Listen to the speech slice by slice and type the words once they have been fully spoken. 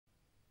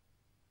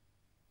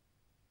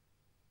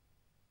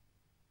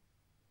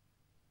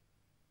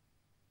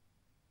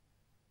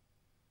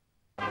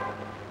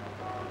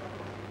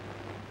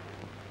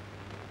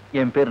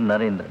என் பேர்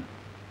நரேந்திரன்,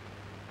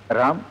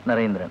 ராம்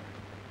நரேந்திரன்.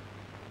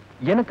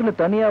 எனக்குன்னு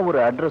தனியா ஒரு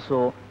அட்ரஸோ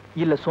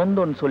இல்ல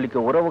சொந்தம்னு சொல்லிக்க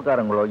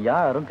உறவுக்காரங்களோ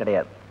யாரும்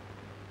கிடையாது.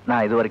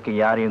 நான் இதுவரைக்கும்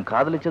யாரையும்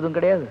காதலிச்சதும்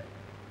கிடையாது.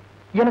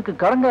 எனக்கு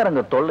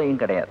கரங்காரங்க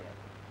தொல்லையும் கிடையாது.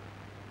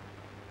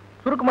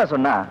 சுருக்கமா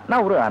சொன்னா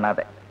நான் ஒரு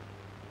அனாதை.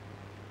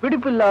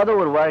 பிடிப்பில்லாத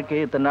ஒரு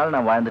வாழ்க்கையை இத்தனை நாள்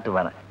நான் வாழ்ந்துட்டு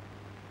வரேன்.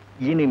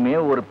 இனிமே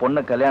ஒரு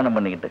பொண்ணை கல்யாணம்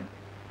பண்ணிக்கிட்டு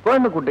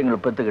குழந்தை குட்டிங்களை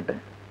பெத்துக்கிட்டு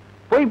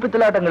பொய்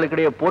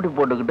பித்தலாட்டங்களுக்கிடையே போட்டி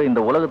போட்டுக்கிட்டு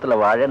இந்த உலகத்துல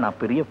வாழ நான்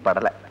பெரிய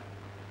படலை.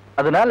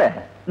 அதனால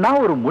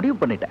நான் ஒரு முடிவு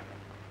பண்ணிட்டேன்.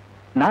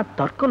 நான்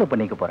தற்கொலை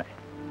பண்ணிக்க போறேன்.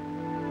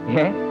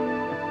 ஏன்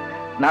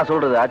நான்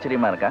சொல்றது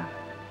ஆச்சரியமா இருக்கா?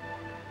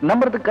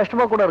 நம்புறதுக்கு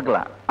கஷ்டமா கூட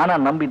இருக்கலாம், ஆனா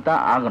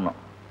நம்பித்தான் ஆகணும்.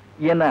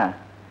 ஏன்னா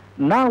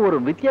நான் ஒரு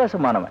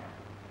வித்தியாசமானவன்,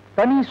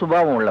 தனி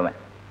சுபாவம் உள்ளவன்.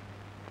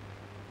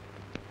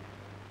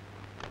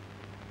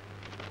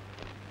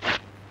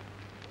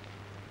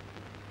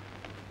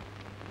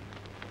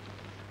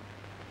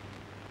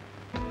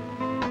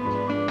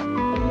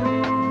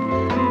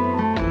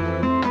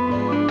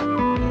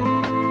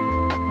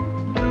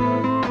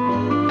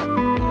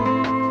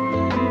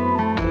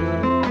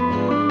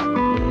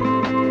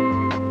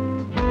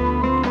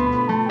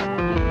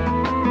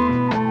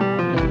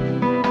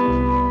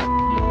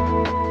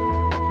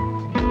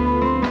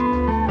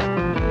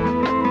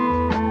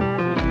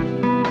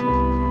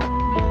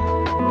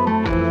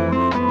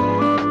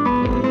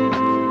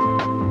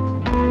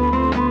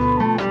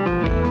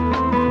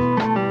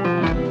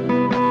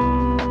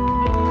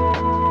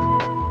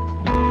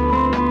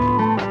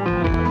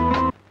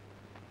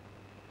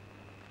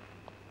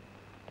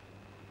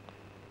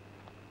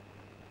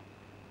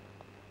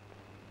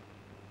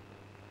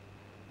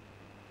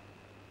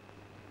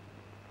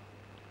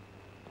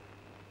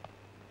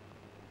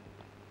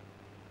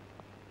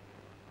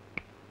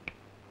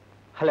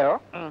 ஹலோ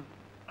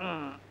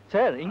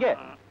சார், இங்க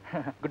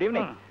குட்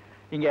ஈவினிங்.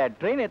 இங்க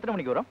ட்ரெயின் எத்தனை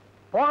மணிக்கு வரும்?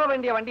 போக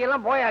வேண்டிய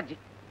வண்டியெல்லாம் போயாச்சு.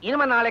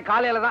 இனிமே நாளை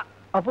காலையில தான்.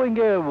 அப்போ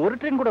இங்க ஒரு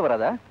ட்ரெயின் கூட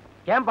வராதா?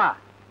 ஏன்பா,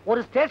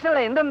 ஒரு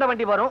ஸ்டேஷன்ல எந்தெந்த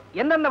வண்டி வரும்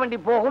எந்தெந்த வண்டி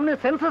போகும்னு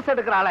சென்சஸ்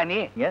எடுக்கிறாளா நீ?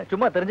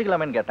 சும்மா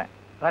தெரிஞ்சுக்கலாமேன்னு கேட்டேன்.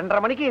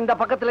 2:30 மணிக்கு இந்த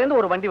பக்கத்துல இருந்து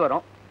ஒரு வண்டி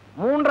வரும்,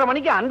 3:30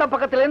 மணிக்கு அந்த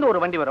பக்கத்துல இருந்து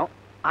ஒரு வண்டி வரும்.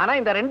 ஆனா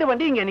இந்த 2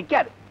 வண்டி இங்க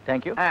நிக்காது.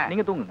 தேங்க்யூ,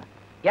 நீங்க தூங்குங்க.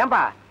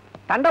 ஏன்பா,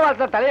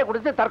 தண்டவாளத்துல தலையை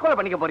குடிச்சு தற்கொலை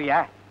பண்ணிக்க போறியா?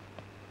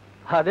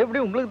 அது எப்படி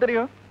உங்களுக்கு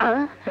தெரியும்?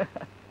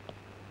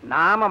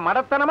 நாம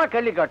மடத்தனமா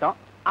கேள்வி கேட்டோம்,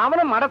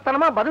 அவனும்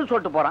மடத்தனமா பதில்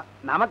சொல்லிட்டு போறான்.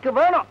 நமக்கு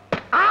வேணும்.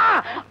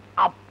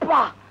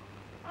 அப்பா,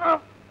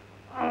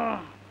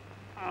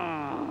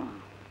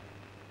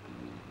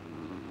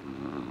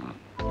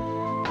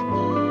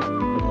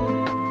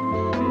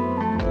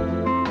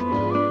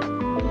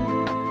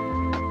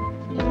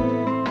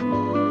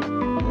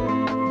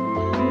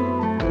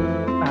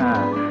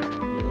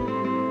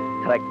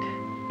 கரெக்ட்,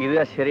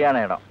 இதுதான்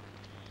சரியான இடம்.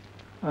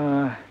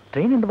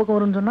 ட்ரெயின் இந்த பக்கம்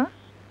வரும்னு சொன்னா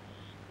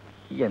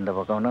எந்த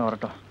பக்கம்னா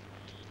வரட்டும்.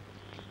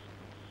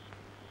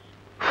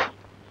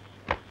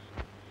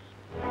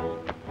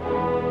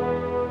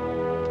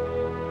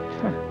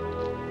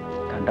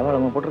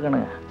 தண்டவாளமா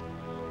போட்டிருக்கானுங்க.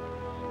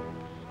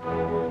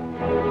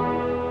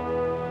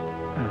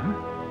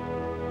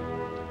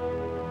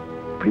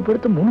 இப்படி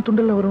படுத்த 3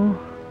 துண்டுல வரும்.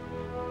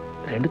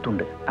 2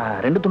 துண்டு,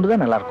 2 துண்டு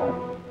தான் நல்லா இருக்கும்.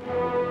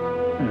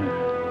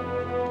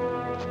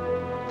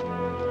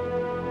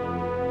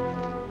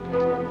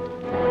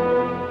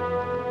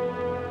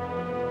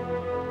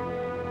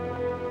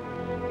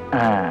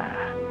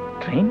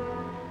 ட்ரெயின்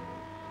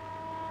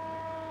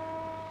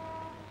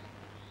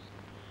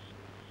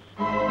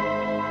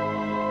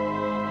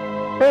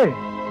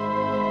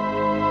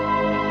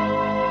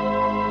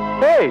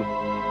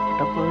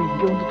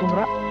இங்க வந்து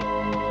தூங்குறா.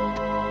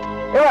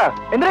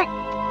 எந்திரி.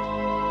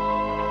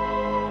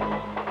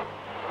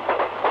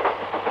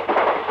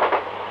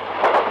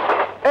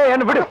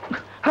 என்ன விடு.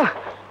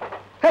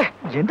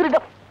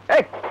 எந்திரிடா.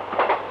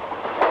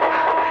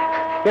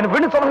 என்ன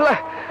விடு சொல்லல.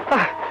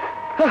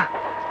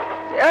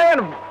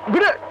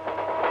 விடு.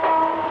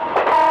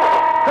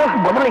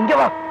 முதல்ல இங்க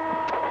வா.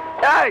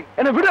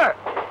 என்ன விடு.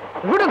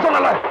 விடு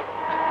சொல்லல.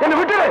 என்ன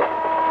விட்டு.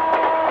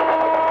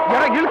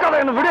 எனக்கு இழுக்காத.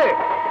 என்ன விடு.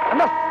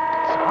 என்ன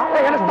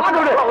சாக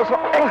விடு.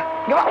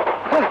 இங்க வா.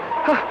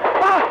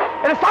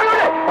 என்ன சாக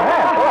விடு.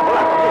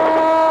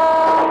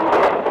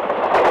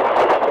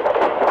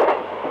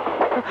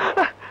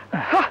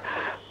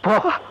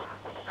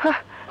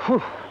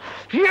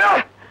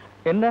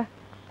 என்ன?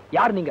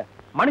 யார் நீங்க?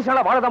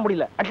 மனுஷால வாழதான்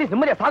முடியல, அட்லீஸ்ட்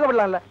நிம்மதியா சாக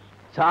விடலாம்ல.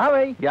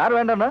 சாவை யார்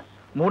வேண்டாம்னா?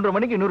 3:30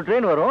 மணிக்கு இன்னொரு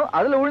ட்ரெயின் வரும்,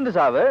 அதுல விழுந்து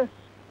சாவு.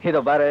 இத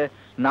பாரு,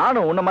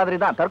 நானும் உன்ன மாதிரி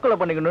தான் தற்கொலை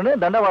பண்ணிக்கணும்னு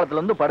தண்டவாளத்துல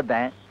இருந்து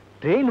படுத்தேன்.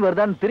 ட்ரெயின்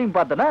வருதான்னு திரும்பி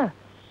பார்த்தனா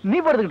நீ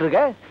படுத்துக்கிட்டு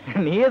இருக்க.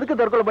 நீ எதுக்கு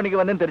தற்கொலை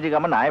பண்ணிக்க வந்தேன்னு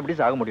தெரிஞ்சுக்காம நான் எப்படி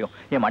சாக முடியும்?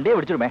 என் மண்டையை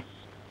விடிச்சிருமே.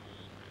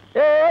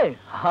 ஏய்,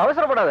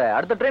 அவசரப்படாத.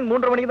 அடுத்த ட்ரெயின்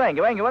 3:30 மணிக்கு தான்.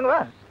 இங்க வா, இங்க வாங்க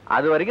வா.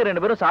 அது வரைக்கும்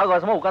 2 பேரும்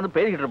சாகவாசமா உட்காந்து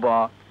பேசிக்கிட்டு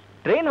இருப்போம்.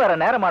 ட்ரெயின் வர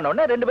நேரமான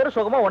உடனே 2 பேரும்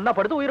சுகமா ஒன்னா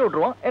படுத்து உயிரை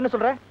விட்டுருவோம். என்ன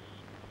சொல்ற?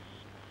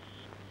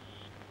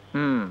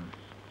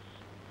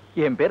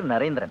 என் பேர்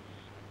நரேந்திரன்,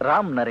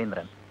 ராம்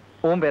நரேந்திரன்.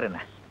 உன் பேர் என்ன?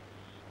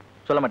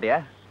 சொல்ல மாட்டியா?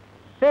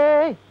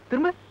 ஏய்,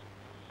 திரும்ப.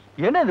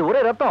 என்ன இது ஒரே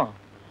ரத்தம்?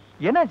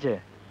 என்னாச்சு?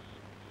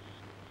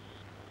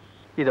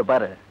 இத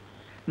பாரு,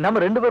 நம்ம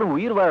 2 பேரும்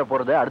உயிர் வாழ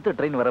போறது அடுத்த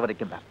ட்ரெயின் வர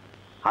வரைக்கும் தான்.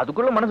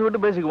 அதுக்குள்ள மனசு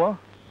விட்டு பேசிக்குவோம்.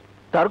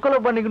 தற்கொலை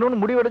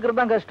பண்ணிக்கணும்னு முடிவு எடுக்கிறது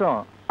தான் கஷ்டம்.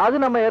 அது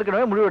நம்ம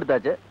ஏற்கனவே முடிவு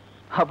எடுத்தாச்சு.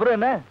 அப்புறம்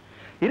என்ன,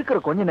 இருக்கிற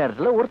கொஞ்ச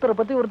நேரத்துல ஒருத்தரை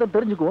பத்தி ஒருத்தர்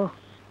தெரிஞ்சுக்குவோம்.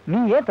 நீ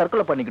ஏன்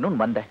தற்கொலை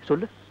பண்ணிக்கணும்னு வந்த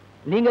சொல்லு.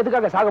 நீங்க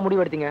எதுக்காக சாக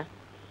முடிவு எடுத்தீங்க?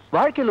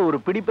 வாழ்க்கையில ஒரு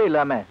பிடிப்பே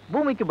இல்லாம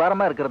பூமிக்கு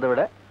பாரமா இருக்கிறத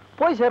விட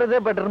போய் சேரதே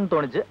பெட்டர்னு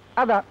தோணுச்சு.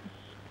 அதான்.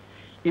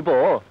 இப்போ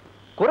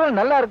குரல்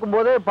நல்லா இருக்கும்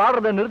போதே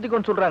பாடுறதை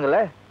நிறுத்திக்கோன்னு சொல்றாங்கல்ல,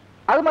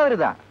 அது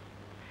மாதிரிதான்.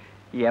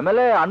 என் மேல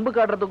அன்பு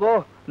காட்டுறதுக்கோ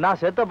நான்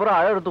செத்தப்புறம்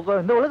அழறதுக்கோ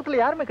இந்த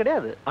உலகத்துல யாருமே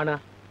கிடையாது. ஆனா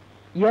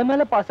என்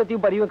மேல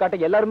பாசத்தையும் பரிவும்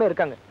காட்ட எல்லாருமே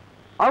இருக்காங்க.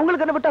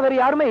 அவங்களுக்கு என்ன விட்டா வேற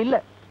யாருமே இல்ல.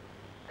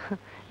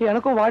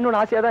 எனக்கும்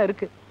வாழணும்னு ஆசையா தான்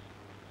இருக்கு.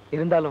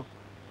 இருந்தாலும்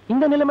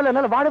இந்த நிலைமையில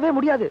என்னால வாழவே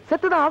முடியாது.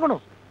 செத்துதான்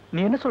ஆகணும்.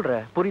 நீ என்ன சொல்ற?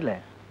 புரியல.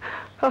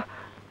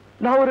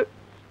 நான் ஒரு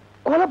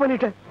கொலை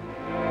பண்ணிட்டேன்.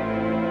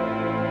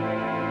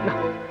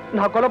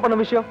 நான் கொலை பண்ண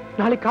விஷயம்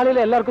நாளைக்கு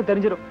காலையில எல்லாருக்கும்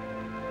தெரிஞ்சிடும்.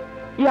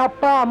 என்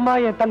அப்பா, அம்மா,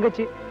 என்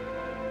தங்கச்சி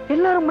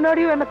எல்லாரும்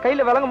முன்னாடியும் என்ன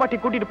கையில விலங்க மாட்டி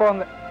கூட்டிட்டு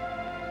போவாங்க.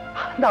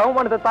 அந்த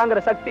அவமானத்தை தாங்குற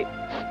சக்தி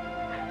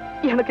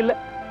எனக்கு இல்ல.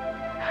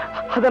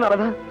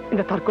 அதனாலதான்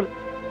இந்த தற்கொலை.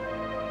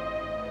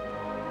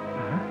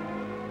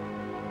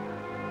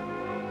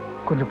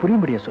 கொஞ்சம்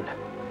புரியும்படியா சொல்லு.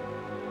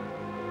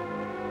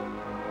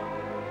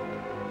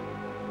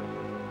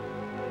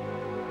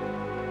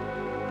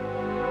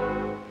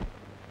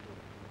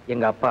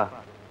 எங்க அப்பா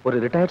ஒரு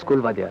ரிட்டையர்ட்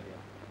ஸ்கூல் வாத்தியார்.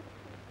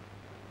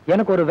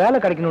 எனக்கு ஒரு வேலை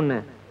கிடைக்கணும்னு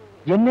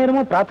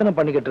எந்நேரமும் பிரார்த்தனை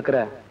பண்ணிக்கிட்டு இருக்கிற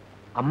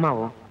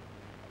அம்மாவும்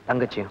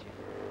தங்கச்சியும்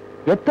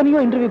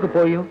எத்தனையோ இன்டர்வியூக்கு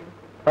போயும்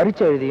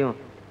பரீட்சை எழுதியும்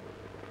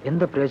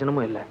எந்த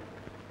பிரயோஜனமும் இல்லை.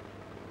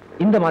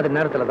 இந்த மாதிரி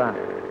நேரத்துல தான்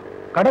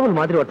கடவுள்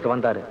மாதிரி ஒருத்தர்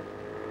வந்தாரு.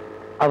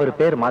 அவர்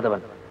பேர்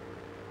மாதவன்.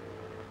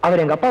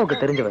 அவர் எங்க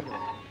அப்பாவுக்கு தெரிஞ்சவர்.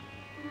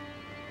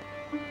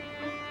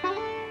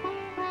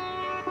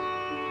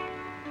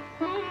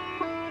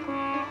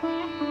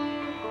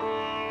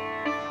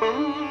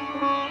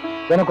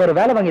 எனக்கு ஒரு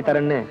வேலை வாங்கி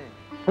தரேன்னு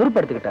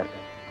பொறுப்படுத்திக்கிட்டாரு.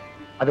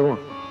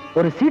 அதுவும்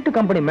ஒரு சீட்டு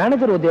கம்பெனி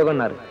மேனேஜர்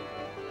உத்தியோகம்னாரு.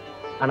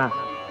 ஆனா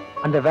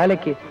அந்த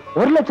வேலைக்கு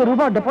 1 லட்சம்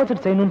ரூபாய்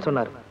டெபாசிட் செய்யணும்னு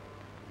சொன்னாரு.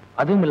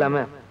 அதுவும்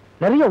இல்லாம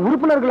நிறைய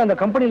உறுப்பினர்கள் அந்த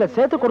கம்பெனியில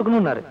சேர்த்து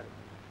கொடுக்கணும்னாரு.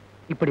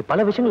 இப்படி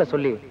பல விஷயங்களை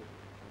சொல்லி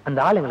அந்த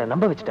ஆளுங்களை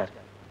நம்ப வச்சுட்டாரு.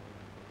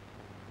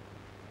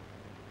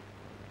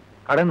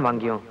 கடன்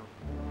வாங்கியும்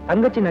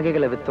தங்கச்சி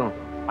நகைகளை வித்தும்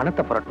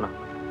பணத்தை புரட்டணும்.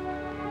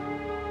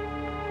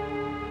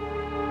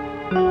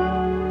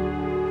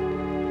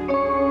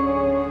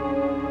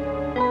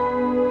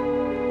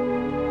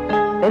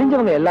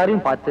 தெரிஞ்சவங்க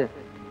எல்லாரையும் பார்த்து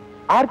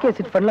ஆர்கே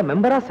சிட் ஃபண்ட்ல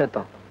மெம்பரா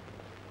சேர்த்தோம்.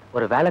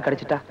 ஒரு வேலை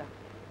கிடைச்சிட்டா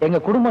எங்க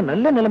குடும்பம்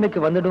நல்ல நிலைமைக்கு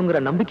வந்துடுங்கிற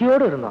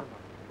நம்பிக்கையோடு இருந்தோம்.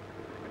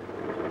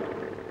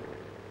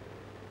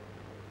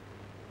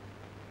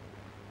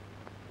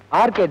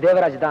 ஆர்கே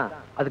தேவராஜ் தான்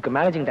அதுக்கு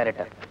மேனேஜிங்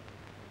டைரக்டர்.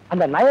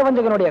 அந்த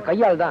நயவஞ்சகனுடைய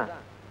கையால் தான்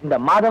இந்த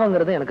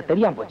மாதவங்கிறது எனக்கு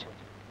தெரியாம போச்சு.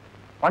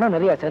 பணம்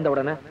நிறைய சேர்ந்த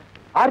உடனே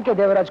ஆர்கே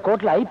தேவராஜ்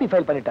கோர்ட்ல ஐபி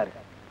ஃபைல் பண்ணிட்டாரு.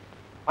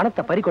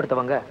 பணத்தை பறி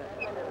கொடுத்தவங்க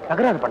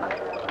தகராறு பண்ணாங்க.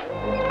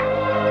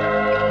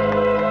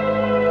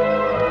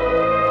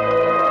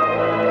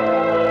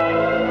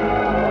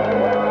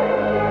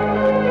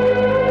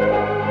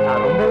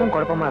 நான் ரொம்பவும்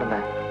குழப்பமா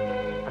இருந்தேன்.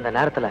 அந்த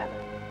நேரத்துல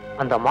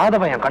அந்த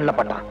மாதவன் என் கண்ணில்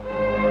பட்டான்.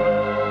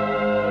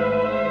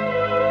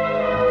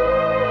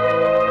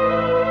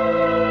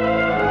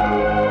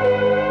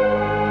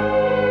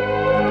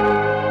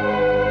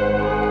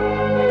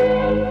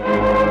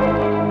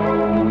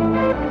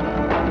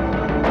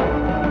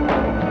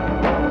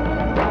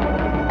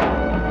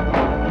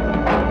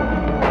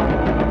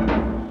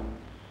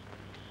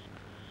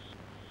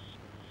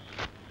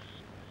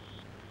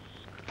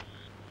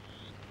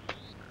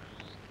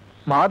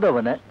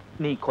 மாதவனை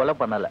நீ கொலை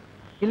பண்ணல.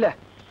 இல்ல,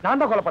 நான்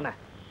தான் கொலை பண்ணேன்.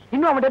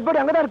 இன்னும் அவன் டெட் பாடி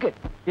அங்கதான் இருக்கு.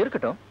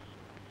 இருக்கட்டும்,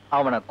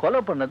 அவனை கொலை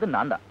பண்ணது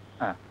நான் தான்.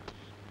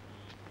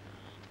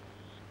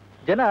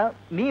 ஜனா,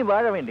 நீ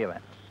வாழ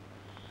வேண்டியவன்.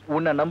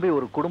 உன்னை நம்பி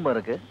ஒரு குடும்பம்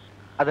இருக்கு,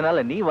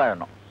 அதனால நீ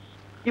வாழணும்.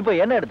 இப்ப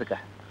என்ன எடுத்துக்க,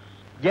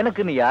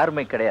 எனக்கு நீ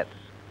யாருமே கிடையாது.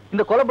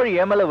 இந்த கொலைப்பழி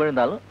என் மேல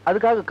விழுந்தாலும்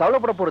அதுக்காக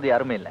கவலைப்பட போறது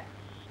யாருமே இல்லை.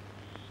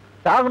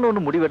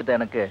 சாகணும்னு முடிவெடுத்த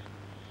எனக்கு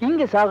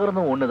இங்க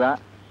சாகுறதும்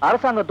ஒண்ணுதான்,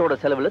 அரசாங்கத்தோட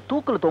செலவுல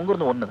தூக்குல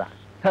தொங்குறதும் ஒண்ணுதான்.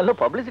 நல்ல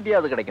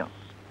பப்ளிசிட்டியாவது கிடைக்கும்.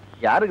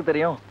 யாருக்கு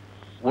தெரியும்,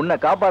 உன்னை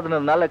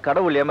காப்பாத்தினதுனால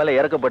கடவுள் என் மேல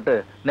இறக்கப்பட்டு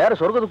நேர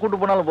சொர்க்கத்துக்கு கூட்டு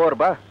போனாலும்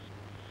போறப்பா.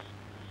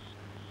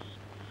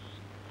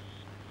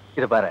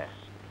 இத பாரு,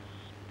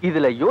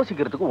 இதுல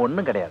யோசிக்கிறதுக்கு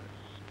ஒண்ணும் கிடையாது.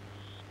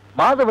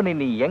 மாதவனை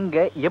நீ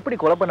எங்க எப்படி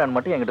கொலை பண்ணான்னு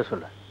மட்டும் என்கிட்ட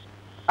சொல்லு.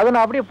 அதை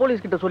நான் அப்படியே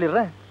போலீஸ் கிட்ட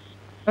சொல்லிடுறேன்.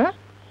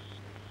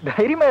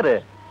 தைரியமா இரு.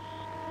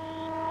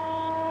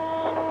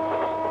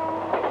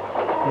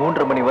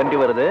 3:30 மணி வண்டி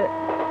வருது.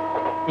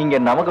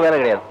 இங்க நமக்கு வேலை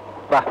கிடையாது.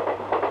 வா.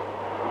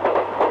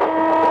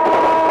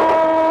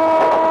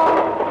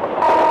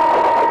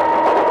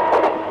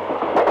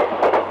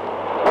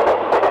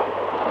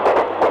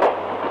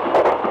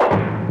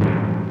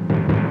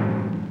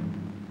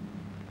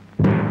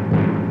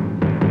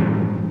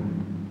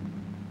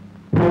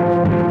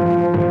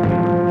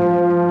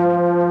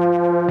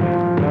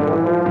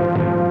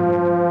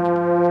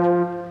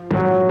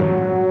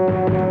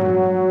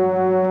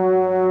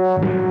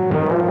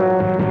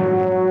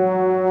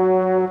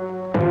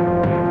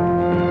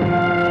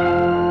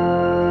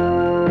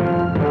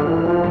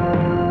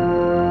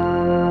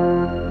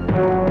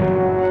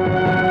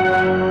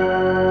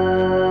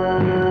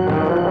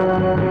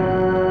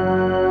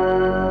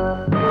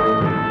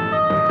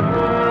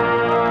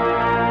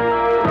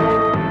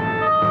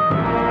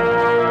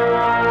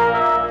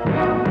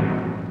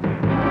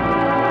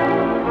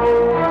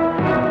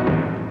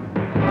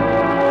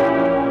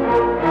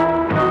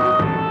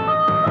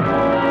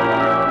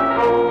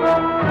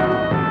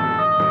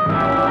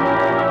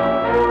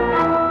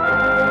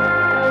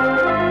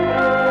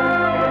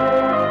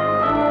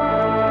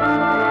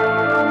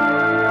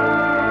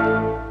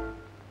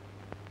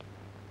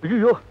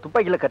 ஐயோ,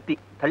 துப்பாக்கியில கத்தி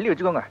தள்ளி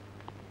வச்சுக்கோங்க.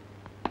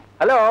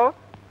 ஹலோ.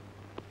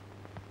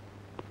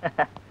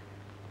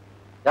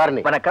 யார்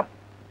நீ? வணக்கம்.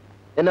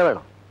 என்ன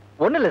வேணும்?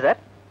 ஒண்ணு இல்ல சார்,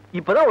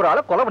 இப்பதான் ஒரு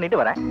ஆளை கொலை பண்ணிட்டு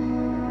வரேன்.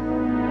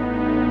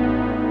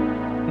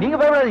 நீங்க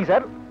பயப்படாதீங்க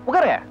சார்,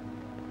 உட்காருங்க.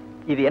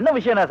 இது என்ன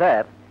விஷயம்னா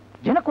சார்,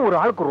 எனக்கு ஒரு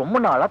ஆளுக்கு ரொம்ப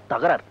நாளா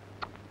தகராறு.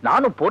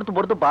 நானும்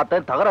பொறுத்து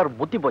பார்த்தேன், தகராறு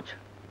முத்தி போச்சு.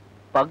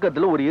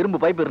 பக்கத்துல ஒரு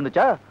இரும்பு பைப்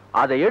இருந்துச்சா,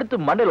 அதை எடுத்து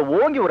மண்டையில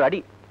ஓங்கி ஒரு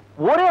அடி.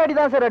 ஒரே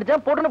அடிதான் சார்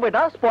அடிச்சேன், போட்டுன்னு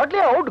போயிட்டான்.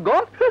 ஸ்பாட்லயே அவுட்,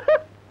 கோன்.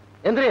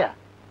 எந்திரியா?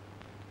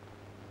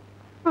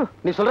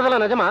 நீ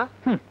சொல்றதெல்லாம் நிஜமா?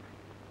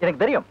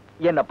 எனக்கு தெரியும்,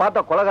 என்ன பார்த்தா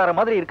கொலைகார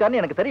மாதிரி இருக்கான்னு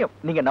எனக்கு தெரியும்.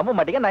 நீங்க நம்ப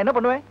மாட்டீங்க. நான் என்ன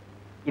பண்ணுவேன்,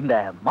 இந்த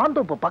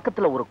மாந்தோப்பு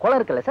பக்கத்துல ஒரு கொலை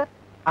இருக்குல்ல சார்,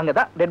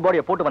 அங்கதான் டெட்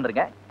பாடியை போட்டு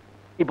வந்திருக்கேன்.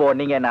 இப்போ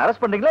நீங்க என்ன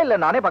அரெஸ்ட் பண்றீங்களா இல்ல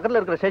நானே பக்கத்துல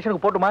இருக்கிற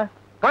ஸ்டேஷனுக்கு போட்டுமா?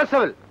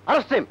 Constable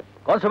arrest him.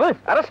 Constable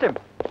arrest him.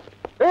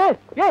 ஏய்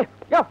ஏய்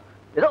யோ,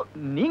 ஏதோ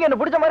நீங்க என்ன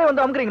பிடிச்ச மாதிரி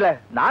வந்து அமுக்குறீங்களே,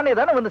 நானே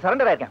தானே வந்து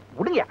சரண்டர் ஆயிருக்கேன்.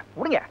 விடுங்க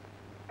விடுங்க.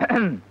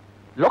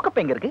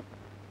 லோக்கப் எங்க இருக்கு?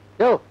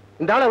 யோ,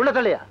 இந்த ஆளை உள்ள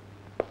தள்ளியா?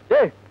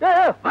 ஏய்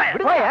ஏய்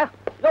விடுங்க.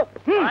 யோ,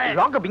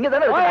 லோக்கப் இங்க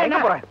தானே இருக்கு. நான் எங்க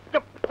போறேன்?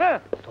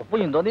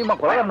 தொப்பையும் தொந்தியுமா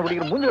கொலைகாரன்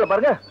பிடிக்கிற மூஞ்சில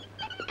பாருங்க.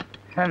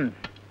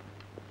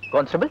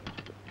 கான்ஸ்டபிள்,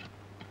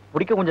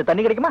 குடிக்க கொஞ்சம்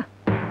தண்ணி கிடைக்குமா?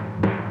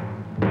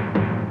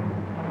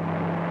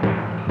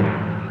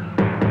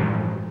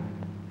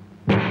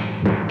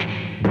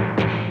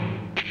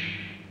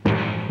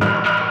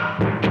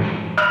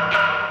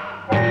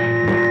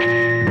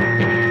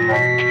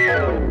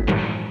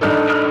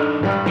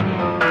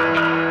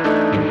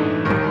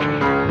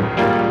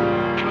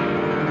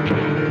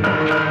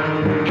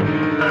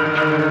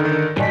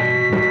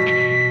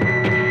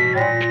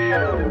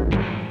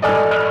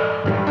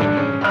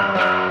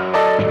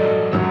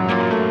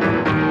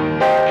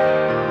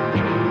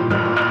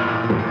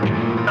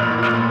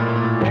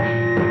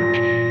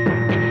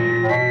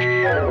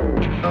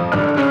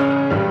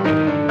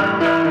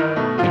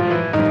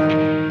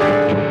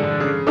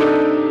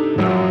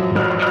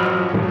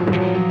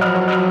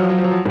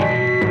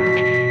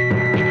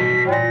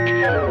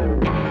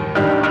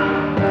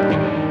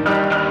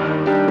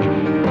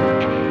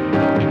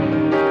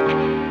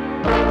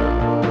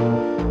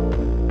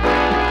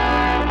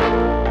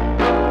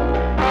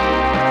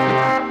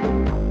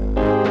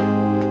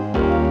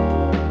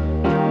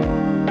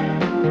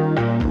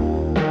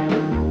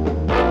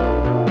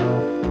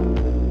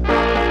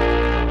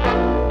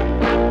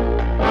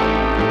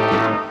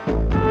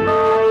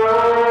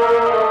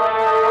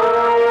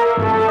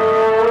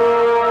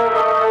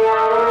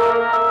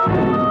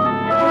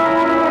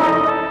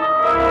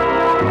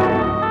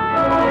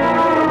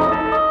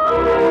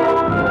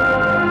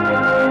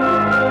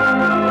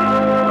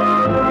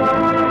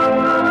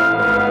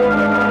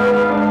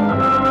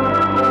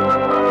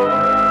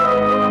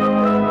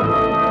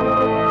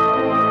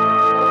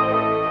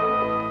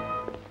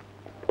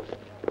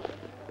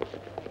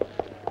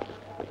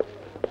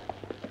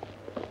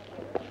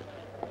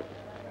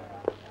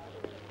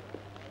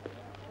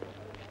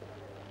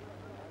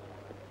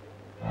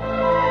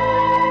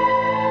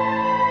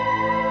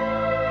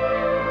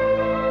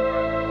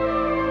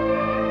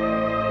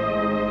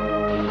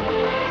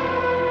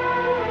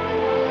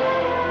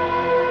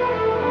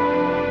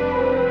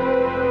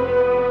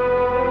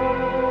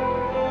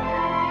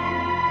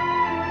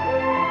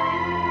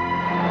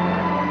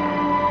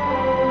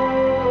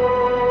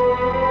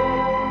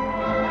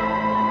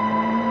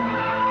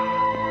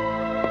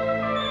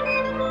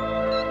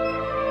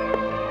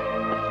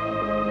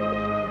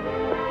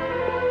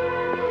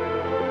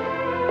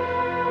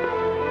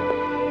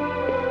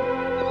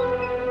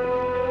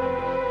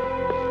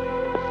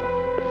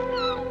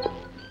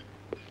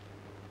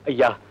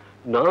 ஐயா,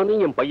 நானும்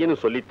என் பையனும்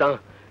சொல்லித்தான்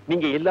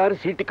நீங்க எல்லாரும்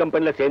சீட்டு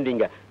கம்பெனில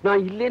சேர்ந்தீங்க.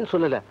 நான் இல்லேன்னு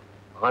சொல்லல.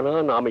 ஆனா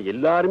நாம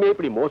எல்லாருமே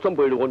இப்படி மோசம்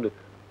போயிடுவோம்னு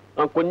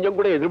நான் கொஞ்சம்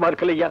கூட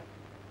எதிர்பார்க்கலையா.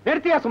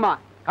 நிறுத்தியா சும்மா?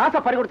 காசை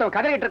பறி கொடுத்தவன்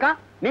கதறிட்டு இருக்கான்,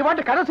 நீ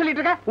வாட்டு கதை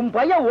சொல்லிட்டு இருக்க. உன்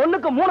பையன்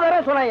 1க்கு 3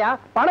 தடவை சொன்னாயா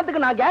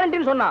பணத்துக்கு நான்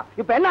கேரண்டின்னு சொன்னான்.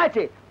 இப்ப என்ன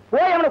ஆச்சு?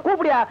 போய் அவனை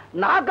கூப்பிடியா?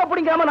 நாக்க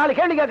பிடிக்காம 4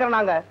 கேள்வி கேட்கறேன்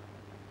நாங்க.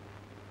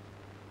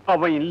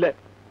 அவன் இல்ல,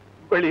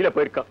 வெளியில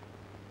போயிருக்கான்.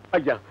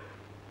 ஐயா,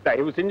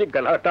 தயவு செஞ்சு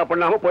கலாட்டா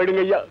பண்ணாம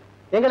போயிடுங்க ஐயா.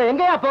 எங்களை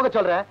எங்கயா போக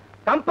சொல்ற?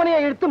 கம்பெனியை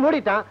இழுத்து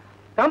மூடிட்டான்.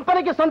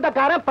 கம்பெனிக்கு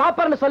சொந்தக்காரன்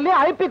பாப்பர்னு சொல்லி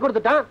ஐபி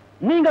கொடுத்துட்டான்.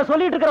 நீங்க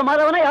சொல்லிட்டு இருக்கிற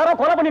மாதவனை யாரோ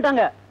கொலை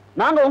பண்ணிட்டாங்க.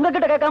 நாங்க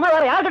உங்ககிட்ட கேட்காம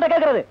வேற யார்கிட்ட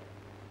கேட்கறது?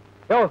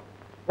 யோ,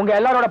 உங்க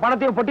எல்லாரோட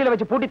பணத்தையும் பொட்டியில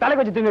வச்சு பூட்டி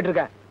தலைக்கு வச்சு தூங்கிட்டு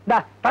இருக்கேன். இந்த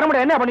தர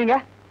முடியும் என்ன பண்ணுவீங்க?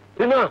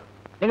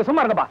 நீங்க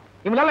சும்மா இருங்கப்பா.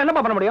 இவங்களால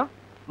என்னப்பா பண்ண முடியும்?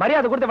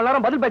 மரியாதை கொடுத்து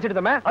எல்லாரும் பதில் பேசிட்டு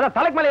இருந்தோமே, அதான்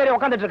தலைக்கு மேல ஏறி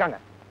உட்காந்துட்டு இருக்காங்க.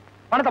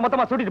 பணத்தை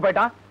மொத்தமா சூட்டிட்டு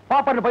போயிட்டான்,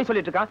 பாப்பர்னு போய்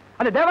சொல்லிட்டு இருக்கான்.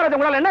 அந்த தேவராஜ்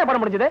உங்களால என்ன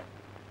பண்ண முடிஞ்சது?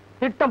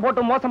 திட்டம்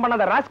போட்டு மோசம்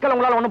பண்ணாத ராஸ்கல்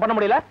உங்களால ஒண்ணும் பண்ண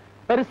முடியல.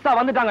 பெருசா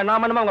வந்துட்டாங்க,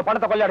 நாம என்னமோ அவங்க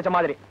பணத்தை கொள்ளையடிச்ச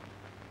மாதிரி.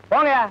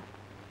 போங்க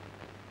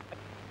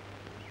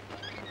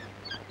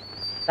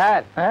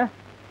சார்.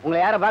 உங்களை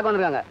யார பார்க்க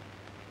வந்திருக்காங்க?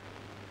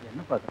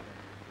 என்ன பார்க்க?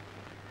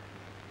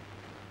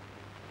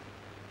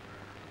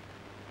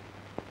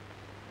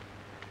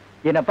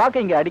 என்ன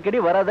பார்க்க இங்க அடிக்கடி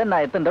வராதன்னு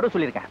நான் எத்தனை தடவை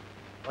சொல்லியிருக்கேன்.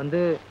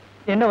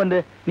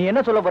 என்ன நீ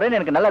என்ன சொல்ல போறேன்னு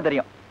எனக்கு நல்லா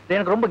தெரியும்.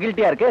 எனக்கு ரொம்ப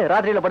கில்ட்டியா இருக்கு.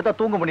 ராத்திரியில படுத்தா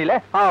தூங்க முடியல.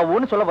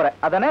 ஒன்னு சொல்ல போறேன்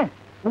அதானே?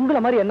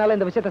 உங்களை மாதிரி என்னால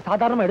இந்த விஷயத்தை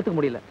சாதாரணமா எடுத்துக்க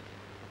முடியல.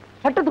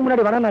 சட்டத்துக்கு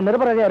முன்னாடி வேணா நான்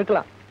நிரபராதியா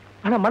இருக்கலாம்.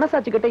 ஆனா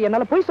மனசாட்சி கிட்ட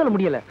என்னால பொய் சொல்ல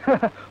முடியல.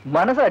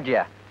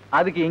 மனசாட்சியா?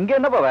 அதுக்கு இங்க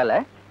என்னப்பா வேலை?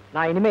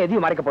 நான் இனிமே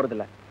எதையும் மறைக்க போறது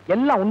இல்ல,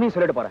 எல்லாம் உண்மையும்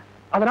சொல்லிட்டு போறேன்.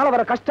 அதனால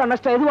வர கஷ்டம்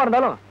நஷ்டம் எதுவா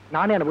இருந்தாலும்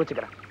நானே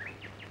அனுபவிச்சுக்கிறேன்.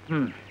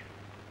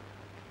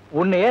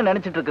 உன்னையே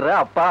நினைச்சிட்டு இருக்கிற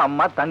அப்பா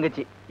அம்மா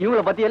தங்கச்சி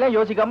இவங்களை பத்தி எல்லாம்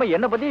யோசிக்காம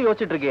என்ன பத்தியும்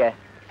யோசிச்சுட்டு இருக்கிய.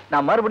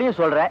 நான் மறுபடியும்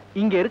சொல்றேன்,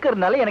 இங்க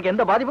இருக்கிறதுனால எனக்கு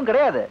எந்த பாதிப்பும்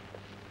கிடையாது.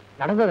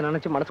 நடந்ததை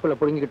நினைச்சு மனசுக்குள்ள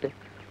புடுங்கிக்கிட்டு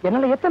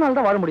என்னால எத்தனை நாள்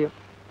தான் வாழ முடியும்?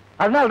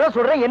 அதனாலதான்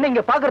சொல்றேன், என்ன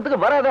இங்க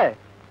பாக்குறதுக்கு வராத.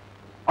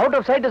 Out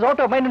of side is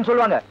out of மைண்ட்னு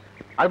சொல்லுவாங்க.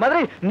 அது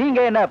மாதிரி நீங்க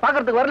என்ன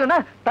பாக்குறதுக்கு வரலன்னா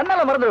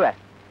தன்னால மறந்துடுவேன்.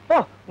 ஓ,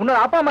 உன்னோட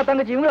அப்பா அம்மா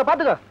தங்கச்சி இவங்கள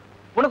பாத்துக்க.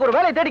 உனக்கு ஒரு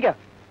வேலையை தேடிக்க.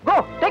 Go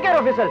take care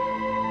of yourself.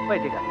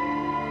 போய்டிங்க.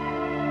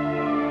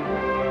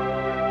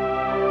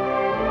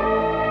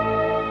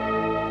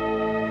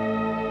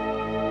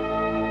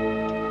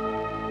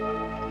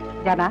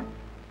 ஜானா,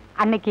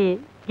 அன்னைக்கு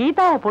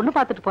கீதாவை பொண்ணு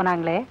பார்த்துட்டு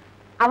போனாங்களே,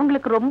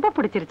 அவங்களுக்கு ரொம்ப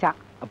பிடிச்சிருச்சான்.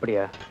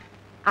 அப்படியா?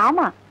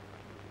 ஆமா,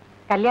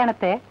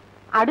 கல்யாணத்தை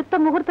அடுத்த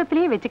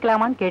முகூர்த்தத்திலேயே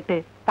வச்சுக்கலாமான்னு கேட்டு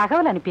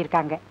தகவல்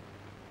அனுப்பியிருக்காங்க.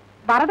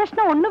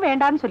 வரதட்சணை ஒண்ணும்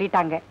வேண்டான்னு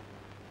சொல்லிட்டாங்க.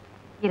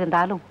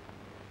 இருந்தாலும்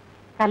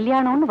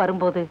கல்யாணம்னு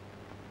வரும்போது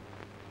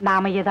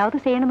நாம ஏதாவது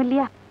செய்யணும்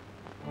இல்லையா?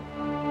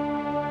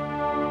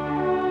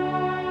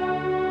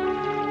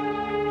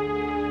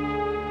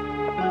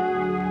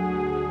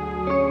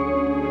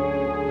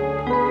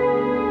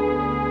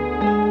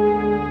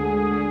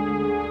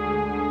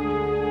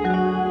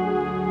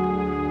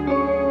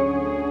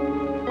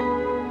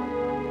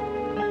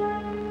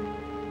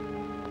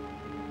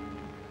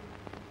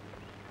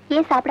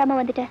 ஏன் சாப்பிடாம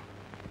வந்துட்ட?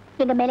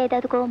 எங்க மேல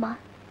ஏதாவது கோவமா?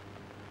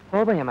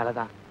 கோபம் என்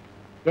மேலதான்.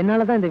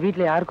 என்னாலதான் இந்த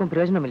வீட்டுல யாருக்கும்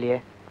பிரயோஜனம் இல்லையே.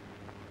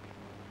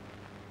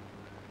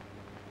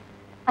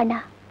 அண்ணா,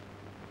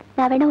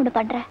 நான் வேணா ஒண்ணு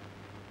பண்றேன்.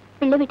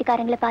 பிள்ளை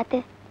வீட்டுக்காரங்களை பார்த்து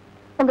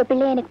உங்க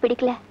பிள்ளைய எனக்கு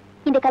பிடிக்கல,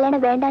 இந்த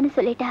கல்யாணம் வேண்டான்னு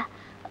சொல்லிட்டா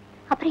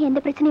அப்புறம்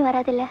எந்த பிரச்சனையும்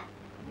வராதுல்ல?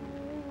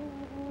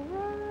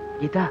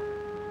 கீதா.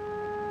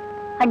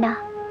 அண்ணா,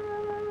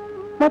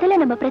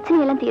 முதல்ல நம்ம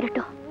பிரச்சனையெல்லாம்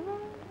தீரட்டும்,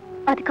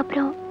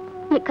 அதுக்கப்புறம்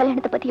என்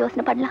கல்யாணத்தை பத்தி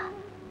யோசனை பண்ணலாம்.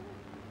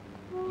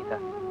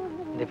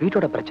 இந்த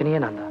வீட்டோட பிரச்சனையே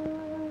நான் தான்.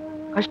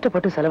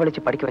 கஷ்டப்பட்டு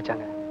செலவழிச்சு படிக்க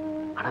வச்சாங்க,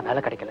 ஆனா வேலை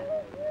கிடைக்கல.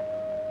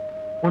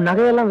 உன்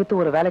நகையெல்லாம் வித்து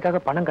ஒரு வேலைக்காக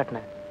பணம்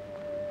கட்டினேன்,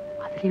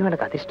 அதுலயும்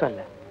எனக்கு அதிர்ஷ்டம்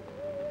இல்ல.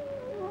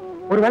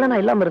 ஒருவேளை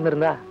நான் இல்லாம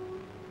இருந்திருந்தா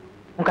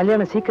உன்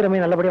கல்யாணம்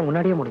சீக்கிரமே நல்லபடியா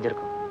முன்னாடியே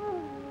முடிஞ்சிருக்கும்.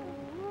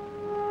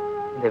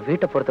 இந்த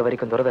வீட்டை பொறுத்த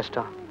வரைக்கும்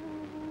துரதிர்ஷ்டம்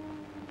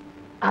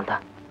நான்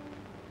தான்.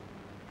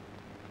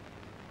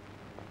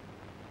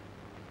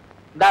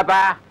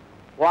 இந்தாப்பா,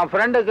 உன்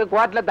ஃப்ரெண்டுக்கு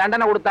கோர்ட்ல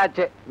தண்டனை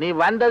கொடுத்தாச்சு. நீ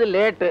வந்தது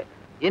லேட்டு.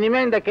 இனிமே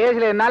இந்த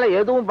கேஸ்ல என்னால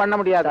எதுவும் பண்ண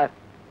முடியாது.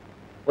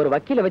 ஒரு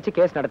வக்கீல வச்சு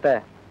கேஸ் நடத்த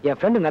என்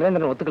ஃப்ரெண்டு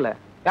நரேந்திரன் ஒத்துக்கல.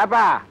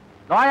 ஏப்பா,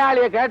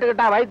 நோயாளிய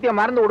கேட்டுக்கிட்டா வைத்தியம்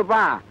மருந்து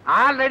கொடுப்பான்.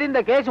 ஆல்ரெடி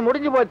இந்த கேஸ்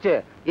முடிஞ்சு போச்சு.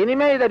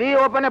 இனிமே இதை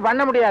ரீஓபனே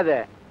பண்ண முடியாது.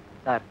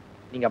 சார்,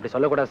 நீங்க அப்படி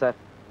சொல்லக்கூடாது சார்.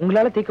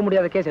 உங்களால தீர்க்க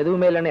முடியாத கேஸ்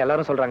எதுவுமே இல்லைன்னு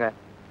எல்லாரும் சொல்றாங்க.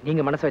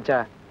 நீங்க மனசு வச்சா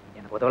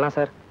எனக்கு உதவலாம்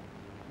சார்.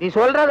 நீ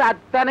சொல்றது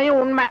அத்தனையும்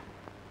உண்மை.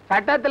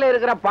 சட்டத்துல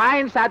இருக்கிற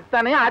பாயிண்ட்ஸ்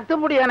அத்தனையும்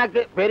அத்துப்படி.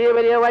 எனக்கு பெரிய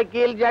பெரிய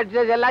வக்கீல்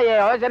ஜட்ஜஸ் எல்லாம்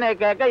என் யோசனையை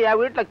கேட்க என்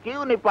வீட்டுல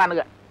கியூ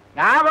நிப்பானுங்க.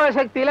 ஞாபக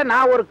சக்தியில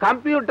நான் ஒரு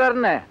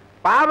கம்ப்யூட்டர்னு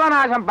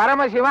பாபநாசம்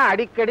பரமசிவன்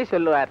அடிக்கடி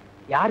சொல்லுவார்.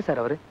 யார் சார்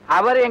அவரு?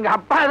 அவர் எங்க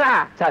அப்பா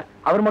தான் சார்.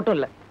 அவர் மட்டும்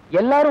இல்ல,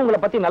 எல்லாரும் உங்களை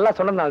பத்தி நல்லா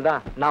சொன்னதுனால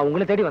தான் நான்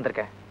உங்களை தேடி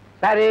வந்திருக்கேன்.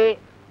 சரி,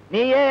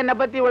 நீயே என்னை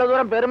பத்தி இவ்வளவு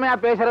தூரம் பெருமையா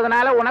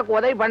பேசுறதுனால உனக்கு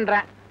உதவி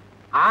பண்றேன்.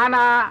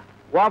 ஆனா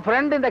உன்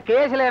ஃப்ரெண்ட் இந்த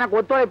கேஸ்ல எனக்கு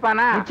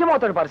ஒத்துழைப்பானா? நிச்சயமா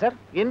ஒத்துழைப்பாரு சார்.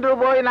 இன்று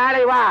போய்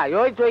நாளை வா,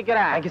 யோசிச்சு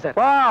வைக்கிறேன். Thank you sir.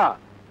 போ.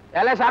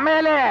 எல்லாம்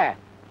சமையலே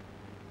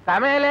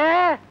சமையலே.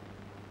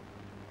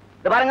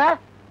 இது பாருங்க,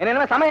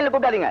 என்ன சமையல்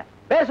கூப்பிடாதீங்க,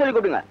 பேர் சொல்லி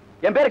கூப்பிடுங்க.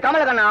 என் பேரு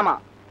கமலக்கண்ணா. ஆமா,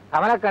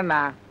 கமலக்கண்ணா.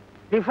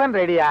 டிஃபன்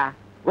ரெடியா?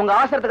 உங்க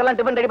அவசரத்துக்கெல்லாம்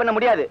டிஃபன் ரெடி பண்ண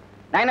முடியாது.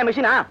 நான் என்ன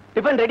மிஷினா?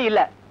 டிஃபன் ரெடி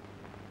இல்ல.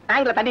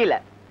 டேங்க்ல தண்ணி இல்ல.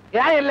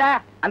 ஏன் இல்ல?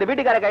 அந்த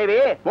வீட்டுக்கார கைவி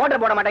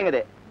மோட்டர் போட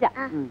மாட்டேங்குது.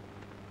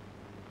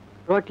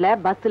 ரோட்ல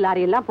பஸ்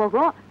லாரி எல்லாம்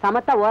போகும்,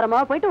 சமத்தா ஓரமா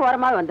போயிட்டு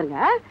ஓரமா வந்துருங்க.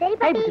 கை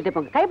பிடிச்சிட்டு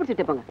போங்க, கை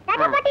பிடிச்சிட்டு போங்க.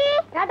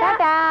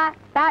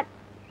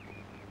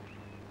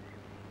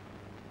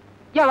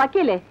 யோ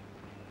வக்கீலே,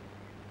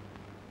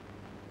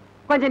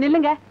 கொஞ்சம்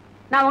நில்லுங்க.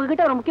 நான்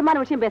உங்ககிட்ட ஒரு முக்கியமான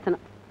விஷயம்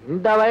பேசணும்.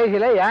 இந்த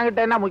வயசுல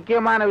என்கிட்ட என்ன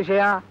முக்கியமான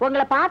விஷயம்?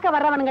 உங்களை பார்க்க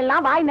வர்றவனுங்க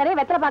எல்லாம் வாய் நிறைய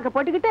வெத்தலை பாக்க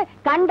போட்டுக்கிட்டு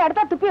கண்ட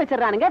இடத்த துப்பி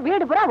வச்சிடறானுங்க.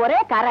 வீடு பூரா ஒரே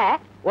கரை.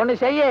 ஒண்ணு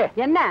செய்ய.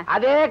 என்ன?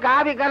 அதே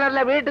காவி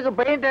கலர்ல வீட்டுக்கு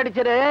பெயிண்ட்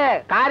அடிச்சிரு,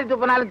 காரி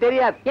துப்பினாலும்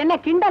தெரியாது. என்ன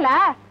கிண்டலா?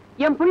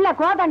 என் புள்ள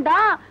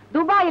கோதண்டம்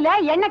துபாயில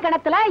எண்ணெய்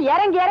கிணத்துல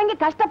இறங்கி இறங்கி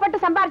கஷ்டப்பட்டு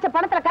சம்பாரிச்ச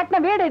பணத்துல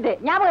கட்டின வீடு இது,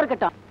 ஞாபகம்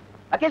இருக்கட்டும்.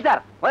 வக்கீல்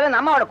சார், முதல்ல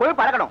அம்மாவோட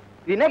கொழுப்பு அடக்கணும்.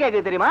 இது என்ன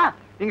கேக்குது தெரியுமா?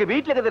 நீங்க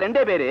வீட்டுல இருக்கிறது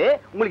 2 பேரு,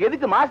 உங்களுக்கு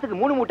எதுக்கு மாசத்துக்கு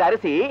 3 மூட்டை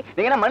அரிசி?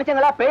 நீங்க என்ன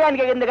மனுஷங்களா பேயான்னு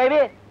கேக்குற இந்த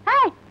கைவி?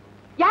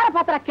 யார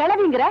பாத்திர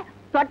கிளவிங்கிற?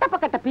 தொட்ட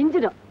பக்கத்தை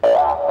பிஞ்சிடும்.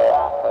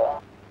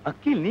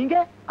 வக்கீல் நீங்க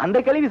அந்த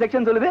கிளவி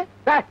செக்ஷன் சொல்லுது.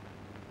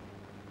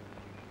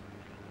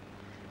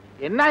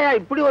 என்னயா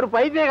இப்படி ஒரு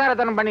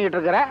பைத்தியகாரத்தனம் பண்ணிக்கிட்டு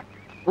இருக்கிற?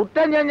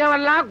 குற்றம்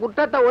செஞ்சவெல்லாம்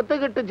குற்றத்தை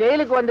ஒத்துக்கிட்டு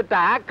ஜெயிலுக்கு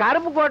வந்துட்டா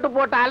கருப்பு கோட்டு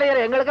போட்டு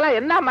அலையிற எங்களுக்கெல்லாம்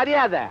என்ன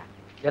மரியாதை?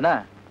 என்ன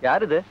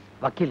யாரு இது?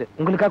 வக்கீல்,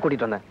 உங்களுக்கா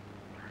கூட்டிட்டு வந்தேன்.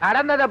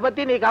 நடந்ததை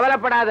பத்தி நீ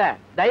கவலைப்படாத,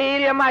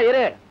 தைரியமா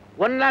இரு.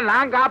 உன்னை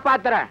நான்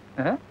காப்பாத்துறேன்.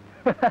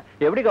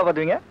 எப்படி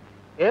காப்பாத்துவீங்க?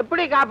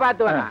 எப்படி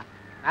காப்பாத்துவேன்?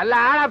 நல்ல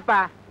ஆளப்பா.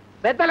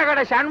 வெத்தலை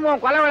கடை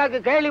சண்முகம் கொலை வழக்கு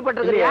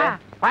கேள்விப்பட்டிருக்கிறியா?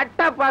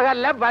 பட்ட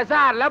பகல்ல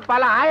பசார்ல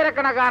பல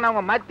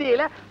ஆயிரக்கணக்கானவங்க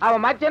மத்தியில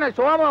அவன் மச்சனை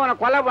சோம அவனை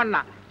கொலை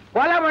பண்ணான்.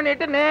 கொலை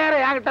பண்ணிட்டு நேர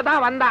என்கிட்ட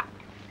தான் வந்தான்.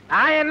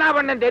 நான் என்ன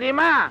பண்ணேன்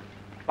தெரியுமா?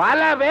 பல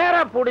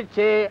பேரை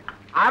புடிச்சு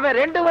அவன்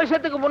 2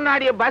 வருஷத்துக்கு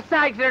முன்னாடியே பஸ்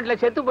ஆக்சிடென்ட்ல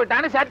செத்து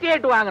போயிட்டான்னு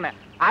சர்டிபிகேட் வாங்கினேன்.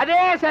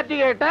 அதே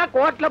சர்டிபிகேட்டை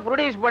கோர்ட்ல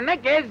ப்ரொடியூஸ் பண்ண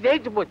கேஸ்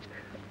ஜெயிச்சு போச்சு.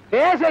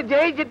 கேஸ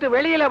ஜெயிச்சுட்டு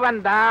வெளியில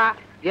வந்தா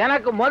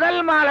எனக்கு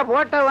முதல் மாலை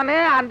போட்டவனே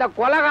அந்த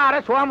கொலைகார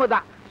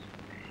சோமுதான்.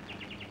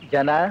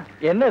 ஜனா,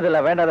 என்ன இதுல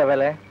வேண்டாத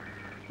வேலை?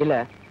 இல்ல,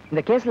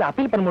 இந்த கேஸ்ல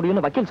அப்பீல் பண்ண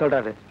முடியும்னு வக்கீல்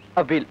சொல்றாரு.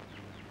 அப்பீல்?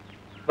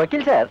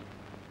 வக்கீல் சார்,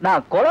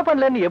 நான் கொலை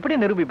பண்ணலன்னு எப்படி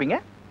நிரூபிப்பீங்க?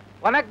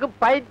 உனக்கு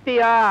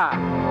பைத்தியம்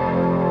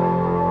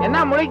என்ன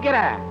முழிக்கிற?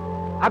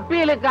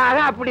 அப்பீலுக்காக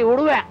அப்படி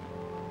விடுவேன்.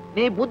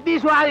 நீ புத்தி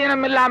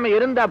சுவாதீனம் இல்லாம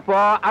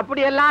இருந்தப்போ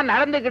அப்படி எல்லாம்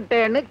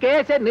நடந்துகிட்டேன்னு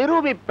கேஸ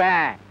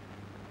நிரூபிப்பேன்.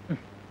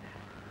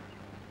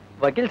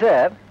 வக்கீல்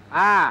சார்,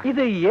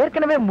 இது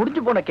ஏற்கனவே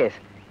முடிஞ்சு போன கேஸ்.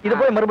 இது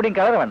போய் மறுபடியும்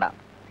கலர வேண்டாம்.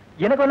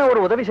 எனக்கு என்ன ஒரு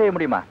உதவி செய்ய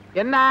முடியுமா?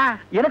 என்ன?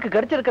 எனக்கு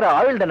கிடைச்சிருக்கிற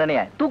ஆயுள்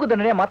தண்டனைய தூக்கு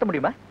தண்டனையா மாத்த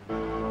முடியுமா?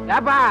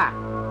 ஏப்பா,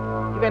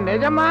 இவன்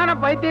நிஜமான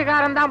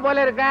பைத்தியக்காரன் தான்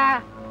போல இருக்க.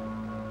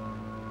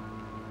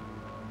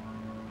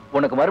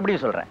 உனக்கு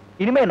மறுபடியும் சொல்றேன்,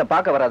 இனிமே என்ன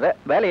பார்க்க வராத,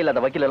 வேலை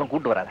இல்லாத வக்கீல் எல்லாம்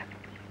கூட்டு வராத.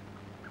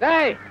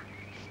 டேய்,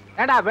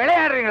 ஏண்டா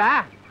விளையாடுறீங்களா?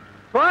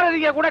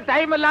 போறதுக்கு கூட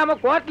டைம் இல்லாம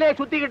கோர்ட்லயே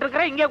சுத்திக்கிட்டு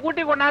இருக்கிற, இங்க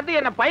கூட்டி கொண்டாந்து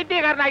என்ன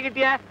பைத்தியக்காரன்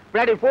ஆக்கிட்டிய.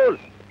 Bloody pool.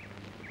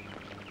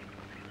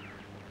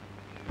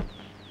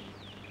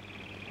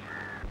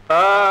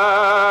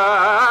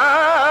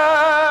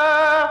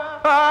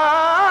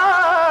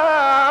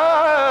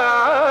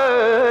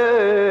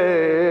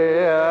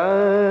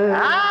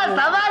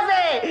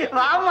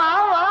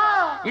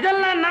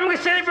 இதெல்லாம் நமக்கு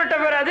சரிப்பட்ட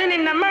பெறாது. நீ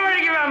நம்ம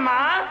வழிக்கு வாமா.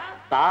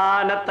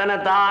 தானத்தன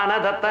தான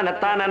தத்தன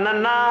தான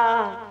நன்னா,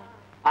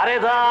 அரே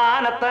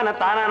தானத்தன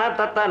தான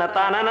தத்தன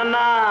தான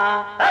நன்னா,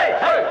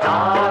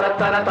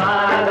 தானத்தன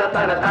தான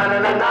தத்தன தான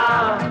நன்னா,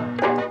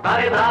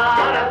 அரே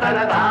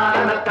தானத்தன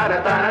தான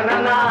தத்தன தான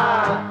நன்னா.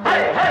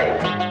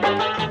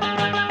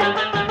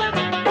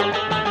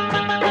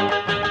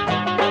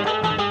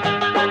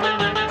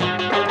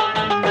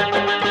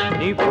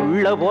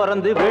 உள்ள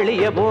போறந்து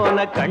வெளிய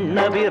போன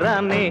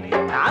கண்ணபிரானே,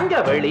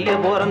 நாங்க வெளிய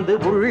போறந்து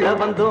உள்ள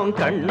வந்தோம்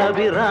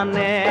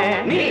கண்ணபிரானே.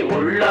 நீ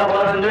உள்ள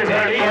போறந்து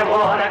வெளிய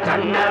போற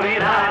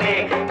கண்ணபிரானே,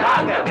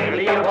 நாங்க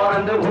வெளிய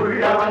போறந்து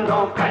உள்ள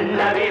வந்தோம்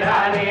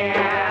கண்ணபிரானே.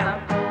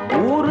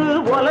 ஊரு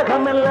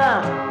உலகம்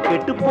எல்லாம்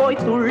கெட்டு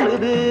போய்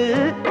துள்ளுது,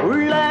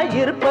 உள்ள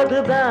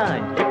இருப்பதுதான்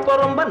இப்ப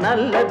ரொம்ப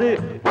நல்லது.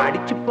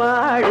 அடிச்சு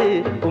பாடு,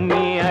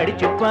 கும்மி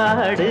அடிச்சு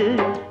பாடு,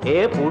 ஏ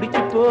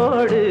புடிச்சு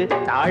போடு,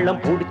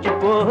 தாளம் புடிச்சு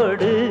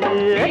போடு.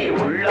 நீ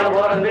உள்ள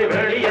போறந்து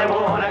வெளிய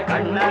போற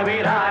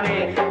கண்ணபிரானே,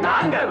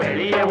 நாங்க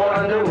வெளிய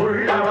போறந்து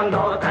உள்ள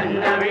வந்தோம்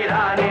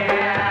கண்ணபிரானே.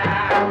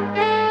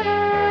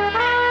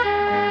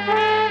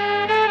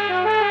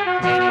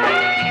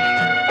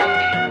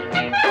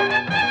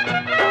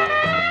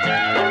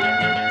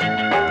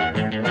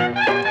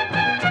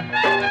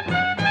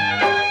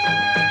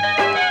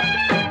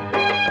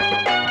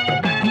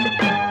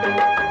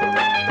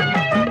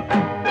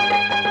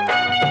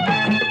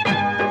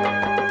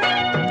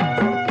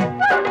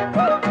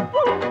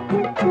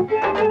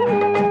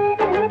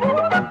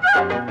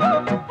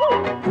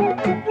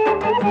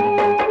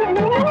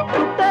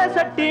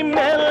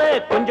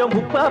 கொஞ்சம்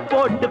உப்பா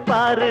போட்டு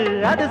பாரு,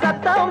 அது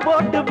சத்தம்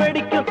போட்டு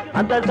வெடிக்கும்.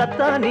 அந்த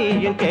சத்தம்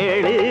நீயும்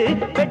கேளு.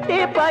 வெட்டி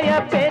பாய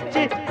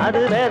பேச்சு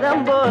அது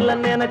வேதம் போல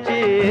நினைச்சு,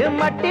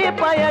 மட்டி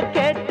பாய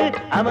கேட்டு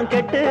அவன்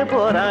கெட்டு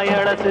போறான்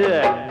எழசு.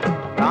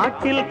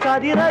 காட்டில்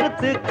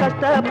கதிரறுத்து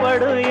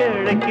கஷ்டப்படும்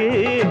ஏழைக்கு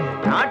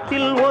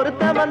நாட்டில்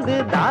ஒருத்த வந்து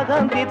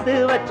தாகம் தீர்த்து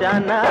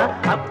வச்சானா,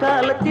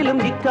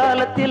 அக்காலத்திலும்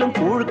இக்காலத்திலும்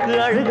கூழுக்கு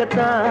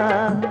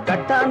அழுகத்தான்.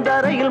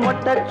 கட்டாந்தரையில்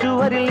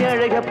மொட்டச்சுவரில்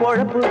ஏழைக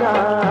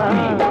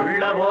பொழப்புதான்.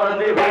 உள்ள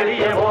போறது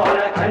வெளிய போற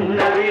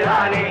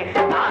கண்ணபிரானே,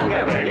 நாங்க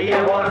வெளிய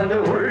போறது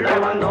உள்ள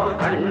வந்தோம்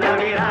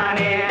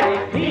கண்ணபிரானே.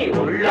 நீ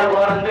உள்ள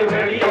போறது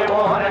வெளிய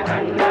போற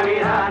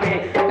கண்ணபிரானே,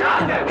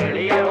 நாங்க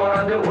வெளிய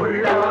போறது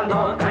உள்ள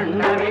வந்தோம்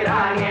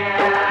கண்ணபிரானே.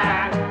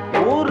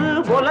 ஊரு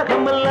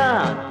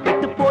உலகமெல்லாம்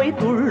கெட்டு போய்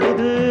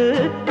துள்ளுது,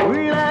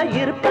 உள்ள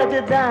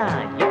இருப்பதுதான்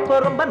இப்ப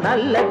ரொம்ப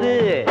நல்லது.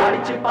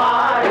 அடிச்சு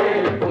பாடு,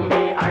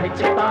 கும்மி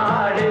அடிச்சு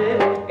பாடு,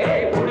 ஏ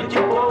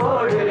புடிச்சு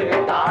போடு,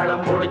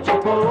 தாளம் புடிச்சு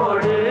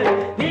போடு.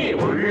 நீ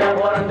உள்ள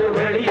போறது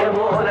வெளிய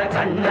போற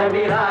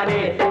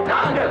கண்ணபிரானே,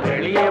 நாங்க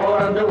வெளிய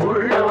போறது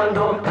உள்ள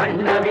வந்தோம்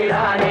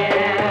கண்ணபிரானே.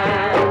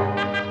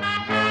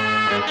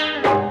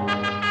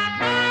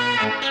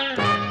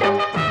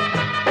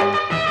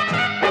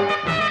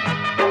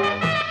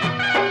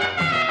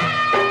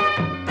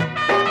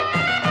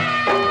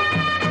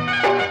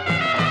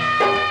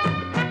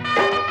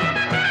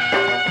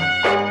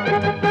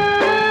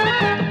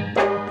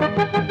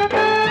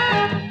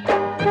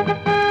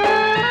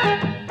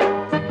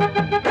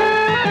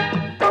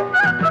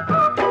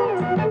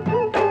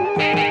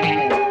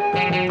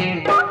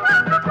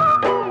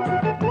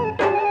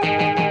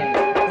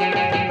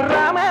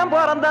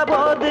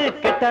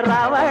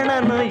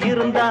 ராவணன்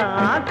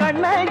இருந்தான்,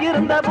 கண்ண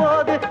இருந்த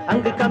போது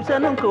அங்கு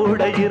கம்சனும்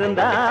கூட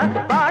இருந்தா,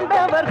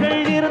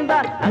 பாண்டவர்கள் இருந்தா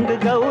அங்கு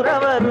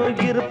கௌரவரும்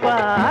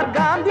இருப்பார்.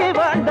 காந்தி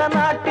வாழ்ந்த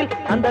நாட்டில்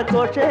அந்த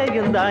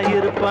கோட்சையும் தான்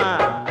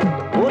இருப்பான்.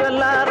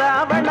 ஊரெல்லாம்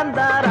ராவணன்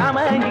தான்,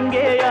 ராம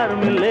இங்கே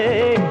யாரும் இல்லே.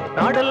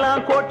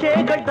 நாடெல்லாம்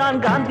கோட்சைகள் தான்,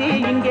 காந்தி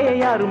இங்கே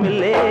யாரும்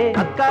இல்லே.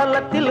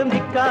 அக்காலத்திலும்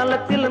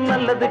இக்காலத்திலும்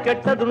நல்லது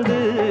கெட்டதுண்டு,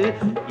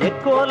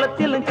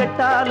 எக்கோலத்திலும்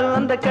கெட்டாலும்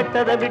அந்த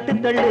கெட்டதை விட்டு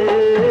தள்ளு.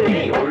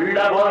 நீ உள்ள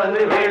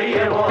போறது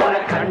வெளியே போற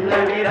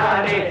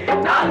கண்ணவிரானே,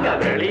 நாங்க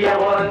வெளியே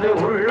போறது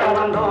உள்ள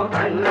வந்தோம்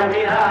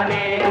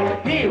கண்ணவிரானே.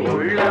 நீ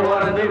உள்ள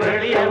போறது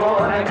வெளியே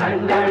போற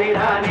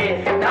கண்ணவிரானே,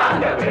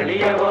 நாங்க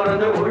வெளியே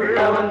போறது உள்ள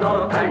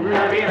வந்தோம்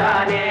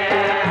கண்ணவிரானே.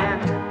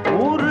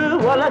 ஊரு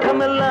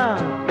உலகமெல்லாம்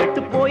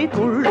கெட்டு போய்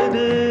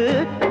துள்ளுது,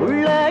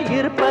 உள்ள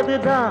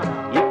இருப்பதுதான்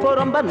இப்போ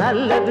ரொம்ப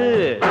நல்லது.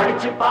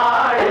 அடிச்சு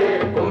பாடு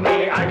கும்மி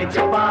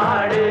அடிச்சு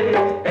பாடு,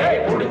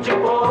 புடிச்சு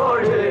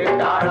போடு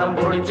தாளம்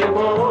புடிச்சு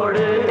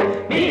போடு.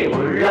 நீ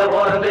உள்ள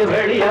போறது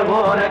வெளியே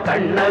போற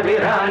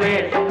கண்ணவிரானே,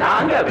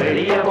 நாங்க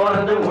வெளியே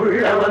போறது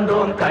உள்ள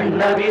வந்தோம்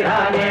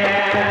கண்ணவிரானே.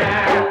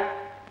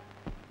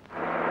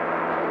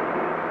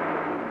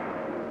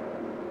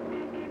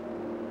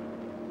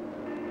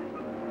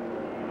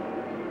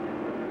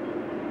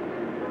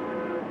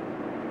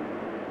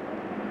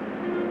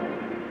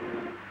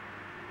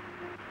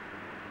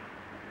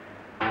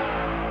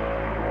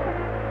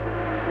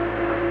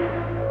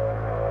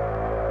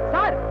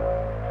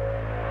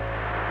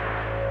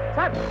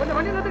 சார் கொஞ்சம்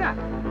வண்டி நிறுத்துங்க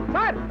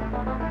சார்.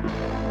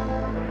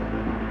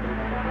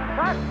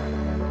 சார்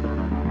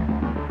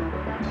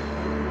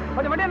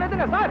கொஞ்சம் வண்டியை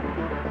நிறுத்துங்க சார்.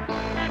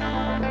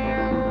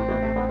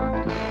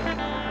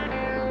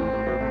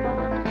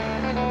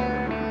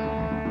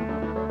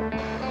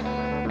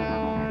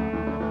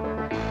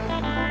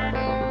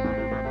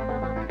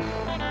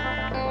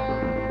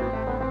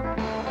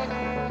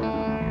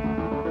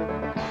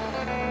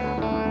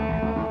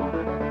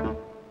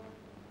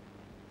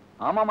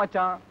 ஆமா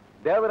மச்சான்,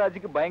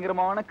 தேவராஜுக்கு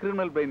பயங்கரமான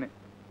கிரிமினல் பிரெயின்.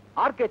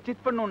 ஆர்கே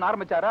சிட் பண்ணணும்னு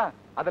ஆரம்பிச்சாரா,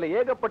 அதுல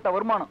ஏகப்பட்ட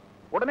வருமானம்.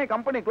 உடனே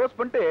கம்பெனி க்ளோஸ்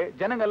பண்ணிட்டு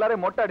ஜனங்க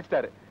எல்லாரும் மொட்டை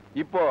அடிச்சிட்டாரு.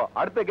 இப்போ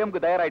அடுத்த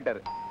கேமுக்கு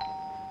தயாராயிட்டாரு.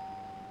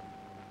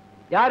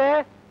 யாரு?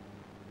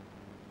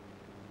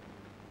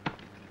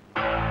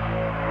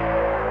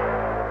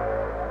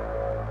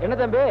 என்ன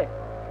தம்பி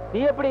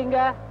நீ எப்படி இங்க?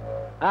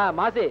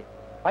 மாசி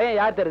பையன்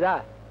யார் தெரியுதா?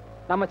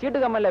 நம்ம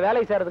சீட்டு கம்பெனில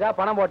வேலை செய்யறதுக்காக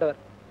பணம்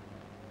போட்டவர்.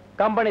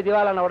 கம்பெனி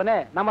திவாலான உடனே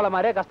நம்மள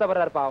மாதிரியே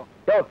கஷ்டப்படுறாரு பாவம்.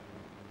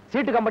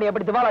 சீட்டு கம்பெனி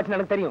எப்படி திவாலாச்சுன்னு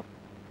எனக்கு தெரியும்.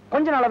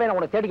 கொஞ்ச நாளாவே நான்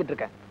உனக்கு தேடிக்கிட்டு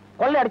இருக்கேன்.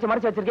 கொள்ளை அடிச்சு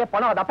மறைச்சு வச்சிருக்கேன்.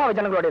 பணம் அது அப்பா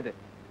ஜனங்களோடது.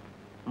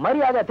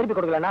 மரியாதை திருப்பி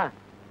கொடுக்கலன்னா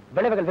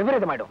விளைவுகள்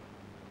விபரீதமாயிடும்.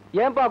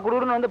 ஏன்பா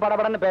குடுன்னு வந்து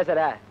படபடன்னு பேசுற?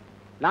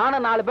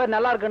 நானும் 4 பேர்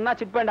நல்லா இருக்குன்னா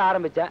சிட் பண்ண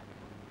ஆரம்பிச்சேன்.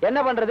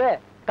 என்ன பண்றது,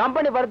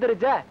 கம்பெனி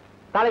படுத்துருச்ச,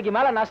 தலைக்கு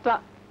மேல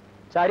நஷ்டம்.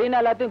 சரின்னு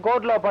எல்லாத்தையும்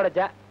கோர்ட்ல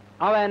ஒப்படைச்சேன்.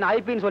 அவன் என்ன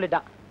ஐபின்னு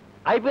சொல்லிட்டான்.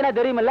 ஐபின்னா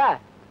தெரியுமில்ல,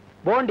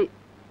 போண்டி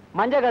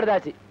மஞ்ச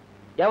கடுதாச்சு.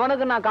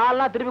 எவனுக்கு நான்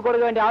கால்னா திருப்பி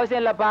கொடுக்க வேண்டிய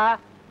அவசியம் இல்லப்பா.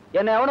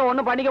 என்ன எவனும்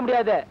ஒண்ணும் பண்ணிக்க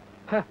முடியாது.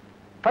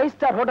 5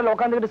 ஸ்டார் ஹோட்டல்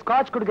உட்காந்துக்கிட்டு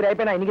ஸ்காட்ச் குடுக்கிற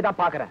ஐபி நான் இன்னைக்கு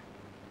தான் பாக்குறேன்.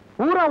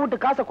 ஊரா விட்டு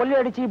காசை கொள்ளை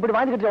அடிச்சு இப்படி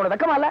வாங்கிக்கிட்டு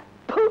வெக்கமா இல்ல?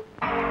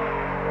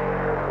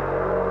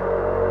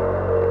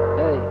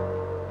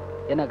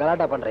 என்ன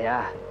கலாட்டா பண்றியா?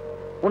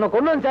 உன்னை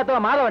கொண்டு வந்து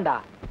சேர்த்தவன் மாற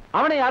வேண்டாம்.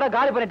 அவனை யாரோ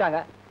காலி பண்ணிட்டாங்க.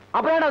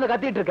 அப்புறம் என்ன வந்து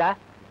கத்திட்டு இருக்க?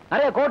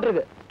 நிறைய கோர்ட்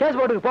இருக்கு, கேஸ்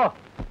போட்டுக்கு போ.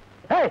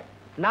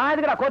 நான்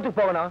எதுக்குடா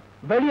கோர்ட்டுக்கு போகணும்?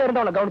 வெளியே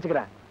இருந்து அவனை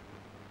கவனிச்சுக்கிறேன்.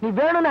 நீ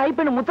வேணும்னு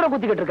ஐபின்னு முத்திர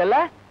குத்திக்கிட்டு இருக்கல.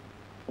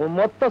 உன்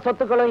மொத்த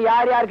சொத்துக்களும்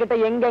யார் யார்கிட்ட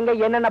எங்க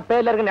என்னென்ன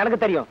பேர்ல இருக்குன்னு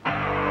எனக்கு தெரியும்.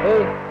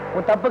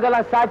 உன்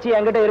தப்புக்கெல்லாம் சாட்சி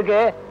என்கிட்ட இருக்கு.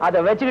 அதை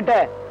வச்சுக்கிட்டு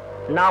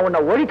நான் உன்னை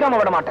ஒழிக்காம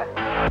விட மாட்டேன்.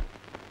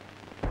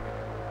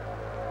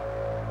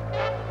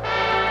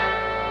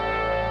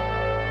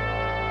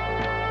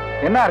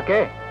 என்ன இருக்கே?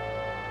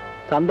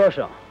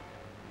 சந்தோஷம்.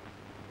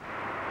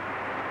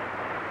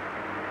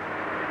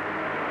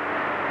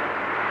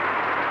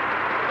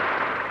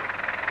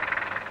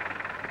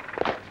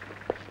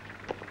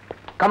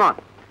 கமான்.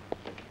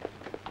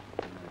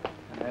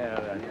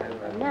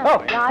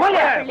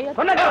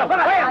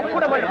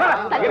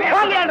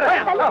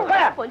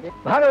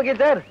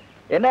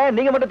 என்ன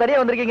நீங்க மட்டும் தனியா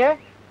வந்திருக்கீங்க?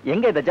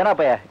 எங்க இந்த ஜனா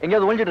பைய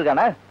எங்கேயாவது ஒழிஞ்சிட்டு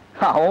இருக்கானா?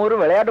 அவன் ஒரு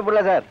விளையாட்டு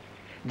புள்ள சார்.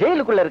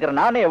 ஜெயிலுக்குள்ள இருக்கிற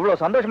நானே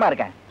எவ்வளவு சந்தோஷமா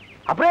இருக்கேன்.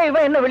 அப்படியே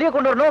இவன் என்ன வெளியே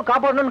கொண்டு வரணும்,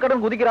 காப்பாடணும்னு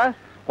கடன் குதிக்கிறான்.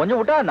 கொஞ்சம்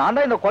விட்டா நான்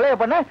தான் இந்த கொலையை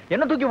பண்ண,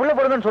 என்ன தூக்கி உள்ள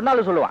போடுங்கன்னு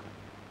சொன்னாலும் சொல்லுவான்.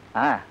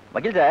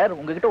 வக்கீல் சார்,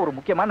 உங்ககிட்ட ஒரு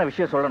முக்கியமான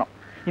விஷயம் சொல்லணும்.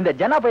 இந்த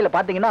ஜனா பையில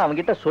பாத்தீங்கன்னா அவங்க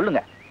கிட்ட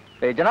சொல்லுங்க,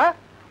 ஜனா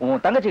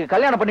உன் தங்கச்சிக்கு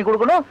கல்யாணம் பண்ணி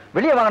கொடுக்கணும்,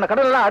 வெளியே வாங்கின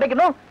கடன் எல்லாம்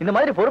அடைக்கணும். இந்த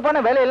மாதிரி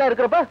பொறுப்பான வேலையெல்லாம்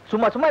இருக்கிறப்ப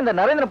சும்மா சும்மா இந்த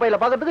நரேந்திர பையில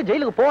பாக்கிறதுக்கு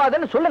ஜெயிலுக்கு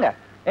போகாதன்னு சொல்லுங்க.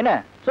 என்ன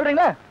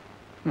சொல்றீங்களா?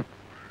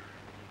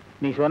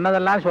 நீ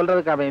சொன்னதெல்லாம்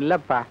சொல்றதுக்கு அவன்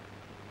இல்லப்பா.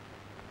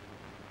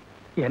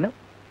 என்ன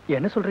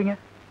என்ன சொல்றீங்க?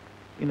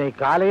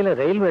 இன்னைக்கு காலையில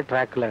ரயில்வே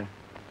டிராக்ல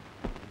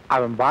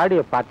அவன்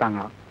பாடியை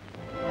பார்த்தாங்க.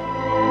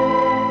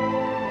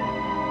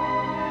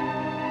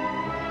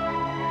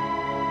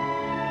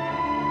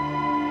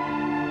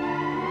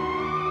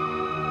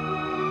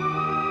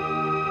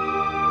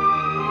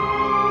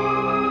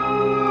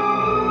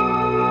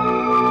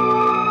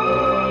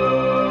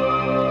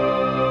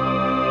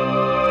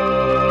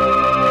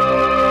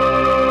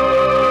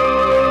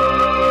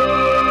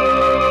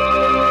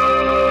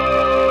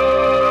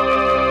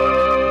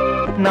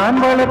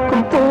 நான்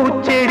வளர்க்கும்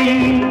பூச்செடி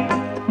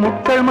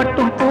முட்கள்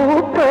மட்டும்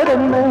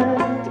பூப்பதென்ன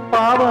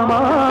பாவமா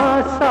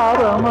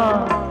சாவமா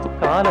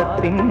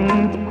காலத்தின்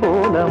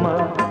கோலமா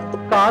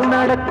கால்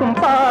நடக்கும்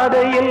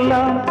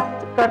பாதையெல்லாம்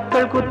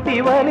கற்கள் குத்தி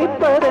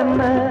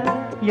வலிப்பதென்ன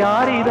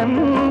யார் இதன்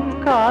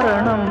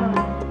காரணம்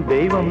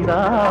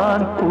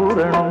தெய்வம்தான்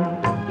கூறணும்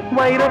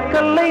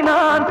வைரக்கல்லை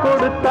நான்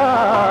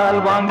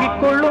கொடுத்தால்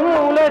வாங்கிக் கொள்ளும்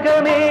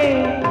உலகமே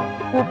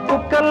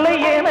உப்புக்கல்லை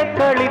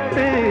எனக்கு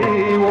அளித்து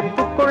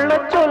ஒப்புக்கொள்ள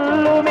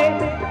சொல்லுமே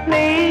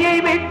நெய்யை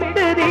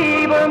விட்டு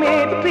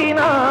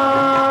தீபமேற்றினான்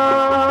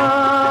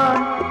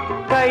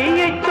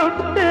கையை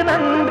சுட்டு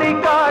நன்றி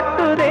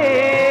காட்டுதே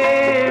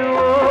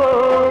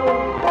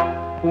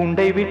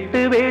உண்டை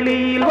விட்டு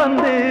வெளியில்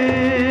வந்து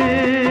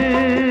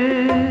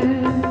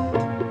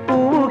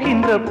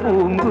பூகின்ற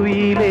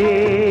பூங்குயிலே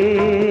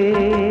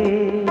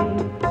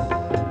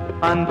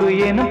அன்பு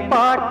எனும்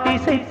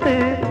பாட்டிசைத்து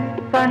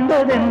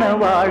கண்டதென்ன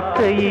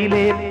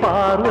வாழ்க்கையிலே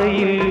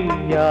பார்வையில்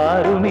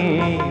யாருமே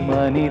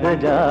மனித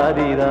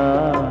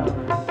ஜாதிதான்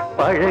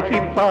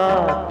பழகிப்பா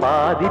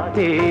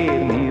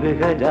பாதித்தேர்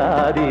மிருக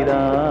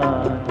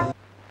ஜாதிதான்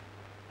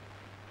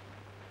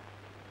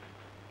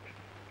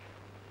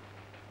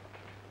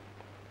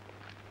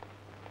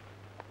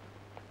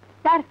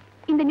சார்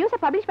இந்த நியூஸை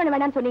பப்ளிஷ் பண்ண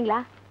வேண்டாம்னு சொன்னீங்களா?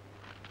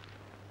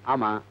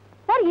 ஆமா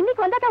சார்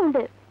இன்னைக்கு வந்தா தான்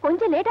உண்டு.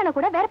 கொஞ்சம் லேட் ஆனா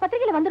கூட வேற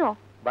பத்திரிகையில வந்துரும்.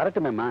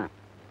 வரட்டுமேம்மா.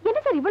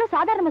 என்ன சார் இவ்வளவு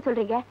சாதாரணமா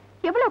சொல்றீங்க?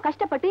 எவ்வளவு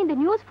கஷ்டப்பட்டு இந்த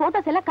நியூஸ்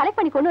போட்டோஸ் எல்லாம் கலெக்ட்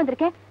பண்ணி கொண்டு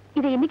வந்திருக்கேன்.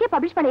 இதை இன்னைக்கே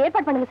பப்ளிஷ் பண்ண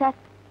ஏற்பாடு பண்ணுங்க சார்.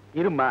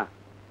 இருமா,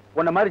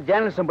 உன்ன மாதிரி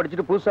ஜேர்னலிசம்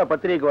படிச்சுட்டு புதுசா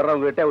பத்திரிகைக்கு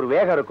வர்றவங்க கிட்ட ஒரு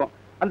வேகம் இருக்கும்.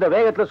 அந்த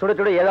வேகத்துல சுட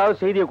சுட ஏதாவது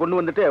செய்தியை கொண்டு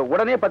வந்துட்டு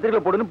உடனே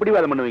பத்திரிகையில போடுன்னு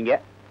பிடிவாதம் பண்ணுவீங்க.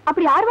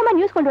 அப்படி ஆர்வமா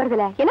நியூஸ் கொண்டு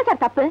வரதுல என்ன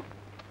சார் தப்பு?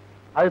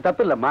 அது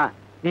தப்பு இல்லம்மா.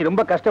 நீ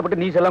ரொம்ப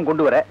கஷ்டப்பட்டு நியூஸ் எல்லாம்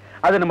கொண்டு வர,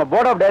 அது நம்ம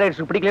போர்ட் ஆஃப்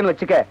டைரக்டர்ஸ் பிடிக்கலன்னு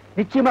வச்சுக்க,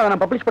 நிச்சயமா அதை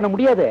நான் பப்ளிஷ் பண்ண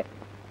முடியாது.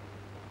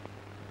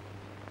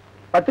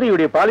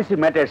 பத்திரிகையுடைய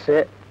பாலிசி மேட்டர்ஸ்,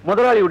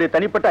 முதலாளியுடைய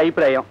தனிப்பட்ட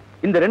அபிப்பிராயம்,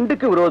 இந்த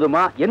ரெண்டுக்கு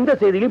விரோதமா எந்த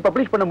செய்தியிலையும்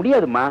பப்ளிஷ் பண்ண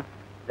முடியாதுமா.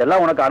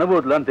 இதெல்லாம் உனக்கு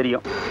அனுபவத்துல தான்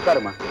தெரியும்.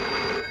 உட்காருமா.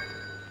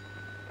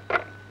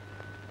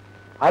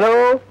 ஹலோ,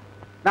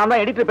 நான்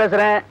தான் எடிட்டர்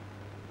பேசுறேன்.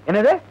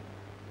 என்னது?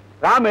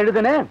 ராம்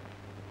எழுதுன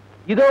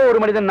இதோ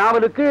ஒரு மனிதன்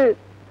நாவலுக்கு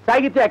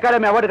Sahitya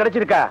Akademi award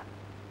கிடைச்சிருக்கா?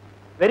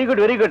 Very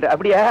good very good.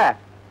 அப்படியா?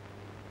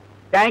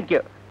 தேங்க்யூ.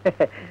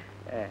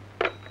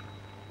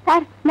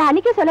 சார் நான்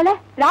அன்னைக்கே சொல்லல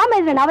ராம்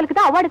எழுதுற நாவலுக்கு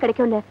தான் அவார்டு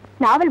கிடைக்கும்னு.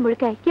 நாவல்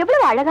முழுக்க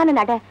எவ்வளவு அழகான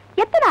நட,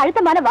 எத்தனை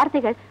அழுத்தமான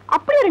வார்த்தைகள்.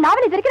 அப்படி ஒரு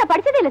நாவல் இது வரைக்கும் நான்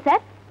படிச்சதே இல்ல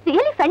சார்.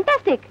 Really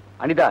fantastic.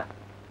 அனிதா,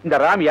 இந்த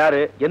ராம் யாரு,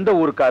 எந்த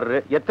ஊருக்காரரு,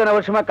 எத்தனை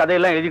வருஷமா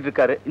கதையெல்லாம் எழுதிட்டு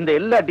இருக்காரு, இந்த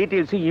எல்லா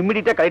டீடைல்ஸையும்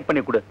இமிடியேட்டா கலெக்ட்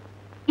பண்ணி கொடு.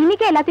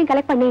 இன்னைக்கே எல்லாத்தையும்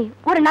கலெக்ட் பண்ணி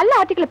ஒரு நல்ல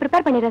ஆர்டிகல்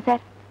ப்ரிப்பேர் பண்ணிடுறேன்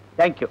சார்.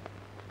 தேங்க்யூ.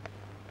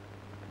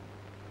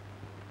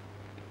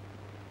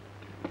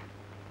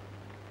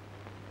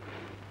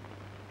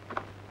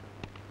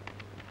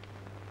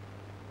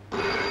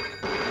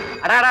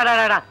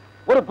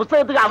 ஒரு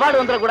புத்தகத்துக்கு அவார்டு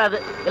வந்துடக்கூடாது.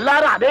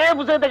 எல்லாரும் அதே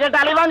புத்தகத்தை கேட்டு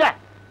அலைவாங்க.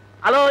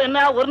 ஹலோ, என்ன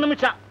ஒரு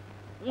நிமிஷம்.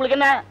 உங்களுக்கு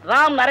என்ன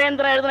ராம்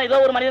நரேந்திரன் எழுதுன ஏதோ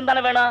ஒரு மனிதன்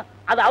தானே வேணும்?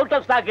 அது அவுட்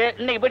ஆஃப் ஸ்டாக்.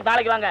 இன்னைக்கு போயிட்டு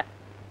நாளைக்கு வாங்க.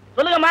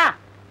 சொல்லுங்கம்மா.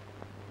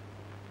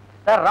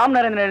 சார், ராம்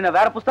நரேந்திரன் எழுதின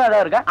வேற புத்தகம்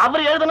ஏதாவது இருக்கா?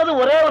 அவர் எழுதுனது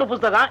ஒரே ஒரு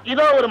புத்தகம்,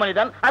 இதோ ஒரு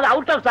மனிதன். அது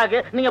அவுட் ஆஃப் ஸ்டாக்.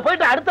 நீங்க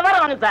போயிட்டு அடுத்த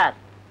வாரம் வாங்க சார்.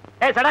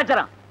 ஏய்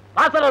சடாச்சரம்,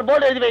 வாசல் ஒரு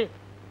போர்டு எழுதி வை.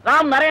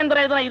 ராம்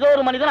நரேந்திரன் எழுதின இதோ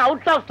ஒரு மனிதன்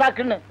அவுட் ஆஃப்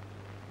ஸ்டாக்னு.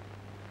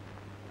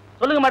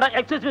 சொல்லுங்க மேடம்.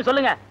 எக்ஸ்கியூஸ் மீ,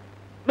 சொல்லுங்க.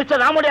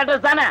 மிஸ்டர் ராமுடைய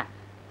அட்ரஸ் தானே?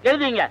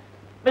 எழுதிங்க.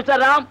 Mister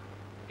Ram,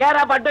 care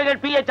of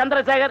advocate BA.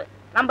 Chandrasekhar,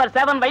 number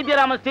 7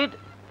 Vaidyaraman street,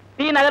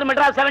 D நகர்,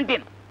 மெட்ராஸ்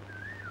 17.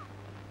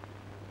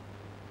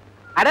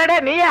 அடடே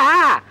நீயா?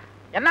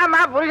 என்னம்மா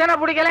புருஷனை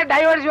பிடிக்கல,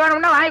 டைவர்ஸ்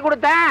வேணும்னா வாங்கி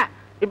கொடுத்தேன்.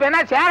 இப்ப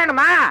என்ன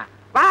சேரணுமா?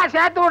 வா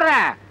சேர்த்து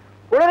விடுறேன்.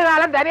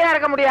 குளிர்காலம் தனியா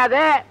இருக்க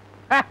முடியாது.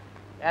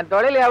 என்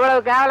தொழில்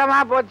எவ்வளவு கேவலமா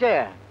போச்சு.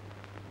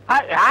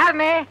 யார்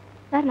நீ?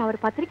 சார் நான் ஒரு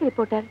பத்திரிகை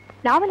ரிப்போர்ட்டர்.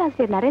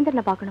 நாவலாசிரியர்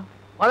நரேந்திரனை பார்க்கணும்.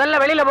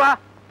 முதல்ல வெளியில போ,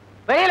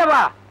 வெளியில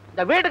போ.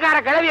 இந்த வீட்டுக்கார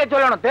கிளவிய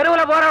சொல்லணும்.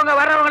 தெருவுல போறவங்க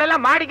வர்றவங்க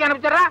எல்லாம் மாடிக்கு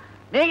அனுப்பிச்சிடறா.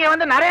 நீங்க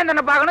வந்து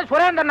நரேந்திரனை பார்க்கணும்,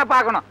 சுரேந்திரனை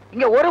பார்க்கணும்.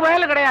 இங்க ஒரு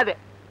வயலும் கிடையாது.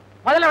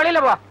 முதல்ல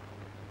வெளியில போ.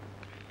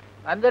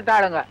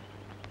 வந்துட்டாளுங்க.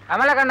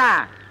 கமலக்கண்ணா,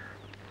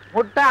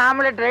 முட்டை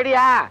ஆம்லெட்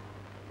ரெடியா?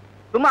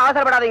 சும்மா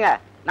அவசரப்படாதீங்க.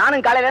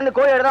 நானும் காலையில இருந்து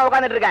கோழி எடுத்து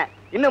உட்காந்துட்டு இருக்கேன்.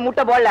 இன்னும்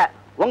முட்டை போடல.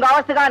 உங்க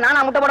அவஸ்துக்காக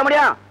நானா முட்டை போட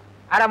முடியும்?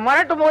 அட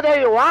முரட்டு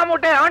மூதேவி, ஓ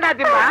முட்டை வேண்டா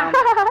திப்பா.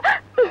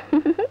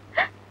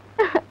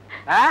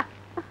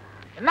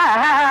 என்ன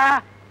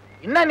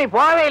இன்னும் நீ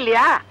போவே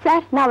இல்லையா?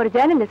 சார் நான் ஒரு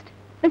ஜேர்னலிஸ்ட்,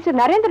 மிஸ்டர்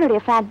நரேந்திரனுடைய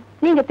ஃபேன்.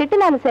 நீங்க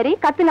திட்டினாலும் சரி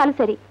கத்துனாலும்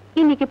சரி,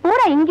 இன்னைக்கு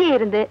பூரா இங்கேயே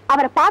இருந்து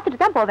அவரை பார்த்துட்டு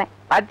தான் போவேன்.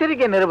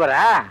 பத்திரிக்கை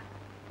நிருபரா?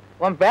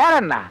 உன் பேர்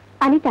என்ன?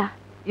 அனிதா.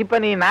 இப்ப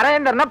நீ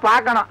நரேந்திரனை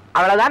பார்க்கணும்,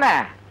 அவ்வளவுதானே?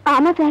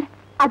 ஆமா சார்,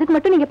 அதுக்கு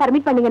மட்டும் நீங்க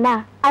பர்மிட் பண்ணீங்கன்னா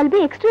I'll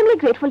be extremely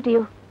grateful to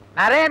you.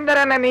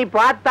 நரேந்திரனை நீ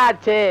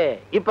பார்த்தாச்சு.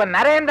 இப்ப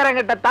நரேந்திரன்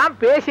கிட்ட தான்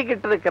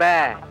பேசிக்கிட்டு இருக்கிற.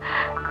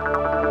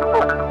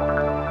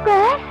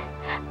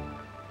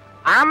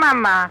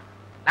 ஆமாம்மா,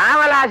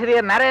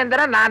 நாவலாசிரியர்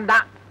நரேந்திரன் நான்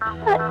தான்.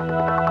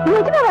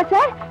 நிஜமாவா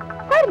சார்?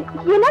 சார்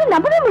என்னால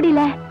நம்பவே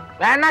முடியல.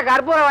 வேணா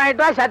கற்பூரம்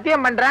வாங்கிட்டு வா,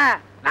 சத்தியம் பண்றேன்.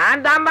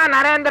 நான் தான்பா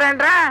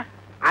நரேந்திரன்றேன்.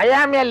 I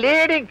am a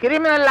leading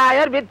criminal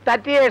lawyer with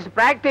 30 years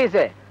practice.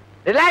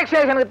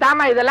 ரிலாக்ஸேஷனுக்கு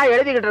தாமா இதெல்லாம்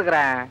எழுதிக்கிட்டு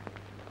இருக்கிறேன்.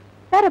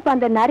 சார் அப்ப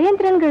அந்த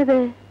நரேந்திரன்ங்கிறது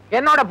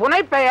என்னோட புனை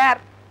பெயர்.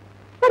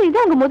 சார் இது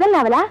உங்க முதல்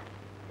நாவலா?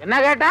 என்ன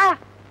கேட்டா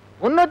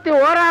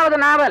 301வது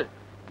நாவல்.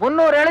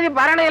 300 எழுதி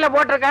பரணையில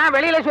போட்டிருக்கேன்.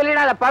 வெளியில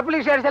சொல்லிடாத,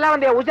 பப்ளிஷர்ஸ் எல்லாம்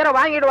வந்து உச்சர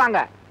வாங்கிடுவாங்க.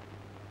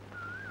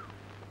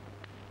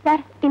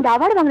 சார் இந்த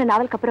அவார்டு வாங்கின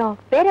நாவலுக்கு அப்புறம்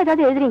வேற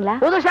ஏதாவது எழுதுறீங்களா?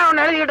 புதுசா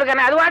ஒண்ணு எழுதிட்டு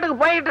இருக்கேன், அது வாட்டுக்கு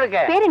போயிட்டு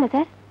இருக்கு. பேர் என்ன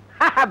சார்?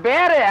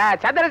 பேரு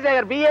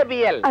சந்திரசேகர்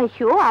BABL.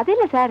 ஐயோ அது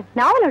இல்ல சார்,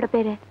 நாவலோட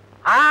பேரு.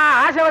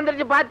 ஆசை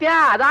வந்துருச்சு பாத்தியா?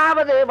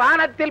 அதாவது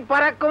வானத்தில்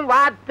பறக்கும்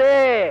வாத்து.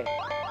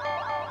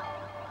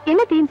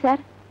 என்ன தீம்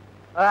சார்?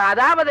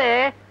 அதாவது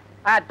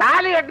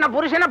தாலி கட்டின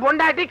புருஷனை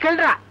பொண்டாட்டி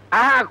கிள்றா,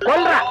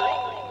 கொல்றா.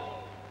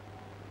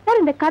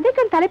 சார் இந்த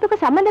கதைக்கும்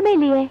தலைப்புக்கும் சம்பந்தமே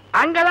இல்லையே.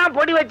 அங்கதான்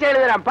பொடி வச்சு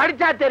எழுதுறான்,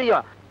 படிச்சா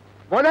தெரியும்.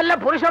 முதல்ல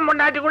புருஷன்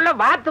பொண்டாட்டிக்குள்ள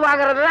வாத்து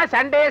வாங்குறதுதான்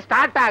சண்டே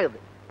ஸ்டார்ட் ஆகுது.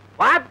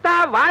 வாத்தா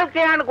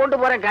வாழ்க்கையான்னு கொண்டு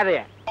போறேன் கதைய.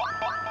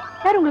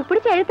 சார் உங்களுக்கு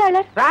பிடிச்ச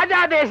எழுத்தாளர்? ராஜா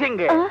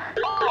தேசிங்.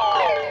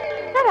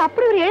 சார்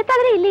அப்படி ஒரு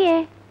எழுத்தாளரே இல்லையே.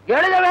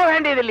 எழுதவே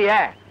வேண்டியது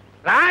இல்லையே.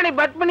 ராணி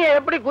பத்மினியை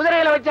எப்படி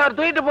குதிரையில வச்சு அவர்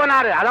தூக்கிட்டு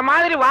போனாரு, அத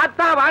மாதிரி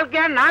வாத்தா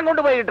வாழ்க்கையான்னு நான்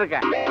கொண்டு போயிட்டு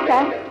இருக்கேன்.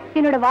 சார்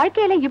என்னோட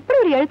வாழ்க்கையில இப்படி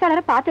ஒரு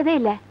எழுத்தாளரை பார்த்ததே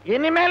இல்ல.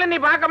 இனிமேல நீ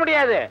பார்க்க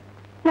முடியாது.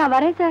 நான்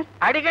வரேன் சார்.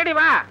 அடிக்கடி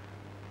வா.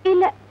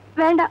 இல்ல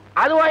வேண்டாம்.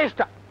 அதுவா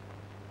இஷ்டம்.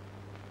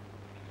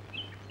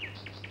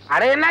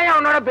 அட என்ன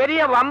உன்னோட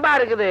பெரிய வம்பா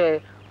இருக்குது.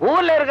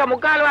 ஊர்ல இருக்க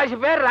முக்கால்வாசி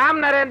பேர் ராம்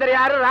நரேந்தர்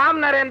யாரு ராம்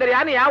நரேந்தர்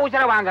யாரு என்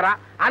உச்சர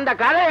வாங்குறான். அந்த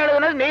கதை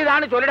எழுதுனது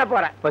நீதான்னு சொல்லிட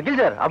போறேன். வக்கீல்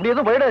சார் அப்படி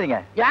எதுவும் போயிடாதீங்க.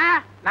 ஏன்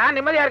நான்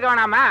நிம்மதியா இருக்க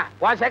வேணாமா?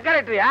 உன்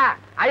செக்ரட்டரியா?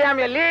 ஐ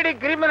ஆம் எ லீடிங்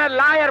கிரிமினல்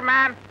லாயர்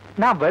மேன்.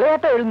 நான்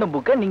விளையாட்டா எழுந்த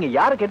புக்கை நீங்க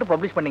யாரை கேட்டு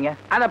பப்ளிஷ் பண்ணீங்க?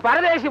 அந்த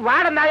பரதேசி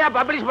வாடந்தாயா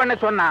பப்ளிஷ் பண்ண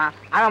சொன்னா.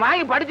 அவன்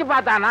வாங்கி படிச்சு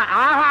பார்த்தானா,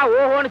 ஆஹா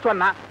ஓஹோன்னு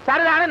சொன்னான்.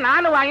 சரிதானே,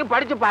 நானும் வாங்கி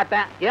படிச்சு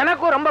பார்த்தேன்.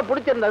 எனக்கும் ரொம்ப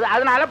பிடிச்சிருந்தது,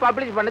 அதனால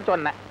பப்ளிஷ் பண்ண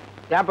சொன்னேன்.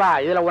 ஏப்பா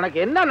இதுல உனக்கு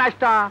என்ன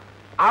நஷ்டம்?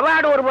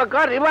 அவார்டு ஒரு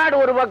பக்கம், ரிவார்டு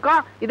ஒரு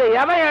பக்கம். இதை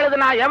எவன்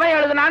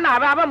எழுதுனான்னு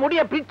அவன்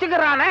முடிய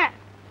பிச்சுக்கிறானே.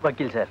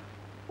 வக்கீல் சார்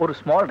ஒரு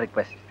ஸ்மால்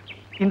ரிக்வெஸ்ட்.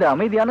 இந்த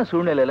அமைதியான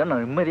சூழ்நிலையில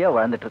நான் நிம்மதியா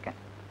வாழ்ந்துட்டு இருக்கேன்,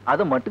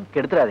 அதை மட்டும்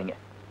கெடுத்துறாதீங்க.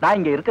 நான்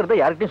இங்க இருக்கிறத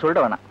யார்கிட்டயும்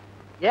சொல்லிட வேணாம்.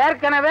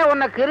 ஏற்கனவே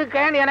உனக்கு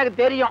இருக்கேன்னு எனக்கு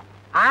தெரியும்,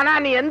 ஆனா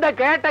நீ எந்த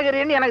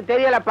கேட்டகரின்னு எனக்கு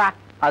தெரியலப்பா.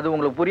 அது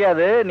உங்களுக்கு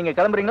புரியாது, நீங்க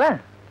கிளம்புறீங்களா?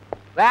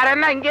 வேற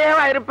என்ன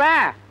இங்கேயேவா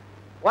இருப்பேன்?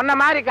 உன்ன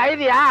மாதிரி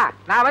கைதியா?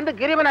 நான் வந்து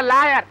கிரிமினல்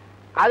லாயர்.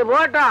 அது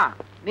போட்டோம்,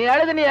 நீ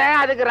எழுதுனியே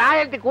அதுக்கு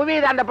ராயல்டி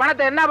குவியுது. அந்த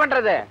பணத்தை என்ன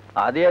பண்றது?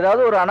 அது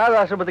ஏதாவது ஒரு அனாதை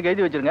ஆசிரமத்துக்கு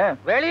எழுதி வச்சிருங்க.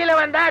 வெளியில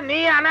வந்தா நீ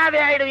அனாதை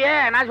ஆயிடுவியே.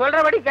 நான்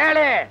சொல்றபடி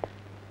கேளு.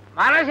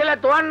 மனசுல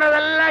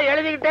தோன்றதெல்லாம்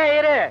எழுதிக்கிட்டே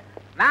இரு.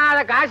 நான்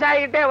அதை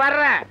காசாகிக்கிட்டே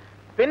வர்றேன்.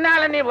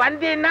 பின்னால நீ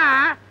வந்தீன்னா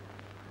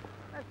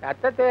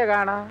சத்தத்தையே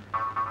காணோம்.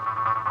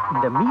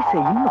 இந்த மீசை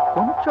இன்னும்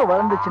கொஞ்சம்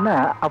வளர்ந்துச்சுன்னா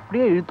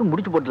அப்படியே இழுத்து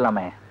முடிச்சு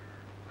போட்டுலாமே.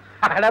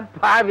 அட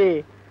பாவி,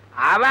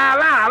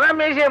 அவன்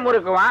மீசையை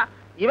முறுக்குவான்,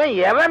 இவன்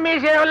எவன்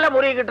மீசையில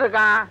முறுக்கிட்டு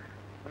இருக்கான்.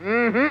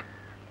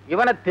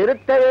 இவனை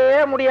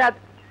திருத்தவே முடியாது.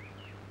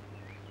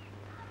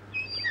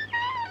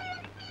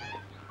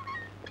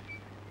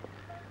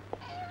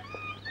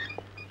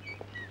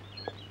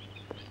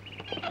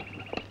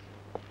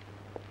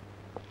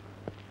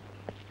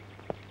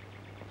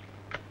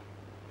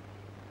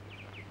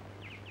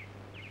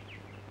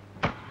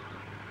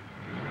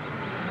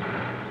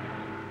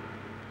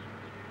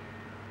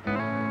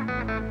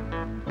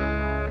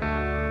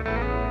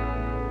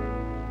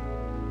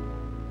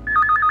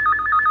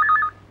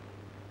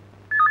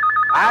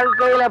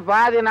 வாழ்க்கையில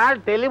பாதி நாள்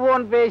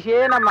டெலிபோன் பேசியே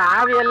நம்ம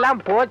ஆவியெல்லாம்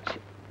போச்சு.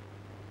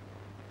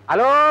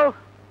 ஹலோ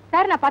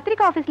சார், நான்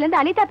பத்திரிகை ஆபீஸ்ல இருந்து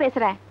அனிதா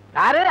பேசுறேன்.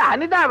 யாரு?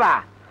 அனிதாவா?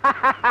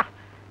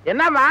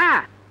 என்னம்மா?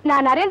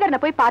 நான் நரேந்திரனை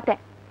போய்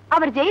பார்த்தேன்,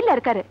 அவர் ஜெயில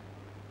இருக்காரு.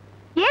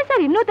 ஏன்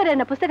சார் இன்னொருத்தர்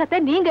என்ன புஸ்தகத்தை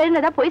நீங்க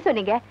எழுதினதா போய்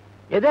சொன்னீங்க?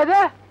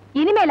 எது?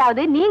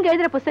 இனிமேலாவது நீங்க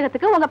எழுதுற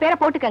புஸ்தகத்துக்கு உங்க பேரை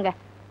போட்டுக்கங்க.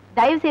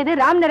 தயவு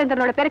செய்து ராம்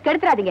நரேந்திரனோட பேரை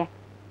கெடுத்துறாதீங்க.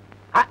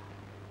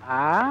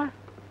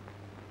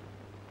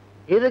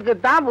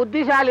 இதுக்குத்தான்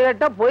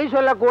புத்திசாலிகிட்ட பொய்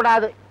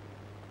சொல்லக்கூடாது.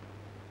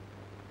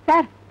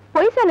 சார்,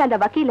 பொய் சொன்ன அந்த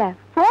வக்கீல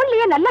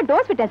போன்லயே நல்லா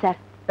டோஸ் விட்டேன் சார்.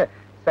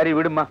 சரி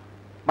விடுமா.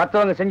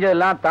 மத்தவங்க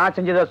செஞ்சதெல்லாம் தான்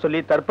செஞ்சதா சொல்லி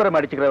தற்பரம்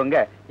அடிச்சுக்கிறவங்க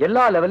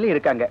எல்லா லெவல்லயும்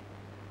இருக்காங்க.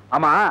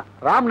 ஆமா,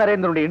 ராம்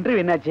நரேந்திரனுடைய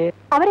இன்டர்வியூ என்னாச்சு?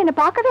 அவர் என்ன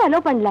பார்க்கவே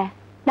அலோ பண்ணல.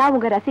 நான்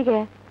உங்க ரசிகை,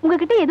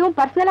 உங்ககிட்ட எதுவும்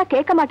பர்சனலா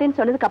கேட்க மாட்டேன்னு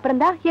சொன்னதுக்கு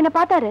அப்புறம் தான் என்ன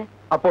பார்த்தாரு.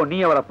 அப்போ நீ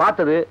அவரை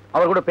பார்த்தது,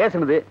 அவர் கூட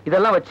பேசுனது,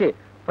 இதெல்லாம் வச்சு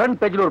ஃப்ரண்ட்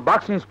பேஜ்ல ஒரு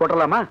பாக்ஸ் நியூஸ்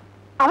போடலாமா?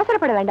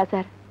 அவசரப்பட வேண்டாம்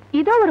சார்.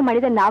 இதோ ஒரு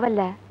மனிதன்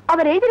நாவல்ல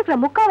அவர் எழுதியிருக்கிற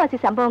முக்காவாசி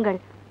சம்பவங்கள்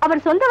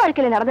அவர் சொந்த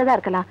வாழ்க்கையில நடந்ததா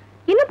இருக்கலாம்.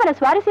 இன்னும் பல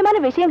சுவாரஸ்யமான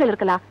விஷயங்கள்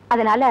இருக்கலாம்.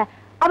 அதனால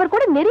அவர்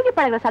கூட நெருங்கி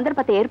பழகிற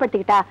சந்தர்ப்பத்தை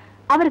ஏற்படுத்திக்கிட்டா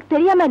அவருக்கு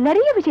தெரியாம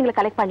நிறைய விஷயங்களை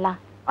கலெக்ட் பண்ணலாம்.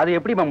 அது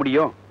எப்படிமா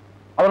முடியும்?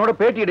 அவனோட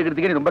பேட்டி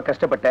எடுக்கிறதுக்கே ரொம்ப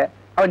கஷ்டப்பட்ட.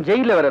 அவன்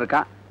ஜெயில வேற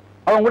இருக்கான்.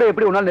 அவன் கூட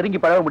எப்படி உன்னால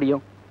நெருங்கி பழக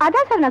முடியும்?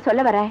 அதான் சார் நான்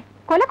சொல்ல வரேன்.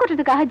 கொலை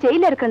குற்றத்துக்காக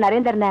ஜெயில இருக்கிற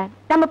நரேந்திரனை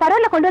நம்ம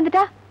பரோல்ல கொண்டு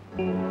வந்துட்டா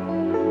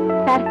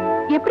சார்,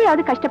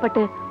 எப்படியாவது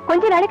கஷ்டப்பட்டு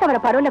கொஞ்ச நாளைக்கு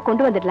அவரை பரோல்ல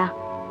கொண்டு வந்துடலாம்.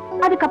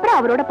 அதுக்கப்புறம்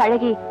அவரோட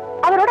பழகி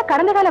அவரோட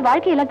கடந்த கால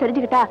வாழ்க்கையெல்லாம்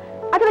தெரிஞ்சுக்கிட்டா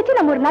அதை வச்சு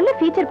நம்ம ஒரு நல்ல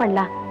ஃபீச்சர்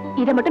பண்ணலாம்.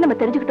 இதை மட்டும் நம்ம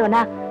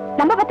தெரிஞ்சுக்கிட்டோம்னா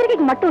நம்ம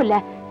பத்திரிகைக்கு மட்டும் இல்ல,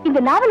 இந்த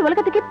நாவல்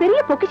உலகத்துக்கே பெரிய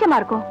பொக்கிஷமா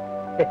இருக்கும்.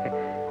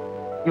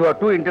 You are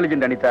too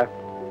intelligent, Anitha.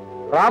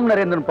 Ram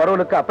Narendran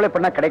பரோலுக்கு apply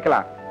பண்ணா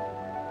கிடைக்கலாம்.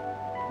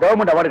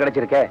 Government award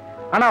கிடைச்சிருக்கே.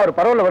 ஆனா அவர்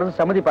பரோல்ல வரது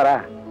சம்மதிப்பாரா?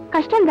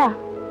 கஷ்டம்தான்.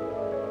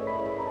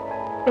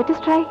 Let us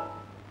try.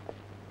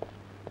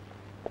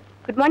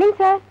 Good morning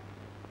sir.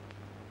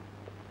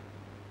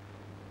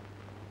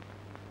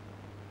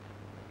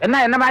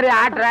 என்ன மாதிரி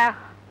ஆட்டுற?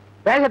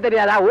 பேச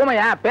தெரியாதா?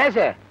 ஊமையா?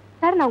 பேசு.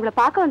 சார் நான் உங்களை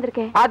பார்க்க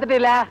வந்திருக்கேன். பாத்துட்டு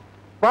இல்ல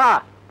போ.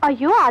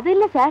 ஐயோ அது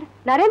இல்ல சார்,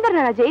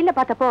 நரேந்திரன் நான் ஜெயில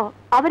பார்த்தப்போ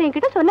அவர்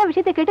என்கிட்ட சொன்ன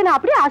விஷயத்தை கேட்டு நான்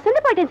அப்படியே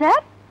அசந்து போயிட்டேன்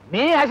சார்.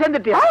 நீ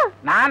அசந்துட்டியா?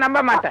 நான்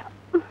நம்ப மாட்டேன்.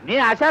 நீ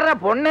அசர்ற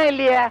பொண்ணே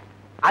இல்லையே.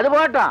 அது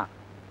போட்டோம்,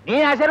 நீ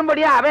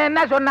அசரும்படியா அவன்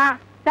என்ன சொன்னா?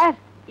 சார்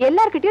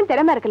எல்லார்கிட்டயும்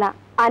திறமை இருக்கலாம்,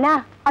 ஆனா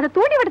அதை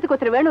தூண்டி விடுறதுக்கு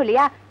ஒருத்தர் வேணும்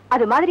இல்லையா?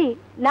 அது மாதிரி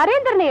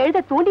நரேந்திரனை எழுத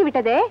தூண்டி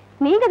விட்டதே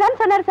நீங்க தான்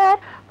சொன்னார் சார்.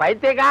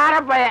 பைத்தியக்கார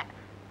பையன்.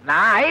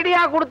 நான்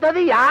ஐடியா கொடுத்தது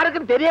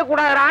யாருக்கும்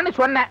தெரியக்கூடாதான்னு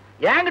சொன்னேன்.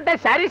 என்கிட்ட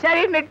சரி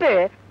சரின்னுட்டு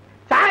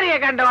சாரிய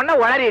கண்டவன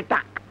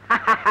உளறிட்டான்.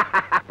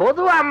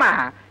 பொதுவாமா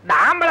இந்த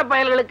ஆம்பளை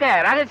பயல்களுக்கு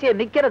ரகசியம்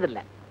நிக்கிறது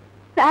இல்ல.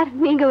 சார்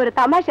நீங்க ஒரு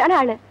தமாஷான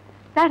ஆளு.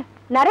 சார்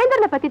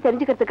நரேந்திரனை பத்தி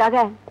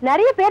தெரிஞ்சுக்கிறதுக்காக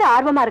நிறைய பேர்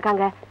ஆர்வமா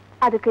இருக்காங்க.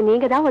 அதுக்கு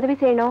நீங்க தான் உதவி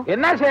செய்யணும்.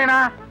 என்ன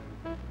செய்யணும்?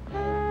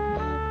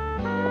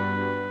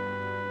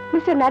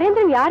 மிஸ்டர்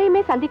நரேந்திரன் யாரையுமே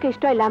சந்திக்க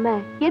இஷ்டம் இல்லாம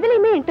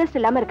எதுலயுமே இன்ட்ரெஸ்ட்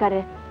இல்லாம இருக்காரு.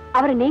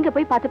 அவரை நீங்க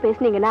போய் பார்த்து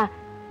பேசுனீங்கன்னா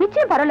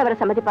நிச்சயம் பரவாயில்ல, அவரை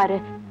சம்மதிப்பாரு.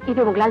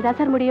 இது உங்களால் தான்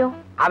சார் முடியும்.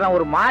 அவன்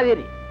ஒரு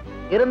மாதிரி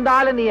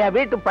இருந்தாலும் நீ என்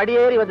வீட்டு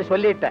படியேறி வந்து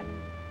சொல்லிட்ட.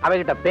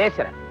 அவகிட்ட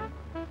பேசுற.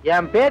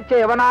 என் பேச்சை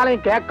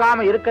எவனாலும்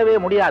கேட்காம இருக்கவே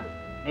முடியாது.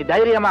 நீ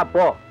தைரியமா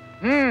போ.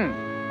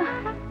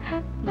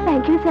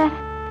 Thank you sir.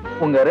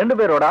 உங்க 2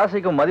 பேரோட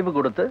ஆசைக்கும் மதிப்பு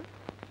கொடுத்து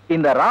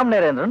இந்த ராம்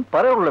நரேந்திரன்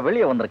பரவல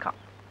வெளியே வந்திருக்கான்.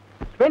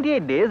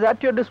 28 days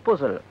at your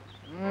disposal.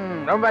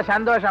 ரொம்ப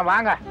சந்தோஷம்.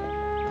 வாங்க.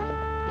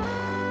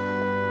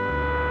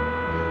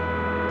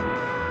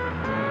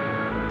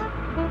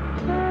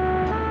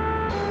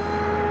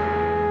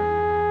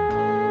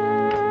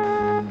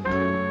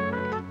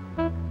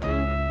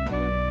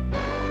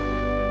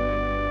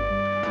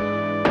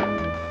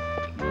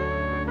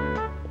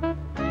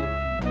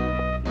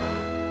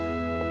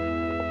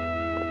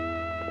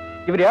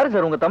 இவர் யாரு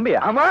சார்? உங்க தம்பியா?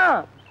 ஆமா,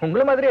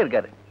 உங்கள மாதிரியே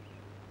இருக்காரு.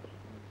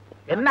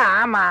 என்ன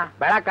ஆமா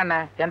விளக்கண்ண?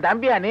 என்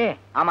தம்பியா நீ?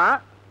 ஆமா,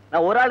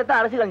 நான் ஒரு ஆளு தான்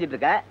அரசியல் செஞ்சுட்டு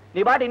இருக்கேன். நீ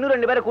பாட்டு இன்னும்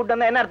 2 பேரை கூட்டு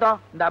வந்தா என்ன அர்த்தம்?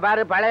 இந்த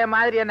பாரு, பழைய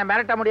மாதிரி என்ன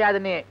மிரட்ட முடியாது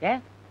நீ.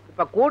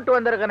 இப்ப கூட்டு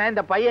வந்திருக்கனே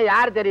இந்த பையன்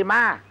யாரு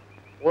தெரியுமா?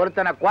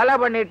 ஒருத்தனை கொலை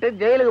பண்ணிட்டு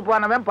ஜெயிலுக்கு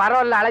போனவன்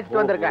பரவல்ல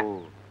அழைச்சிட்டு வந்திருக்கேன்.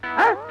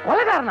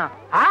 கொலைகாரனா?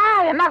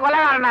 என்ன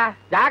கொலைகாரனா?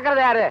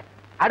 ஜாக்கிரதை யாரு,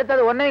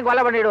 அடுத்தது உன்னையும்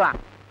கொலை பண்ணிடுவான்.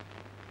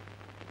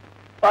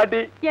 பாட்டி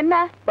என்ன?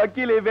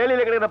 வக்கீல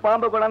வேலையில கிடக்கிற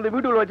பாம்பை கொண்டாந்து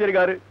வீட்டுக்குள்ள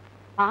வச்சிருக்காரு.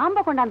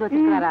 பாம்பை கொண்டாந்து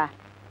வச்சிருக்காரா?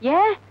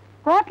 ஏன்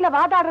கோர்ட்ல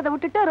வாதாடுறத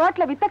விட்டுட்டு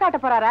ரோட்ல வித்த காட்ட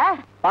போறாரா?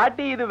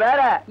 பாட்டி இது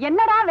வேற.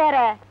 என்னடா வேற?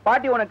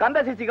 பாட்டி உனக்கு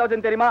கந்த சிசி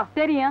கவசம் தெரியுமா?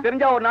 தெரியும்.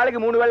 தெரிஞ்சா ஒரு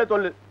நாளைக்கு 3 வேளை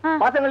சொல்லு.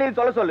 பசங்களையும்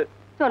சொல்ல சொல்லு.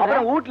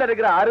 அப்புறம் வீட்டுல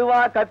இருக்கிற அருவா,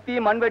 கத்தி,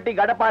 மண்வெட்டி,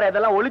 கடப்பாறை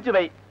இதெல்லாம் ஒளிச்சு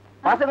வை.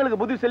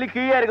 பசங்களுக்கு புத்தி சொல்லி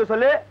கீழே இருக்க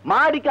சொல்லு.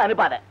 மாடிக்கு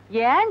அனுப்பாத.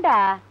 ஏண்டா?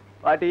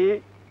 பாட்டி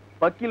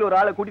வக்கீல் ஒரு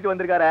ஆளை கூட்டிட்டு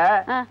வந்திருக்காரு.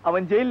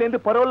 அவன் ஜெயில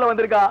இருந்து பரோல்ல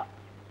வந்திருக்கா.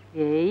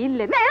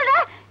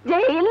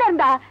 ஜெயில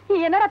இருந்தா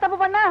என்னடா தப்பு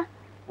பண்ணா?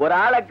 ஒரு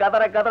ஆளை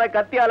கதற கதற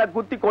கத்தியால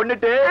குத்தி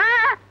கொன்னுட்டு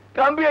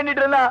கம்பி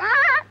எண்ணிட்டு இருந்தா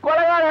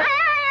கொலைகாரன்.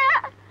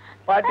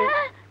 பாட்டி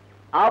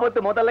ஆபத்து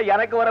முதல்ல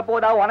எனக்கு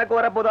வரப்போதா உனக்கு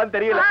வரப்போதான்னு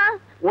தெரியல.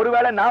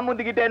 ஒருவேளை நான்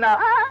முந்திக்கிட்டேனா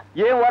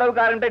ஏன்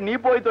உறவுக்காரன்ட்ட நீ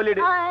போய்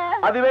சொல்லிடு.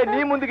 அதுவே நீ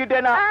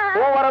முந்திக்கிட்டேனா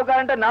ஓ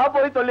உறவுக்காரன்ட்ட நான்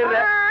போய்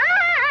சொல்லிடுறேன்.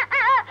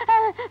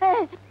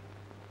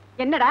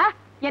 என்னடா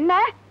என்ன?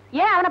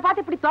 ஏன் அவனை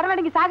பார்த்து இப்படி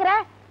தொடர்ந்து சாகுற?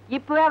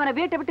 இப்பவே அவனை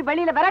வீட்டை விட்டு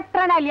வெளியில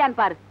விரட்டுறானா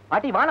இல்லையான்னு பாரு.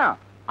 பாட்டி வானா,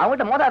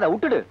 அவன்கிட்ட மோதாத,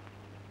 விட்டுடு.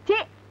 சீ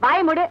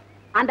வாய் மூடு.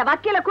 அந்த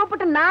வக்கீல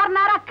கூப்பிட்டு நார்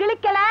நாரா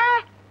கிழிக்கல.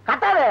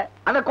 கத்தாத,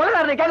 அந்த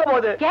கொலைகாரனை கேட்க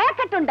போகுது.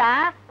 கேட்கட்டும்டா,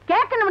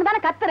 கேட்கணும் தானே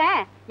கத்துறேன்.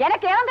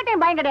 எனக்கு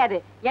எவங்கிட்டையும் பயம் கிடையாது.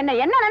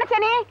 என்ன நினைச்ச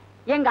நீ?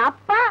 எங்க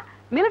அப்பா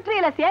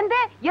மிலிட்டரியில சேர்ந்து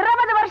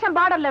 20 வருஷம்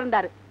பார்டர்ல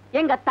இருந்தாரு.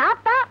 எங்க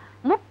தாத்தா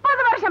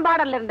 30 வருஷம்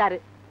பார்டர்ல இருந்தாரு.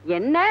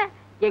 என்ன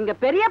எங்க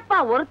பெரியப்பா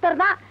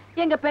ஒருத்தர் தான்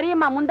எங்க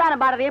பெரியம்மா முந்தான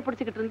பார்டரையே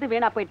பிடிச்சுக்கிட்டு இருந்து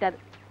வீணா போயிட்டாரு.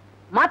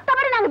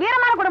 மத்தபடி நாங்க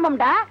வீரமான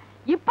குடும்பம்டா.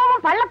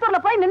 இப்பவும் பள்ளத்தூர்ல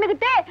போய்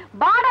நின்னுகிட்டு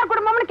பார்டர்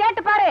குடும்பம்னு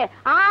கேட்டு பாரு,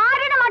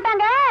 ஆடிட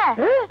மாட்டாங்க.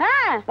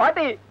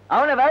 பாட்டி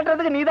அவனை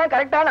விரட்டுறதுக்கு நீதான்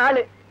கரெக்டான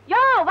ஆளு.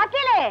 யோ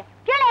வக்கீலே,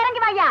 கீழே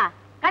இறங்கி வாயா.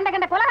 கண்ட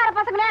கண்ட கொலைகார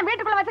பசங்களே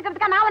வீட்டுக்குள்ள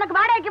வச்சுக்கிறதுக்கா நான் உனக்கு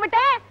வாடகைக்கு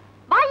விட்டேன்.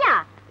 வாயா.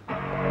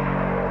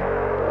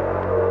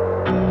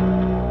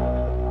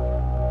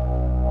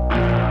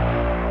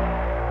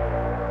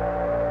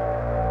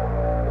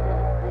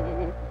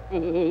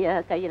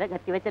 கையில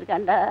கத்தி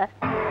வச்சிருக்காண்டா.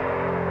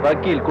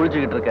 வக்கீல்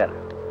குளிச்சுக்கிட்டு இருக்காரு.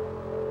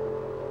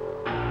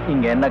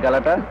 இங்க என்ன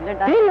கலட்டா?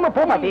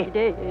 போ பாட்டி.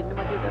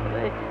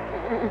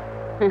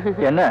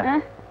 என்ன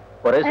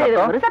ஒரே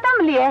சத்தம்? ஒரு சத்தம்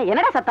இல்லையே.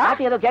 என்னடா சத்தம்?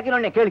 பாட்டி ஏதோ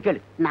கேட்கணும்னு கேளு கேளு.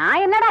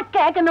 நான் என்னடா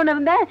கேட்கணும்னு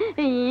இருந்தேன்.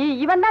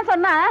 இவன் தான்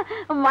சொன்னா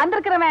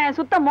வந்திருக்கிறவன்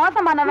சுத்த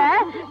மோசமானவன்,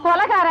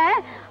 கொலைகாரன்,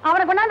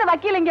 அவனை கொண்டாந்து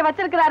வக்கீல் இங்க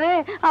வச்சிருக்கிறாரு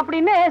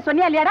அப்படின்னு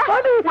சொன்னியா இல்லையாடா?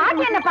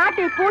 பாட்டி என்ன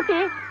பாட்டி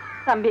பூட்டி?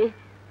 தம்பி,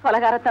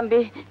 கொலைகார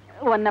தம்பி,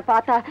 உன்னை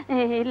பார்த்தா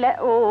இல்ல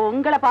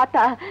உங்களை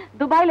பார்த்தா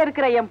துபாயில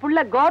இருக்கிற என் புள்ள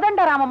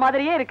கோதண்டராம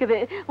மாதிரியே இருக்குது.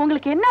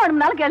 உங்களுக்கு என்ன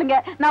வேணும்னாலும் கேளுங்க,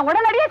 நான்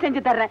உடனடியே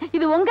செஞ்சு தர்றேன்.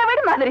 இது உங்க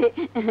வீடு மாதிரி.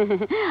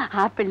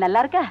 ஆப்பிள்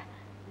நல்லா இருக்கா?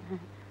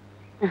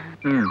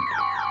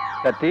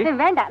 கத்தி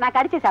வேண்டாம், நான்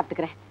கடிச்சு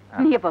சாப்பிட்டுக்கிறேன்.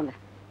 நீங்க போங்க,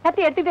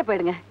 கத்தி எடுத்துட்டே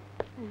போயிடுங்க.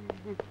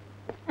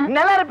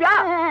 நல்லா இருப்பியா?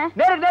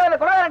 நேருக்கு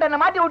நேரில் குழந்தை என்ன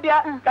மாட்டி விட்டியா?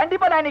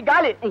 கண்டிப்பா நான் நீ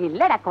காலி.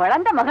 இல்லடா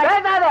குழந்தை மகன்.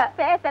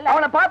 பேசாத.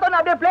 அவனை பார்த்தோன்னு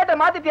அப்படியே பிளேட்டை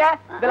மாத்திட்டியா?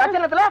 இந்த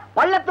லட்சணத்துல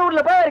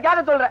பள்ளத்தூர்ல போய் ஒரு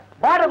கேட்க சொல்றேன்.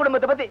 வாட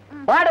குடும்பத்தை பத்தி.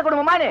 வாட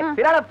குடும்பமா நீ?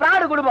 சிறால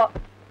பிராடு குடும்பம்.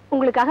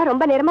 உங்களுக்காக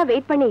ரொம்ப நேரமா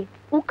வெயிட் பண்ணி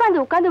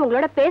உட்கார்ந்து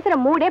உங்களோட பேசுற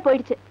மூடே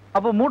போயிடுச்சு.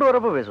 அப்ப மூடு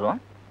வரப்ப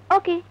பேசுவோம்.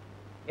 ஓகே.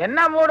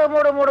 என்ன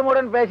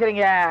மூடுன்னு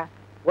பேசுறீங்க?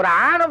 ஒரு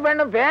ஆணும்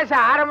பெண்ணும் பேச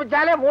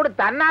ஆரம்பிச்சாலே மூடு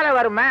தன்னால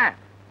வருமே.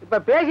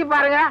 இப்ப பேசி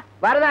பாருங்க,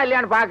 வருதா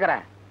இல்லையான்னு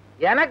பாக்குறேன்.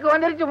 எனக்கு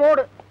வந்துருச்சு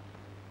மூடு.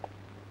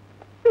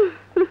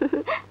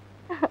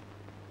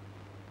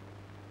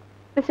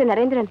 மிஸ்டர்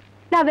நரேந்திரன்,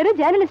 நான் வெறும்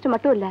ஜேர்னலிஸ்ட்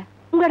மட்டும் இல்ல,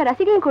 உங்களோட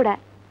ரசிகையும் கூட.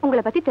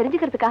 உங்களை பத்தி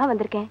தெரிஞ்சுக்கிறதுக்காக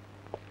வந்திருக்கேன்.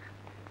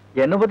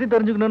 என்ன பத்தி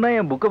தெரிஞ்சுக்கணும்னா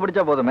என் புக்கை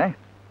படிச்சா போதுமே.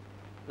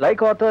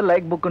 லைக் ஆத்தர்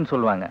லைக் புக்குன்னு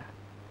சொல்லுவாங்க.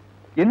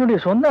 என்னுடைய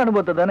சொந்த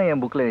அனுபவத்தை தானே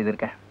என் புக்ல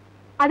எழுதியிருக்கேன்.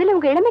 அதுல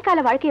உங்க இளமை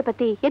கால வாழ்க்கையை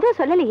பத்தி எதுவும்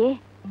சொல்லலையே.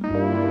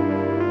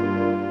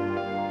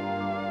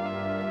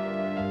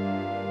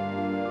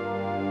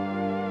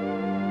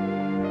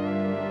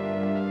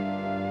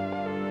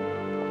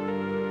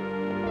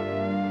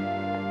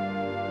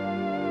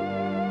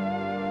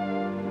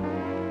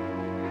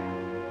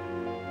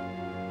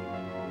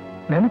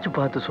 நினைச்சு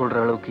பார்த்து சொல்ற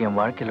அளவுக்கு என்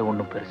வாழ்க்கையில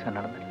ஒண்ணும் பெருசா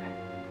நடந்தில்ல.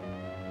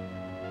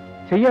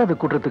 செய்யாத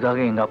குற்றத்துக்காக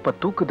எங்க அப்பா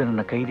தூக்கு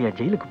தண்டனை கைதியா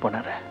ஜெயிலுக்கு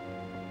போனாரு.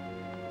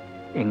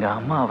 எங்க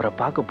அம்மா அவரை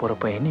பார்க்க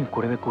போறப்ப என்னையும்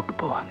கூடவே கூட்டு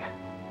போவாங்க.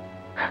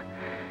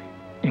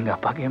 எங்க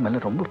அப்பாக்கு என்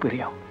மேல ரொம்ப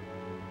பிரியம்.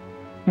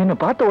 என்னை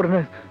பார்த்த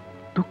உடனே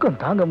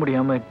துக்கம் தாங்க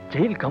முடியாம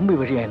ஜெயில் கம்பி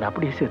வழியா என்னை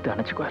அப்படியே சேர்த்து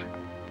அணைச்சுக்குவாரு.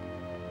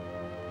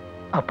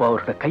 அப்ப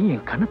அவரோட கை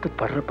என் கண்ணத்தை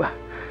படுறப்ப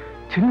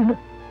சின்ன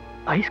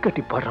ஐஸ்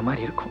கட்டி படுற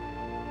மாதிரி இருக்கும்.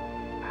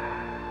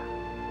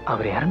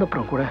 அவர்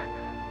இறந்தப்புறம் கூட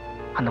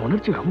அந்த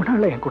உணர்ச்சி ரொம்ப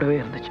நாளா என் கூடவே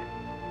இருந்துச்சு.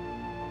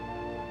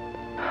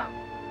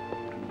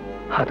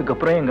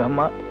 அதுக்கப்புறம் எங்க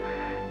அம்மா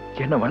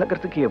என்ன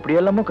வளர்க்கறதுக்கு எப்படி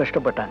எல்லாமோ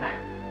கஷ்டப்பட்டாங்க.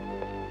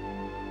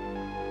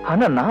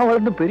 ஆனா நான்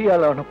வளர்ந்து பெரிய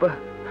ஆளானப்ப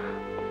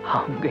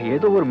அவங்க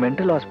ஏதோ ஒரு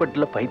மென்டல்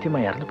ஹாஸ்பிட்டல்ல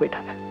பைத்தியமா இறந்து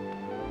போயிட்டாங்க.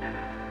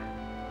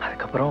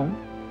 அதுக்கப்புறம்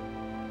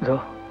இதோ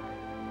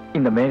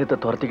இந்த மேகத்தை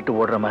துரத்திக்கிட்டு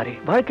ஓடுற மாதிரி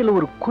வாழ்க்கையில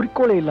ஒரு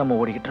குறிக்கோளை இல்லாம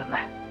ஓடிக்கிட்டு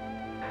இருந்தேன்.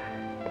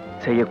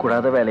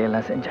 செய்யக்கூடாத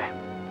வேலையெல்லாம் செஞ்சேன்.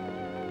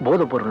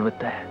 போதை பொருள்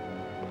வித்த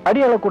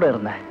அடியாள கூட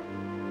இருந்தேன்.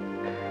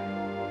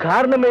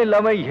 காரணமே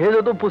இல்லாம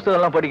ஏதோ புத்தகம்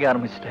எல்லாம் படிக்க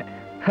ஆரம்பிச்சிட்டேன்.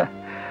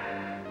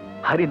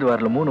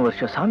 ஹரித்வார்ல 3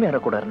 வருஷம் சாமியார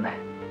கூட இருந்தேன்.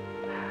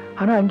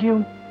 ஆனா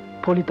அங்கேயும்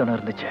போலித்தனம்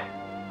இருந்துச்சு.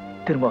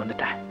 திரும்ப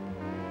வந்துட்டேன்.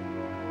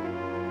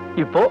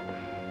 இப்போ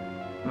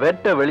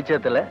வெட்ட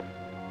வெளிச்சத்துல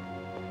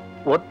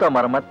ஒத்த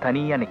மரமா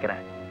தனியா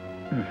நிக்கிறேன்.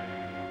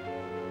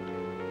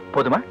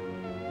 போதுமா?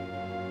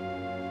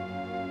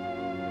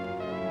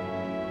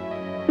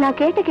 நான்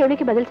கேட்ட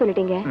கேள்விக்கு பதில்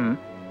சொல்லிட்டீங்க.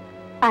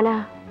 ஆனா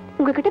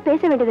உங்ககிட்ட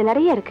பேச வேண்டியது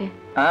நிறைய இருக்கு.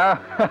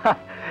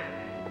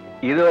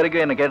 இது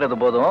வரைக்கும் என்ன கேட்டது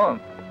போதும்.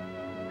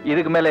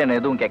 இதுக்கு மேல என்ன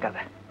எதுவும் கேட்காத.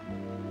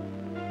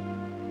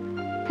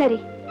 சரி,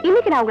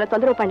 இன்னைக்கு நான் உங்களை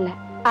தொந்தரவு பண்ணல.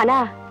 ஆனா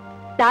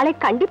நாளை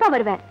கண்டிப்பா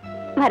வருவேன்.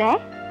 வரேன்.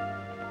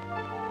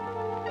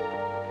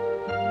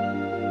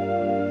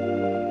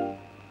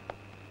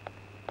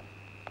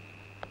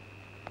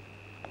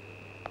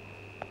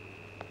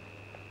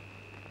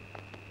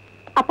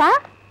 அப்பா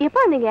எப்ப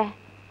வந்தீங்க?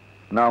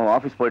 நான்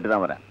ஆபீஸ் போயிட்டு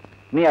தான் வரேன்.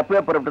 நீ அப்பவே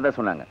புறப்பட்டு தான்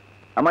சொன்னாங்க.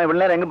 அம்மா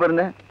இவ்வளவு நேரம் எங்க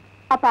போயிருந்த?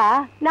 அப்பா,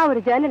 நான் ஒரு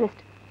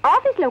ஜேர்னலிஸ்ட்.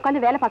 ஆபீஸ்ல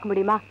உட்கார்ந்து வேலை பார்க்க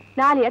முடியுமா?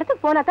 4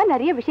 இடத்துக்கு போனா தான்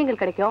நிறைய விஷயங்கள்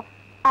கிடைக்கும்.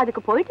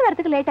 அதுக்கு போயிட்டு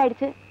வரதுக்கு லேட்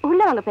ஆயிடுச்சு.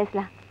 உள்ள வாங்க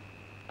பேசலாம்.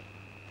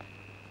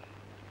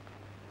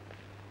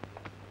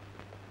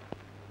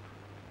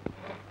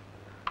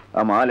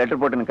 ஆமா,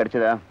 லெட்டர் போட்டு எனக்கு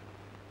கிடைச்சதா?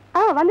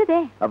 வந்ததே.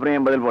 அப்புறம்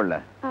ஏன் பதில் போடல?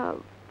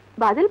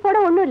 பதில் போட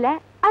ஒண்ணும் இல்ல,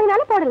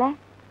 அதனால போடல.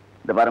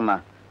 இந்த பாருமா,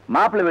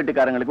 மாப்பிள்ளை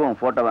வீட்டுக்காரங்களுக்கு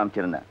உன் போட்டோ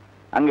அமைச்சிருந்தேன்.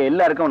 அங்க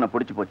எல்லாருக்கும் உன்னை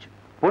பிடிச்சு போச்சு.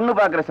 பொண்ணு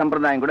பாக்குற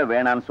சம்பிரதாயம் கூட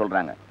வேணான்னு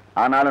சொல்றாங்க.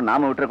 ஆனாலும்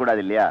நாம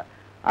விட்டுறக்கூடாது இல்லையா?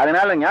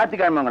 அதனால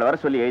ஞாயிற்றுக்கிழமை உங்களை வர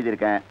சொல்லி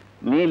எழுதியிருக்கேன்.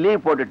 நீ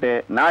லீவ் போட்டுட்டு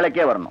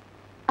நாளைக்கே வரணும்.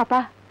 அப்பா,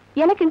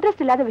 எனக்கு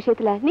இன்ட்ரெஸ்ட் இல்லாத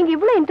விஷயத்துல நீங்க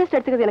இவ்வளவு இன்ட்ரெஸ்ட்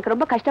எடுத்துக்கிறது எனக்கு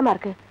ரொம்ப கஷ்டமா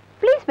இருக்கு.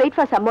 Please wait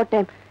for some more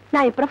time.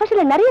 நான் என்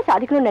ப்ரொஃபஷன்ல நிறைய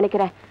சாதிக்கணும்னு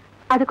நினைக்கிறேன்.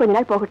 அது கொஞ்ச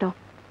நாள் போகட்டும்.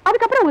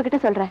 அதுக்கப்புறம் உங்ககிட்ட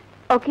சொல்றேன்.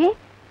 ஓகே?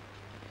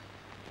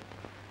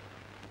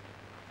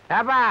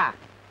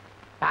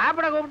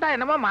 சாப்பிட கூப்பிட்டா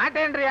என்னமோ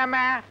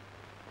மாட்டேன்றியாமே.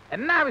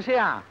 என்ன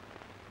விஷயம்?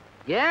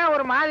 ஏன்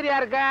ஒரு மாதிரியா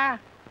இருக்க?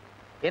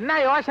 என்ன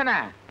யோசனை?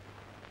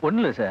 ஒண்ணு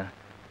இல்ல சார்,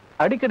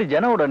 அடிக்கடி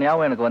ஜனாவோட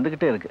ஞாபகம் எனக்கு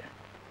வந்துகிட்டே இருக்கு.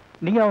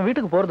 நீங்க அவன்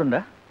வீட்டுக்கு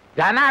போறதுண்டா?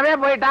 ஜனாவே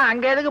போயிட்டான்,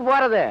 அங்க எதுக்கு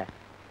போறது?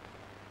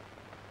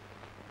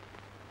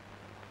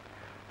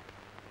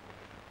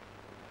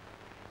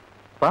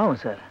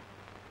 பாவம் சார்,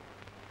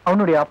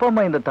 அவனுடைய அப்பா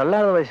அம்மா இந்த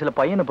தள்ளாத வயசுல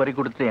பையனை பறி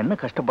கொடுத்து என்ன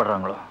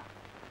கஷ்டப்படுறாங்களோ.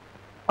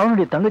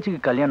 அவனுடைய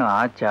தங்கச்சிக்கு கல்யாணம்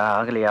ஆச்சா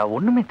ஆகலையா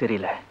ஒண்ணுமே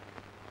தெரியல.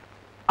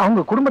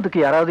 அவங்க குடும்பத்துக்கு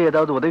யாராவது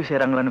ஏதாவது உதவி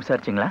செய்யறாங்களான்னு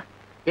விசாரிச்சீங்களா?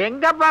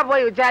 எங்கப்பா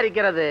போய்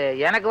விசாரிக்கிறது?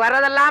 எனக்கு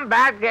வர்றதெல்லாம்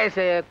பேட்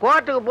கேஸ்.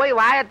 கோர்ட்டுக்கு போய்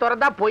வாயை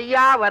திறந்தா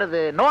பொய்யா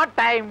வருது. No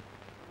time.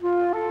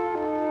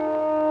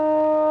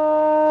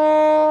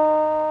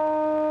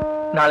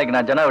 நாளைக்கு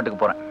நான் ஜனா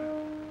வீட்டுக்கு போறேன்.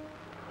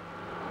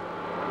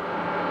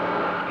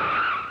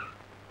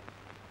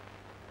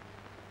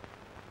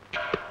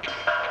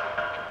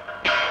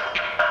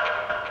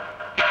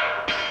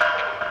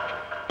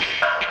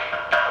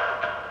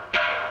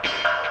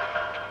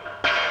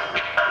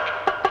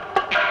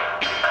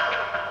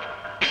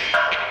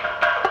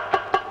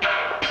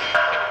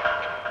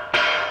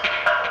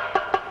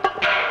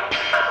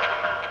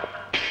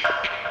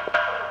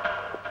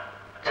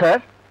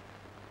 சார்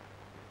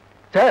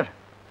சார்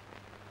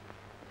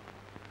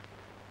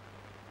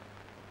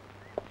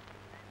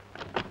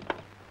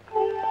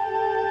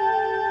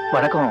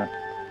வணக்கம்.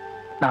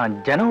 நான்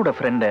ஜனோட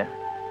ஃப்ரெண்டு.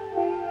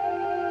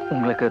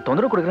 உங்களுக்கு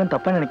தொந்தரவு கொடுக்குறேன்னு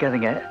தப்பா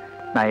நினைக்காதீங்க.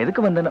 நான்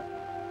எதுக்கு வந்தேன்னு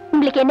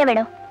உங்களுக்கு என்ன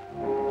வேணும்?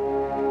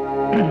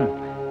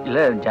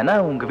 இல்ல ஜனா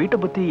உங்க வீட்டை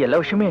பத்தி எல்லா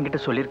விஷயமும்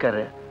என்கிட்ட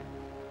சொல்லியிருக்காரு.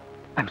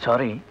 ஐம்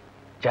சாரி,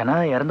 ஜனா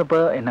இறந்தப்ப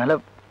என்னால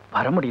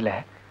வர முடியல.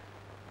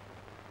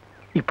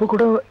 இப்போ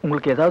கூட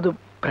உங்களுக்கு ஏதாவது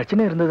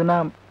பிரச்சனை இருந்ததுன்னா?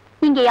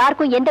 இங்க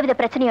யாருக்கும் எந்தவித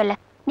பிரச்சனையும் இல்ல,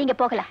 நீங்க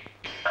போகலாம்.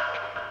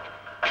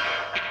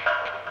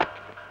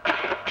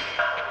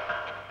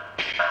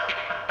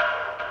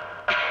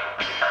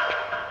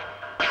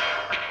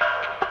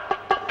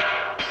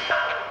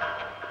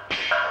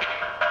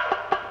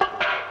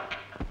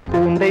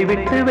 பூண்டை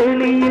விட்டு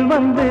வெளியில்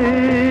வந்து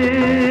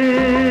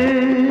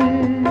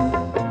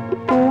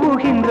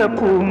போகின்ற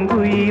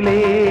பூங்குயிலே,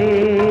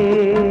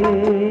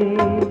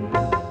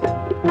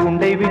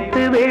 பூண்டை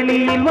விட்டு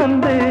வெளியில்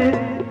வந்து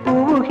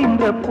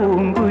போகின்ற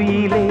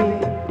பூங்குயிலே,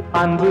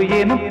 அன்பு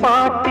எனும்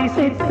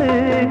பாட்டிசைத்து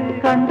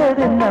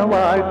கண்டதென்ன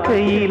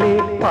வாழ்க்கையிலே,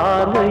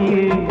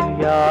 பார்வையில்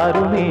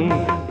யாருமே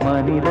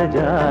மனித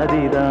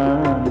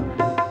ஜாதிதான்,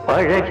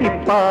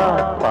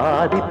 பழகிப்பார்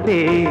பாதிப்பே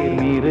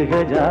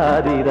மிருக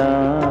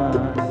ஜாதிதான்.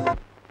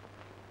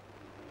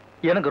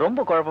 எனக்கு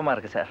ரொம்ப குழப்பமா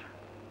இருக்கு சார்.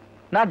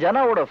 நான்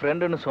ஜனாவோட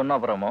ஃப்ரெண்டுன்னு சொன்ன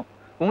அப்புறமும்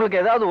உங்களுக்கு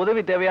ஏதாவது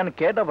உதவி தேவையான்னு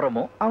கேட்ட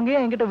அப்புறமும் அவங்க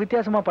ஏன் என்கிட்ட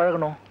வித்தியாசமா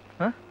பழகணும்?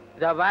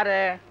 இத பாரு,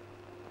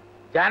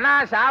 ஜனா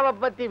சாவை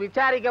பத்தி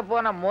விசாரிக்க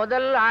போன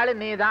முதல் ஆளு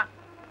நீதான்.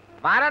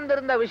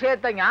 மறந்திருந்த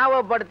விஷயத்தை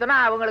ஞாபகப்படுத்தினா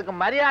அவங்களுக்கு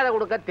மரியாதை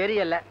கொடுக்க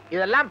தெரியல.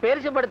 இதெல்லாம்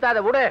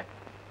பெருசுபடுத்தாத விடு.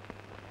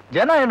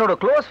 ஜனா என்னோட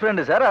க்ளோஸ்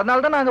ஃப்ரெண்டு சார்,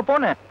 அதனால தான் நான் அங்க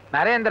போனேன்.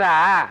 நரேந்திரா,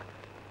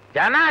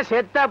 ஜனா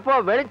செத்தப்போ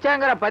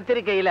வெளிச்சங்கிற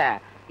பத்திரிகையில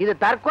இது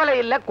தற்கொலை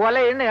இல்ல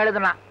கொலைன்னு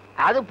எழுதுனான்.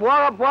 அது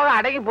போக போக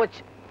அடங்கி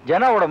போச்சு.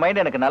 ஜனாவோட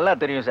மைண்ட் எனக்கு நல்லா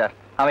தெரியும் சார்.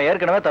 அவன்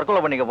ஏற்கனவே தற்கொலை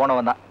பண்ணிக்க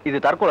போனவன் தான். இது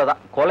தற்கொலை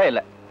தான், கொலை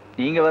இல்ல.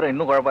 நீங்க வேற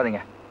இன்னும்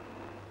குழப்பாதீங்க.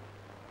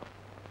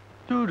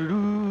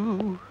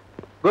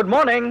 Good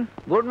morning.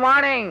 Good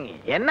morning.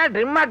 என்ன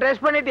ட்ரிம்மா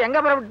ட்ரெஸ் பண்ணிட்டு எங்க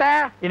புறப்பட்ட?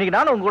 இன்னைக்கு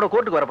நானும் உங்க கூட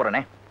கோர்ட்டுக்கு வர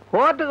போறேனே.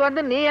 கோர்ட்டுக்கு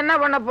வந்து நீ என்ன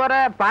பண்ண போற?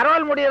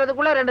 பரோல்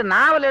முடியறதுக்குள்ள 2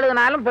 நாவல்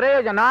எழுதினாலும்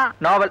பிரயோஜனம்.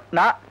 நாவல்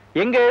நான்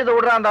எங்க எழுத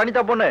விடுற அந்த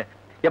அனிதா பொண்ணு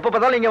எப்ப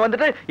பார்த்தாலும் இங்க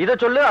வந்துட்டு இதை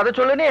சொல்லு அதை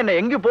சொல்லுன்னு என்ன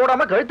எங்கேயும்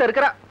போடாம கழுத்த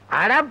இருக்கிறா.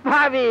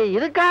 அடப்பாவி,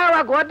 இதுக்காகவா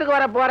கோர்ட்டுக்கு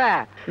வர போற?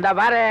 இந்த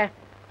பாரு,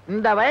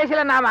 இந்த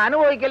வயசுல நாம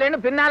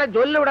அனுபவிக்கலன்னு பின்னால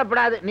சொல்லி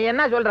விடப்படாது. நீ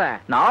என்ன சொல்ற?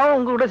 நான்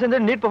உங்க கூட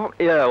சேர்ந்து நீட்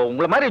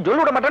உங்களை மாதிரி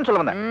சொல்லி விட மாட்டேன்னு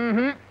சொல்ல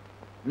வந்தேன்.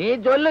 நீ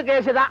சொல்லு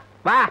கேஸ் தான்.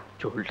 வா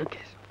சொல்லு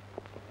கேஸ்.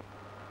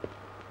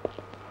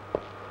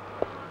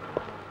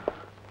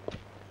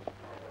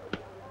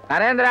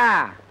 நரேந்திரா,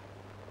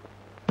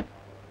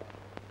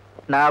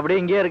 நான்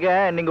அப்படியே இங்கே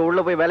இருக்கேன், நீங்க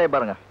உள்ள போய் வேலையை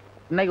பாருங்க.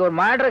 இன்னைக்கு ஒரு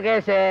மர்டர்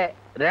கேஸ்,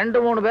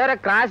 2-3 பேரை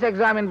கிராஸ்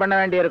எக்ஸாமின் பண்ண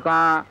வேண்டி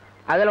இருக்கும்.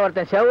 அதுல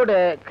ஒருத்தன் செவுடு,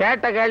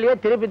 கேட்ட கேள்வியே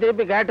திருப்பி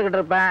திருப்பி கேட்டுக்கிட்டு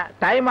இருப்பேன்.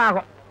 டைம்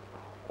ஆகும்.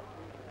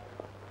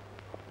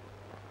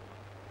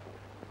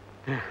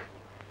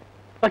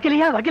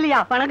 வக்கீலியா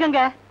வக்கீலியா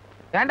வணக்கங்க.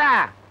 ஏண்டா,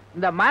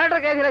 இந்த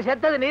மர்டர் கேஸ்ல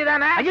செத்தது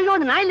நீதானே? ஐயோ,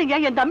 நான் இல்லைங்க,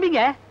 என்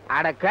தம்பிங்க.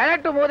 அட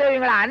கிழட்டு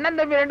மூதேவிங்களா, அண்ணன்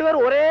தம்பி 2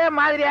 பேரும் ஒரே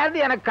மாதிரியா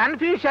இருந்து எனக்கு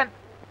கன்ஃபியூஷன்.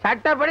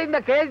 சட்டப்படி இந்த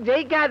கேஸ்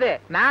ஜெயிக்காது.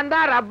 நான்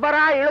தான்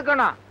ரப்பரா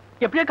இழுக்கணும்.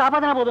 எப்படியோ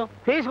காப்பாத்தினா போதும்.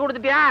 ஃபீஸ்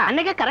கொடுத்துட்டியா?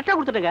 அன்னைக்கே கரெக்டா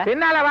கொடுத்துட்டேங்க.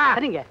 பின்னால வா.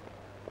 சரிங்க.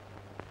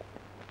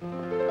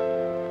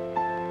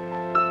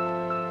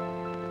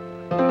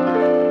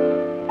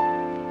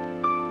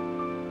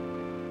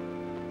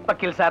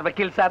 வக்கீல் சார்,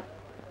 வக்கீல் சார்,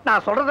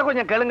 நான் சொல்றத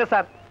கொஞ்சம் கேளுங்க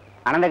சார்.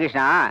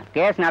 அனந்தகிருஷ்ணா,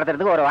 கேஸ்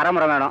நடத்துறதுக்கு ஒரு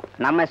வரமுறை வேணும்.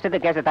 நம்ம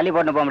இஷ்டத்துக்கு கேஸை தள்ளி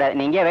போட்டு போக முடியாது.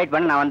 நீங்க வெயிட்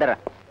பண்ணி நான்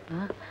வந்துடுறேன்.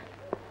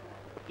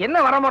 என்ன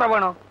வரமுறை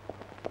வேணும்?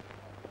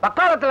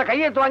 வக்காலத்துல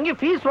கையெழுத்து வாங்கி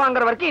ஃபீஸ்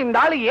வாங்குற வரைக்கும் இந்த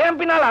ஆளு ஏன்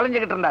பின்னால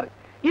அலைஞ்சுகிட்டு இருந்தாரு.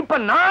 இப்ப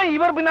நான்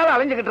இவர் பின்னால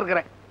அலைஞ்சுகிட்டு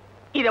இருக்கிறேன்.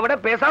 இதை விட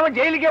பேசாம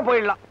ஜெயிலுக்கே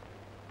போயிடலாம்.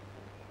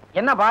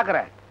 என்ன பாக்குற?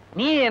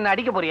 நீ என்ன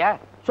அடிக்க போறியா?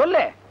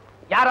 சொல்லு.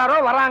 யாரோ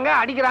வராங்க,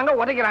 அடிக்கிறாங்க,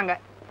 உதைக்கிறாங்க.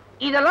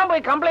 இதெல்லாம்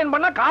போய் கம்ப்ளைண்ட்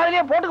பண்ணா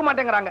காலையிலே போட்டுக்க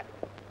மாட்டேங்கிறாங்க.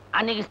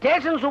 அன்னைக்கு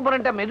ஸ்டேஷன்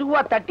சூப்பரண்ட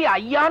மெதுவா தட்டி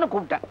ஐயான்னு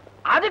கூப்பிட்டேன்.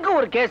 அதுக்கு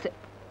ஒரு கேஸ்.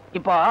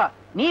 இப்போ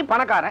நீ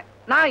பணக்காரன்,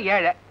 நான்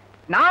ஏழை.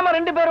 நாம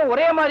 2 பேரும்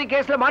ஒரே மாதிரி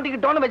கேஸ்ல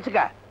மாட்டிக்கிட்டோம்னு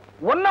வச்சுக்க.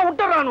 ஒன்ன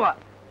விட்டுறானுவா,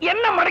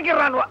 என்ன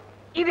மடக்கிறானுவா.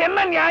 இது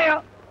என்ன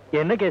நியாயம்?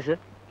 என்ன கேஸ்?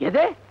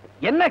 எது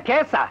என்ன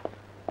கேஸா?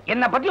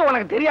 என்ன பத்தி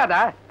உனக்கு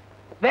தெரியாதா?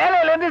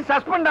 வேலையில இருந்து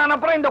சஸ்பெண்ட் ஆன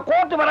அப்புறம் இந்த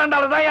கோர்ட்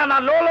வராண்டால தான்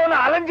நான் லோலோன்னு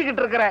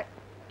அலைஞ்சுகிட்டு இருக்கிறேன்.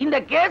 இந்த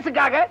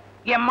கேஸுக்காக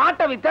என்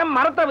மாட்டை வித்தேன்,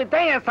 மரத்தை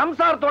வித்தேன், என்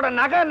சம்சாரத்தோட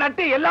நகை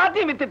நட்டு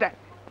எல்லாத்தையும் வித்துட்டேன்.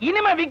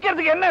 இனிமே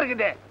விக்கிறதுக்கு என்ன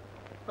இருக்குது?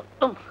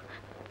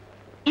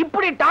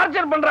 இப்படி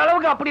டார்ச்சர் பண்ற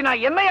அளவுக்கு அப்படி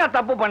நான் என்னையா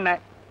தப்பு பண்ணேன்?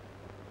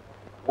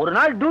 ஒரு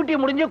நாள் டியூட்டி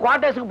முடிஞ்சு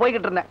குவார்டர்ஸ்க்கு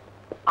போய்கிட்டு இருந்தேன்.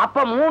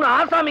 அப்ப 3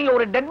 ஆசாமிங்க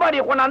ஒரு டெட்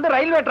பாடியை கொண்டாந்து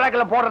ரயில்வே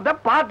டிராக்ல போடுறத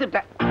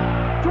பார்த்துட்டேன்.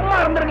 சும்மா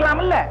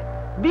இருந்திருக்கலாம்ல,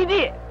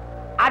 விதி.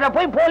 அத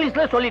போய்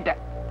போலீஸ்ல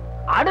சொல்லிட்டேன்.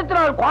 அடுத்த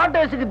நாள்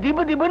குவார்டர்ஸ்க்கு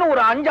திபு திபுன்னு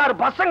ஒரு 5-6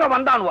 பசங்க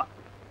வந்தானுவா.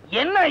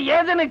 என்ன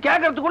ஏதுன்னு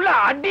கேட்கறதுக்குள்ள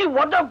அடி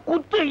உத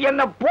குத்து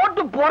என்ன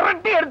போட்டு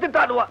புரட்டி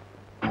எடுத்துட்டாடுவா.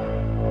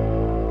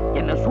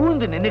 என்ன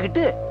சூழ்ந்து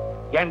நின்னுகிட்டு,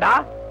 ஏண்டா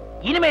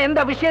இனிமே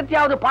எந்த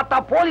விஷயத்தையாவது பார்த்தா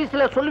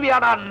போலீஸ்ல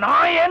சொல்லுவியாடா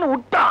நான் ஏன்னு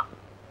விட்டான்.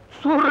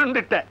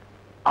 சுருண்டுட்ட.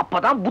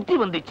 அப்பதான் புத்தி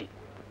வந்துச்சு.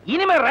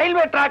 இனிமே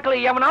ரயில்வே டிராக்ல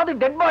எவனாவது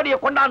டெட் பாடியை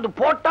கொண்டாந்து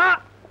போட்டா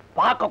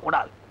பார்க்க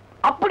கூடாது.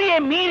 அப்படியே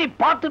மீறி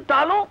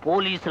பார்த்துட்டாலும்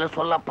போலீஸ்ல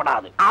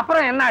சொல்லப்படாது.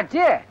 அப்புறம்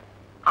என்னாச்சு?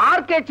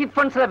 ஆர்கே சிட்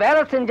ஃபண்ட்ஸ்ல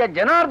வேலை செஞ்ச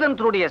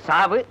ஜனார்தனுடைய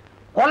சாவு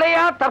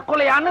கொலையா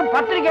தற்கொலையான்னு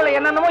பத்திரிகையில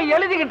என்னென்னமோ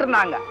எழுதிக்கிட்டு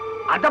இருந்தாங்க.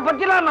 அத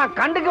பத்திலாம் நான்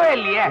கண்டுக்கவே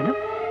இல்லையே.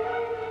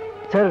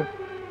 சார்,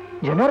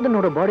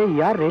 ஜனார்தனோட பாடி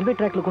யார் ரயில்வே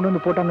டிராக்ல கொண்டு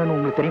வந்து போட்டாங்கன்னு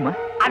உங்களுக்கு தெரியுமா?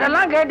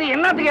 அதெல்லாம் கேட்டு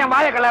என்னத்துக்கு என்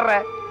வாய கலர்ற?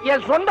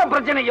 என் சொந்த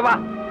பிரச்சனைக்கு வா.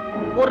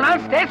 ஒரு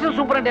நாள் ஸ்டேஷன்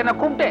சூப்பரண்ட் என்ன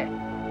கூப்பிட்டு,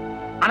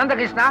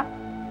 அனந்தகிருஷ்ணா,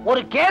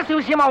 ஒரு கேஸ்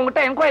விஷயமா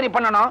உங்ககிட்ட என்கொயரி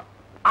பண்ணணும்,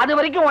 அது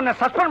வரைக்கும் உன்னை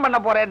சஸ்பெண்ட் பண்ண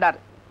போறேன்டார்.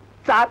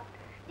 சார்,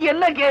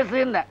 என்ன கேஸ்?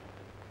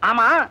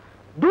 ஆமா,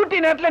 டியூட்டி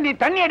நேரத்துல நீ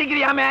தண்ணி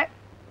அடிக்கிறியாமே.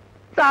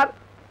 சார்,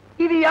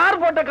 இது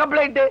யார் போட்ட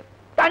கம்ப்ளைண்ட்?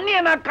 தண்ணியை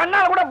நான்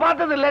கண்ணால கூட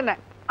பார்த்தது இல்லைன்னு.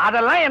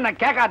 அதெல்லாம் என்ன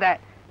கேட்காத,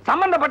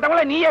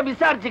 சம்பந்தப்பட்டவங்கள நீயே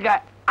விசாரிச்சுக்க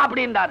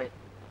அப்படின்றாரு.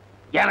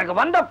 எனக்கு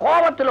வந்த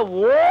கோபத்துல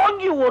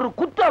ஓங்கி ஒரு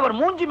குத்து அவர்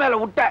மூஞ்சி மேல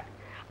விட்ட.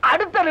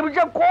 அடுத்த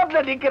நிமிஷம்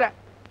கோர்ட்ல நிக்கிற.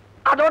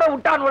 அதோட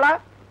விட்டானுங்களா?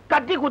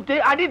 கத்தி குத்து,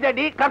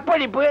 அடிதடி,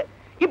 கற்பழிப்பு,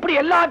 இப்படி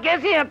எல்லா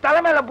கேஸையும் என்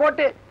தலைமையில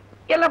போட்டு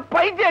என்ன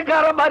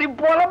பைத்தியக்கார மாதிரி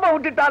புலம்ப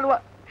விட்டுட்டானுவ.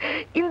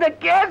 இந்த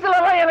கேஸ்ல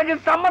எல்லாம் எனக்கு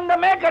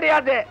சம்பந்தமே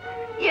கிடையாது.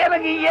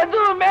 எனக்கு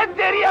எதுவுமே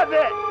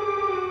தெரியாது.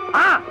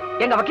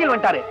 எங்க வக்கீல்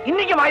வந்துட்டாரு.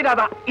 இன்னைக்கு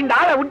வாய்தாதான். இந்த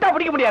ஆளை விட்டா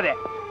பிடிக்க முடியாது.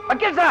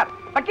 வக்கீல் சார்,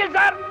 வக்கீல்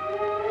சார்.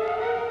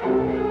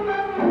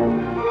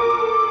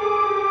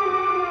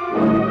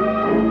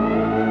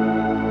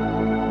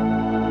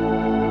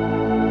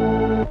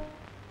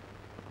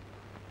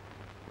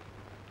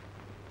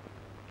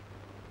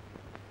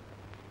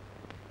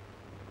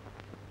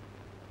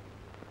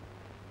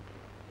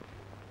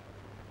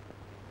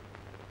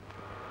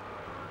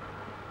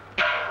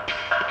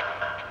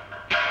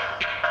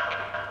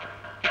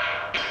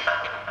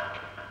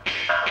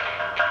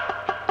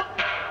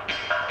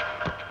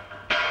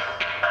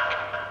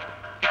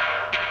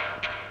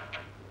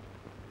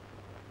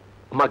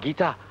 அம்மா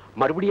கீதா,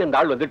 மறுபடியும் அந்த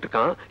ஆள் வந்துட்டு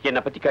இருக்கான். என்னை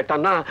பத்தி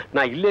கேட்டான்னா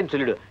நான் இல்லைன்னு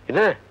சொல்லிடு.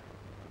 என்ன?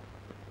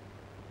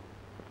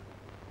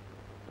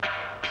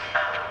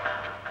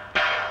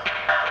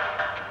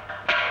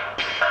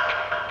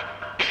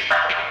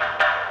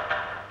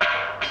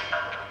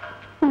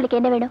 உங்களுக்கு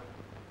என்ன வேணும்?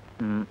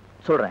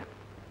 சொல்றேன்.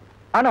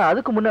 ஆனா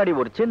அதுக்கு முன்னாடி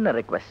ஒரு சின்ன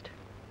ரெக்வெஸ்ட்.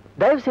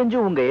 தயவு செஞ்சு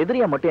உங்க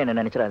எதிரியா மட்டும் என்ன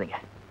நினைச்சிடாதீங்க.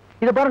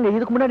 இத பாருங்க,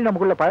 இதுக்கு முன்னாடி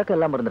நமக்குள்ள பழக்கம்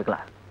எல்லாம்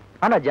இருந்திருக்கலாம்.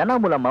 ஆனா ஜனா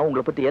மூலமா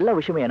உங்களை பத்தி எல்லா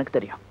விஷயமும் எனக்கு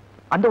தெரியும்.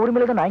 அந்த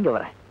உரிமையில தான் நான் இங்க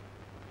வரேன்.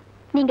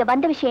 நீங்க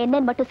வந்த விஷயம்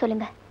என்னன்னு மட்டும்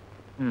சொல்லுங்க.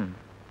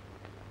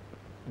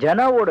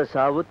 ஜனாவோட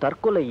சாவு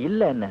தற்கொலை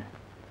இல்லைன்னு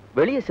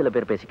வெளியே சில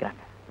பேர்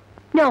பேசிக்கிறாங்க.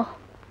 நோ,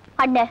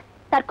 அண்ணன்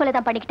தற்கொலை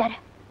தான் பண்ணிக்கிட்டாரு.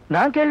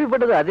 நான்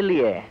கேள்விப்பட்டது அது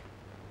இல்லையே.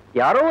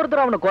 யாரோ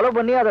ஒருத்தர் அவனை கொலை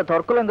பண்ணி அதை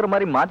தற்கொலைங்கிற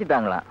மாதிரி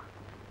மாத்திட்டாங்களாம்.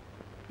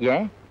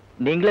 ஏன்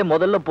நீங்களே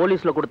முதல்ல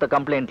போலீஸ்ல கொடுத்த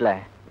கம்ப்ளைண்ட்ல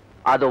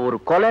அத ஒரு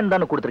கொலைன்னு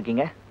தானே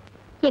கொடுத்துருக்கீங்க?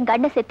 எங்க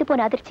அண்ணன் செத்து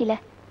போன அதிர்ச்சியில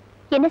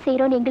என்ன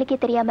செய்யறோம்னு எங்களுக்கே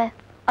தெரியாம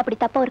அப்படி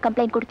தப்பா ஒரு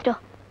கம்ப்ளைண்ட்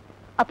கொடுத்துட்டோம்.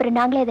 அப்புறம்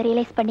நாங்களே அதை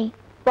ரியலைஸ் பண்ணி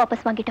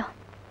வாபஸ் வாங்கிட்டோம்.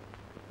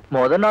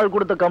 முதல் நாள்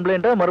கொடுத்த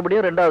கம்ப்ளைண்ட்டை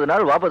மறுபடியும் 2வது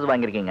நாள் வாபஸ்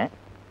வாங்கிருக்கீங்க.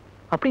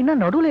 அப்படின்னா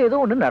நடுவுல ஏதோ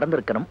ஒண்ணு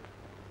நடந்திருக்கணும்.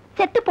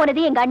 செத்து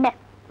போனது எங்க அண்ணன்,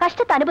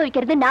 கஷ்டத்தை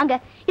அனுபவிக்கிறது நாங்க.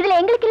 இதுல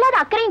எங்களுக்கு இல்லாத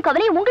அக்கறையும்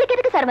கவலையும் உங்களுக்கு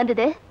எதுக்கு சார்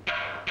வந்தது?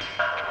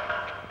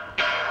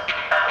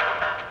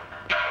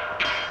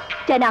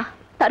 ஜனா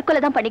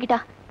தற்கொலை தான் பண்ணிக்கிட்டா.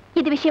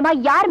 இது விஷயமா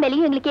யார்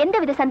மேலேயும் எங்களுக்கு எந்த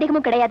வித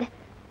சந்தேகமும் கிடையாது.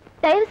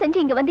 தயவு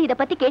செஞ்சு இங்க வந்து இத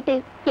பத்தி கேட்டு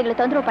எங்களை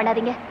தொந்தரவு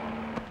பண்ணாதீங்க.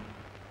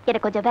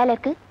 எனக்கு கொஞ்சம் வேலை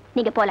இருக்கு,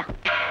 நீங்க போலாம்.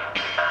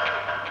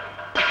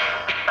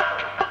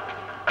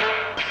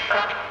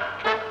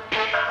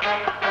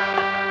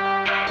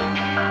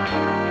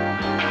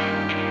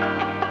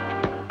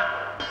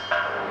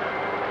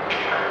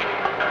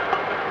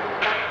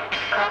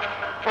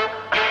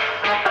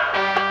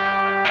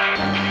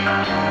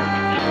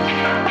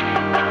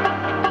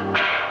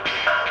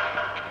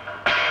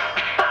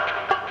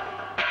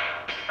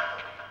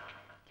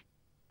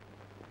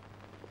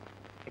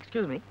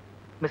 எக்ஸ்கியூஸ் மீ,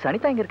 மிஸ்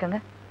அனிதா எங்க இருக்காங்க?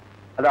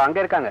 அதோ அங்க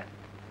இருக்காங்க.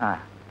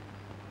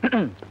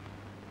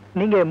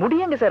 நீங்க முடி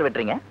எங்க சார்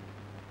வெட்டுறீங்க?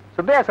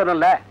 சுப்பையா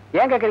சொன்னல,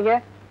 ஏன் கேக்குறீங்க?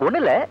 ஒண்ணு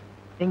இல்ல,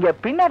 நீங்க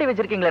பின்னாடி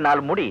வச்சிருக்கீங்களே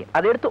 4 முடி,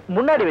 அதை எடுத்து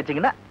முன்னாடி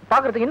வச்சீங்கன்னா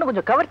பாக்குறதுக்கு இன்னும்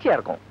கொஞ்சம் கவர்ச்சியா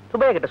இருக்கும்.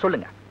 சுப்பையா கிட்ட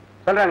சொல்லுங்க.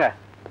 சொல்றாங்க.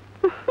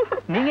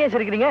 நீங்க ஏன்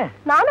சிரிக்கிறீங்க?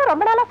 நானும்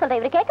ரொம்ப நாளா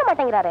சொல்றேன், இவரு கேட்க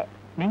மாட்டேங்கிறாரு.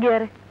 நீங்க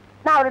யாரு?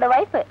 நான் அவரோட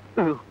wife.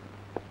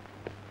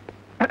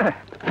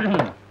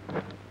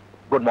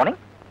 Good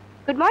morning.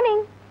 Good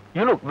morning.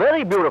 You look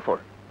very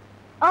beautiful.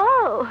 O,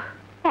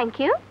 thank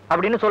you.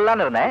 அப்படின்னு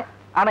சொல்லலாம்னு இருந்தேன்,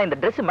 ஆனா இந்த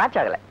Dress மேட்ச்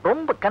ஆகல.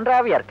 ரொம்ப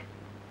கன்றாவியா இருக்கு.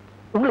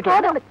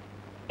 உங்களுக்கு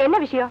என்ன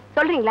விஷயம்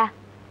சொல்றீங்களா?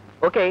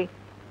 ஓகே,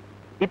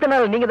 இத்தனை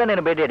நாள் நீங்க தானே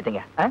என்ன பேட்டி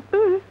எடுத்தீங்க.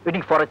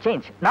 Waiting for a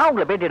change. நான்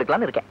உங்களை பேட்டி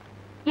எடுக்கலாம்னு இருக்கேன்.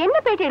 என்ன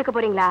பேட்டி எடுக்க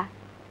போறீங்களா?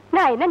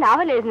 நான் என்ன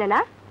நாவல் எழுதினேனா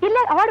இல்ல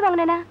அவார்டு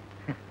வாங்கினேனா?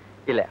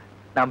 இல்ல,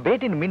 நான்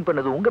பேட்டின்னு மீன்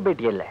பண்ணது உங்க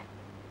பேட்டி இல்ல.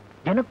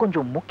 எனக்கு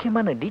கொஞ்சம்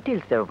முக்கியமான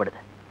டீடைல்ஸ்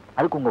தேவைப்படுது.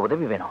 அதுக்கு உங்க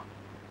உதவி வேணும்.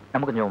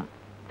 நம்ம கொஞ்சம்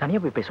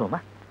தனியா போய்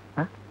பேசுவோமா?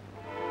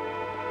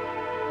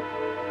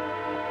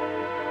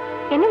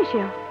 என்ன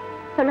விஷயம்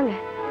சொல்லுங்க.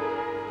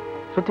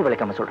 சுத்தி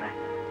வளைக்காம சொல்றேன்.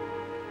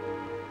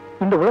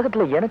 இந்த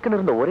உலகத்துல எனக்குன்னு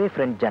இருந்த ஒரே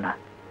ஃப்ரெண்ட்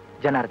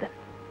ஜனார்தன்.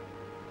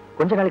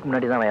 கொஞ்ச நாளைக்கு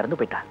முன்னாடி தான் அவன் இறந்து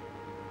போயிட்டான்.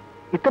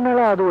 இத்தனை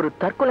நாளா அது ஒரு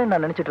தற்கொலை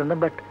நான் நினைச்சிட்டு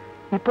இருந்தேன். பட்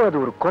இப்போ அது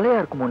ஒரு கொலையா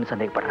இருக்குமோன்னு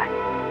சந்தேகப்படுறேன்.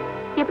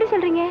 எப்படி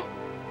சொல்றீங்க?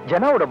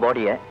 ஜனாவோட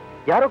பாடியை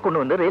யாரோ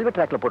கொண்டு வந்து ரயில்வே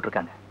ட்ராக்ல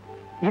போட்டிருக்காங்க.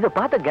 இதை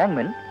பார்த்த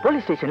கேங்மேன்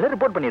போலீஸ் ஸ்டேஷன்ல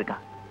ரிப்போர்ட்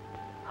பண்ணியிருக்கான்.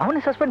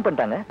 அவனை சஸ்பெண்ட்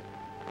பண்ணிட்டாங்க.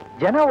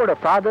 ஜனாவோட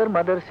ஃபாதர்,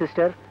 மதர்,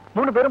 சிஸ்டர்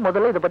 3 பேரும்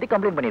முதல்ல இதை பத்தி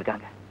கம்ப்ளைண்ட்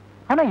பண்ணியிருக்காங்க.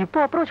 ஆனா இப்போ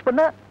அப்ரோச்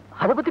பண்ண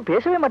அதை பத்தி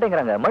பேசவே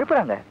மாட்டேங்கிறாங்க,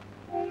 மறுப்புறாங்க.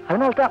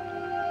 அதனால தான்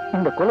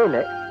இந்த கொலையில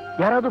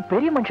யாராவது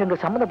பெரிய மனுஷங்க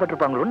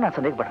சம்மந்தப்பட்டிருப்பாங்களோன்னு நான்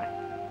சந்தேகப்படுறேன்.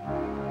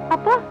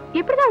 அப்போ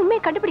எப்படிதான்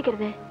உண்மையை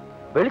கண்டுபிடிக்கிறது?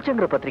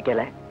 வெளிச்சங்கிற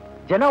பத்திரிக்கையில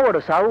ஜனாவோட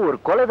சாவு ஒரு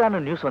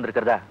கொலைதான நியூஸ்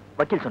வந்திருக்கிறதா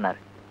வக்கீல் சொன்னாரு.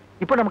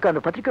 இப்போ நமக்கு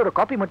அந்த பத்திரிக்கையோட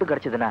காப்பி மட்டும்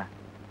கிடைச்சதுன்னா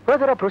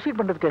ஃபர்தரா ப்ரொசீட்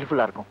பண்றதுக்கு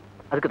ஹெல்ப்ஃபுல்லா இருக்கும்.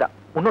 அதுக்குதான்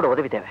உன்னோட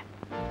உதவி தேவை.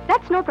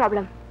 That's no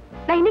problem.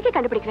 நான் இன்னைக்கு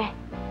கண்டுபிடிக்கிறேன்.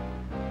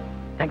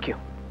 Thank you.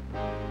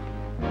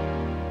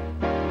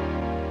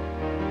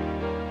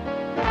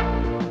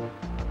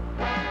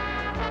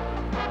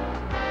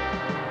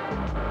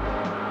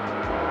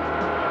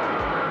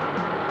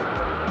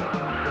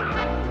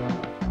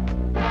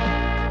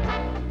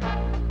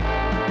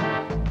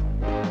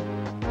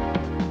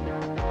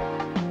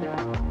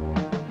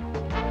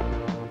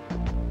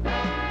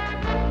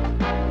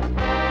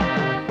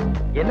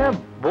 என்ன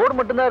போர்டு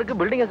மட்டும் தான் இருக்கு,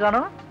 பில்டிங்க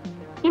காணோம்?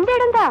 இந்த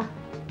இடம் தான்.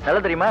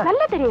 நல்லா தெரியுமா?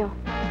 நல்லா தெரியும்.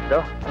 இதோ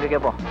அங்க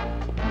கேப்போம்.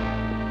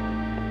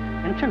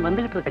 டென்ஷன்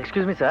வந்துகிட்டு இருக்கு.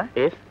 Excuse me sir.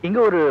 எஸ். இங்க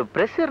ஒரு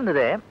பிரஸ்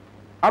இருந்ததே.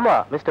 ஆமா,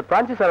 மிஸ்டர்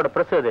பிரான்சிஸ் சாரோட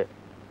பிரஸ் அது.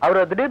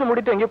 அவர் திடீர்னு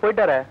மூடிட்டு எங்கேயோ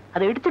போயிட்டாரு.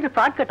 அதை இடிச்சிட்டு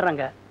ஃபிளாட்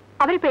கட்டுறாங்க.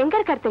 அவர் இப்ப எங்க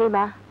இருக்காரு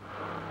தெரியுமா?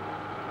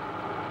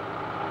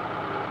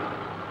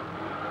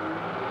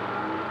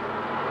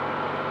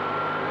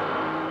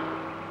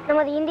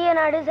 நமது இந்திய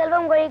நாடு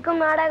செல்வம்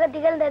கொழிக்கும் நாடாக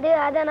திகழ்ந்தது.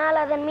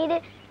 அதனால் அதன் மீது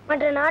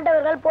மற்ற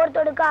நாட்டவர்கள் போர்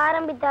தொடுக்க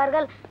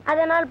ஆரம்பித்தார்கள்.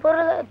 அதனால்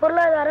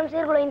பொருளாதாரம்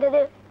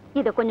சீர்குலைந்தது.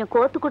 இத கொஞ்சம்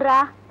கோத்து குடுறா.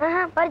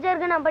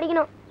 பரிச்சைக்கு நான்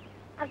படிக்கணும்.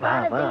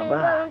 அக்காலத்தில்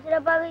நிர்வாகம்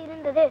சிறப்பாக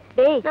இருந்தது.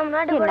 நம்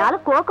நாட்டு என்னால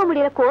கோக்க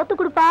முடியல, கோத்து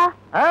குடுப்பா.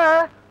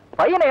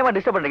 பையனை ஏன்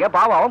டிஸ்டர்ப் பண்றீங்க?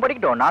 பாவம், அவன்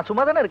படிக்கட்டும். நான்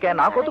சும்மா தானே இருக்கேன்,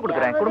 நான் கோத்து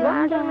கொடுக்குறேன். குடும்பம்.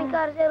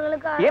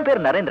 என்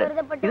பேர் நரேந்திரன்.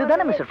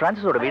 இதுதானே மிஸ்டர்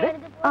பிரான்சிஸோட வீடு?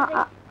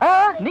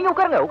 நீங்க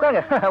உட்காருங்க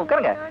உட்காருங்க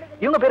உட்காருங்க.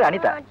 இவங்க பேரு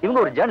அனிதா.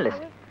 இவங்க ஒரு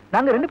ஜேர்னலிஸ்ட்.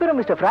 நாங்க 2 பேரும்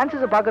மிஸ்டர்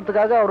பிரான்சிஸை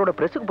பாக்கிறதுக்காக அவரோட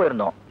பிரஸுக்கு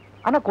போயிருந்தோம்.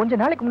 ஆனா கொஞ்ச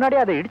நாளைக்கு முன்னாடி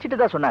அதை இடிச்சிட்டு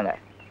தான் சொன்னாங்க.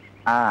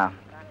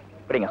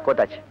 அப்படிங்க,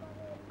 கோத்தாச்சு.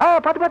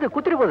 பாத்து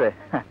குத்திரி போகுது.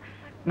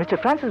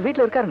 மிஸ்டர் பிரான்சிஸ்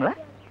வீட்டுல இருக்காருங்களா?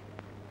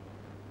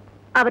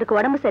 அவருக்கு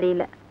உடம்பு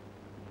சரியில்லை,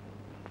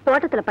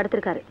 தோட்டத்துல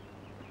படுத்திருக்காரு.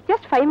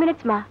 ஜஸ்ட் 5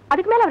 மினிட்ஸ்மா,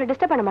 அதுக்கு மேல அவரை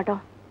டிஸ்டர்ப் பண்ண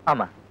மாட்டோம்.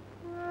 ஆமா.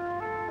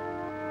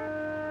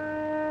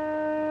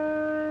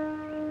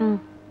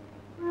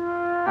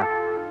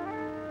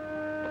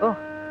 ஓ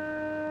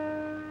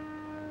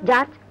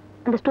ஜார்ஜ்,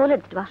 அந்த ஸ்டூல்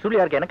எடுத்துட்டு வா. ஸ்டூல்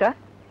யாருக்கு? எனக்கா?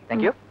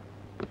 தேங்க்யூ.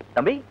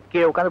 தம்பி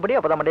கீழே உட்காந்துபடி,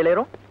 அப்பதான் மண்டையில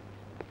ஏறும்.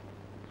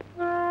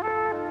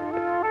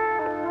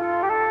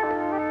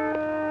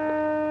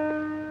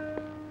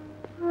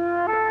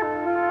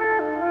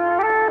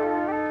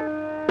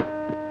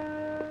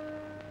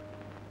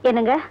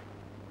 என்னங்க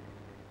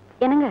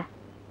என்னங்க,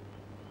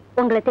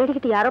 உங்களை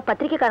தேடிக்கிட்டு யாரோ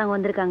பத்திரிக்கைக்காரங்க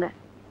வந்திருக்காங்க.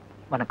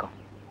 வணக்கம்.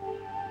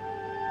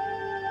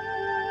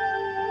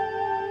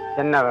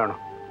 என்ன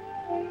வேணும்?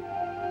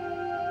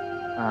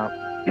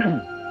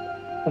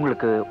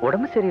 உங்களுக்கு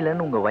உடம்பு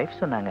சரியில்லைன்னு உங்க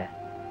வைஃப் சொன்னாங்க.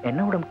 என்ன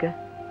உடம்புக்கு?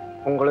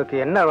 உங்களுக்கு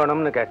என்ன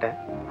வேணும்னு கேட்டேன்,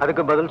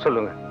 அதுக்கு பதில்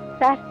சொல்லுங்க.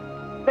 சார்,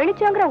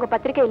 வெளிச்சங்கிற உங்க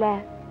பத்திரிக்கையில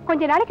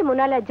கொஞ்ச நாளைக்கு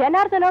முன்னால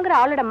ஜனார்தனங்கிற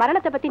ஆளோட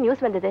மரணத்தை பத்தி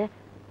நியூஸ் வந்தது.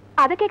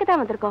 அதை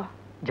கேட்கத்தான் வந்திருக்கோம்.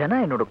 ஜனா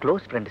என்னோட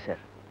க்ளோஸ் ஃப்ரெண்ட்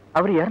சார்.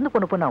 அவர் இறந்து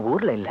போனப்போ நான்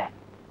ஊர்ல இல்ல.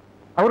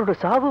 அவரோட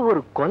சாவு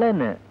ஒரு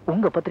கொலைன்னு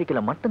உங்க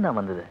பத்திரிக்கையில மட்டும்தான்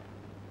வந்தது.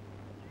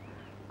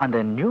 அந்த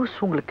நியூஸ்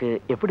உங்களுக்கு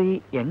எப்படி,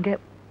 எங்க?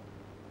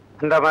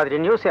 அந்த மாதிரி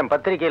நியூஸ் என்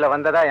பத்திரிக்கையில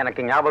வந்ததா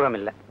எனக்கு ஞாபகம்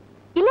இல்லை.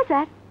 இல்ல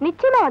சார்,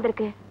 நிச்சயமா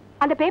வந்திருக்கு.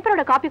 அந்த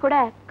பேப்பரோட காப்பி கூட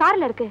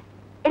கார்ல இருக்கு.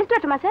 எடுத்து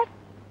வரட்டுமா சார்?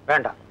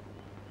 வேண்டாம்,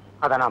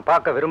 அதை நான்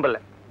பார்க்க விரும்பல.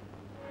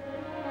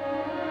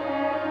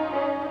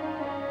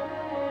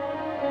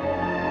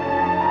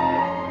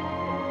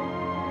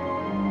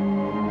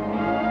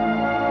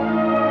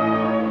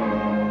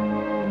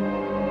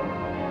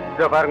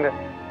 இதோ பாருங்க,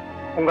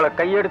 உங்களை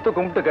கையெடுத்து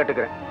கும்பிட்டு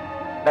கேட்டுக்கிறேன்,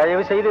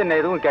 தயவு செய்து என்ன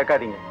எதுவும்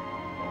கேட்காதீங்க.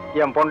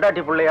 என்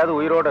பொண்டாட்டி பிள்ளையாவது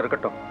உயிரோட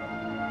இருக்கட்டும்.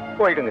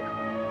 போயிடுங்க.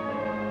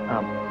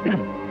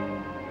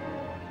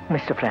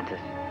 மிஸ்டர்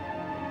பிரான்சிஸ்,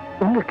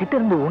 உங்ககிட்ட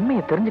இருந்து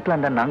உண்மையை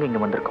தெரிஞ்சுக்கலாம் தான் நாங்க இங்க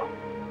வந்திருக்கோம்.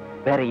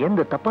 வேற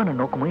எந்த தப்பான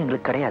நோக்கமும்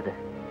எங்களுக்கு கிடையாது.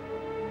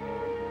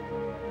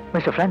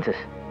 மிஸ்டர்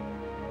பிரான்சிஸ்,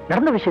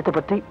 நடந்த விஷயத்தை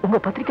பத்தி உங்க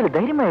பத்திரிக்கையில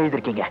தைரியமா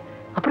எழுதிருக்கீங்க.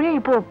 அப்படியே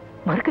இப்போ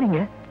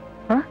மறுக்கிறீங்க?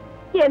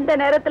 எந்த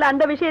நேரத்துல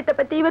அந்த விஷயத்தை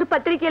பத்தி இவர்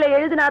பத்திரிக்கையில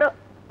எழுதினாரோ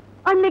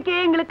அன்னைக்கே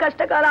எங்களுக்கு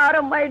கஷ்டகாலம்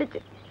ஆரம்பமாயிடுச்சு.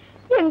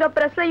 எங்க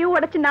பிரஸையும்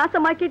உடைச்சு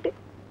நாசமாக்கிட்டு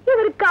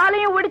இவர்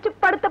காலையும் ஒடிச்சு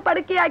படுத்த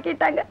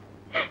படுக்கையாக்கிட்டாங்க.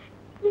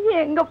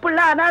 எங்க புள்ள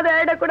அனாதை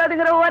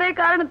ஆயிடக்கூடாதுங்கிற ஒரே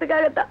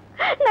காரணத்துக்காகத்தான்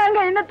நாங்க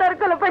என்ன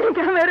தற்கொலை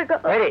பண்ணிக்காம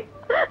இருக்கோம்.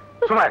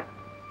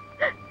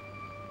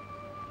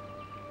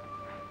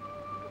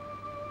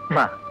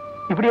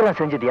 இப்படி எல்லாம்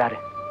செஞ்சது யாரு?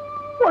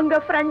 உங்க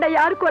ஃப்ரெண்ட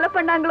யாரு கொலை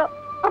பண்ணாங்களோ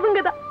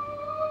அவங்கதான்.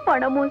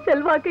 பணமும்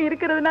செல்வாக்கு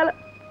இருக்கிறதுனால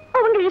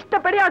அவங்க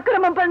இஷ்டப்படி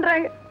அக்கிரமம்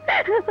பண்றாங்க.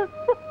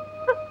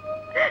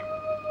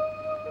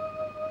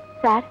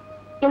 சார்,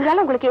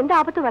 எங்களால உங்களுக்கு எந்த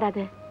ஆபத்தும்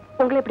வராது.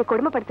 உங்களை இப்படி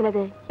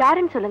கொடுமைப்படுத்தினது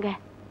யாருன்னு சொல்லுங்க.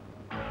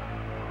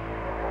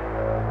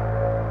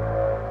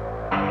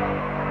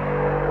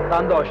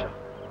 சந்தோஷம்.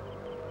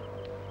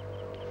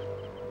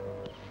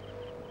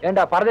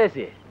 ஏண்டா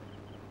பரதேசி,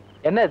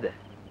 என்ன இது?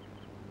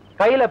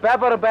 கையில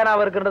பேப்பர்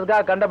பேனாவை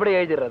இருக்கிறதுக்காக கண்டபடி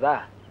எழுதிடுறதா?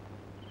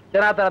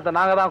 ஜனார்த்தனத்தை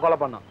நாங்க தான் கொலை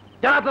பண்ணோம்.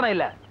 ஜனார்த்தனம்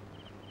இல்ல,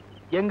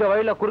 எங்க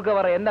வழியில குறுக்க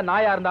வர எந்த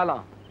நாயா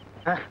இருந்தாலும்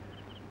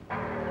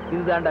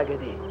இதுதான்டா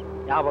கதி.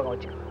 ஞாபகம்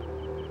வச்சுக்கோ.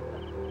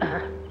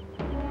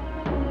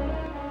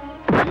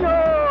 ஐயோ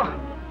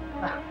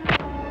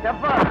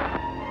எப்பா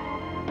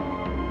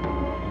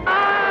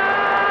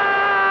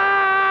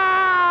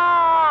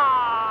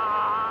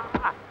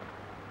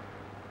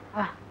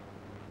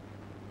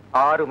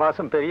 6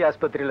 மாசம் பெரிய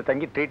ஆஸ்பத்திரியில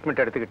தங்கி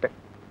ட்ரீட்மெண்ட் எடுத்துக்கிட்டேன்.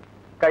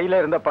 கையில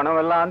இருந்த பணம்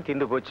எல்லாம்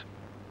தீந்து போச்சு.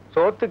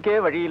 சோத்துக்கே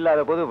வழி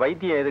இல்லாத போது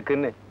வைத்தியம்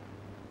எதுக்குன்னு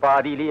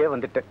பாதியிலேயே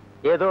வந்துட்டேன்.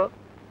 ஏதோ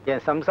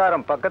என்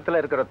சம்சாரம்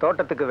பக்கத்துல இருக்கிற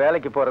தோட்டத்துக்கு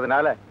வேலைக்கு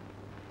போறதுனால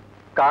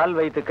கால்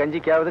வைத்து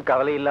கஞ்சிக்காவது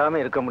கவலை இல்லாம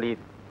இருக்க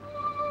முடியுது.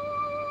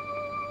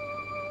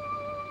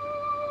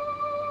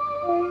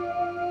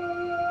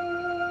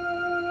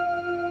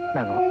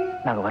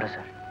 நாங்க வரோம்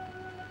சார்.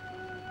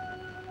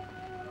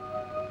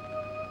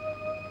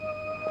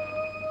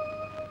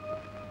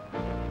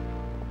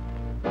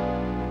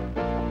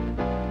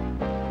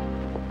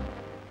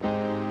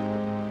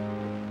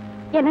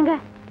 என்னங்க,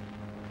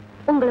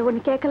 உங்களை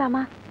ஒண்ணு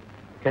கேட்கலாமா?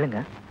 கேளுங்க.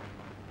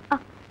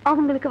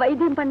 அவங்களுக்கு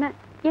வைத்தியம் பண்ண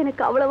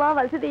எனக்கு அவ்வளவா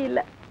வசதி இல்ல.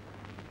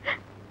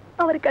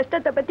 அவர்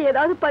கஷ்டத்தை பத்தி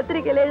ஏதாவது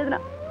பத்திரிகையில எழுதினா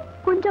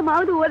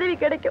கொஞ்சமாவது உதவி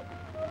கிடைக்கும்.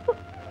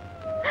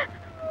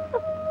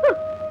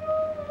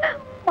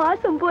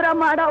 மாசம் பூரா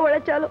மாடா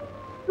உழைச்சாலும்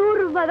 100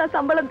 ரூபாய் தான்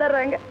சம்பளம்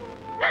தர்றாங்க.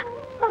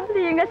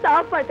 அது எங்க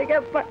சாப்பாட்டுக்கு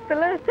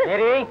பக்கத்துல.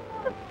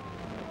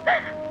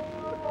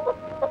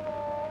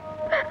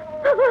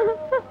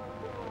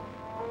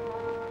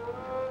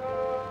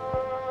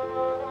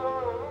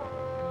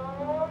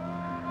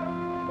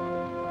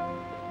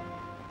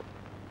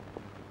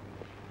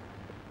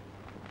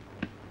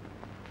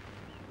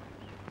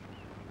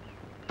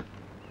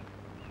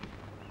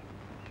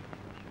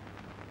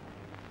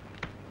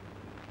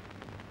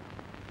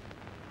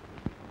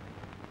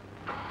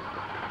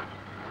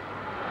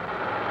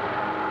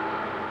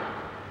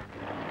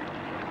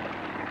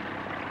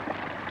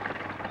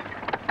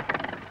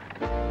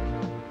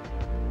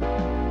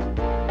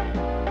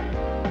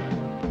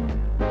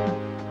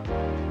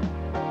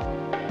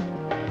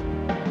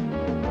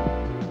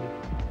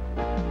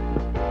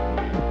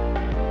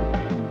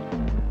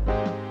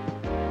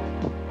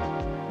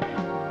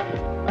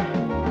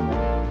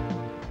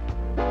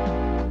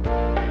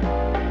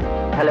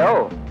 Hello,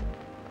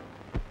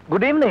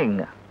 good evening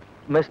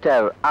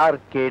mister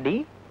ஆர்கேடி,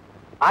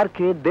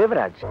 RK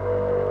Devaraj.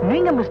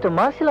 நீங்க mister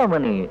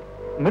Masilamani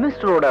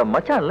மினிஸ்டரோட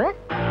மச்சான்ல?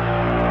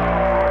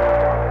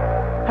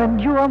 And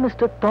you are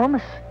mister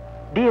Thomas,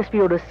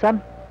 டிஎஸ்பியோட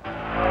Sun.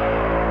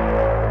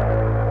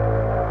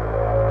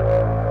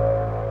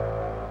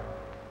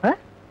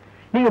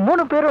 நீங்க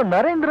 3 பேரும்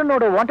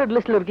நரேந்திரனோட வாண்டட்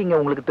லிஸ்ட்ல இருக்கீங்க.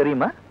 உங்களுக்கு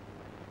தெரியுமா?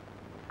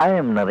 I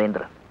am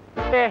Narendran.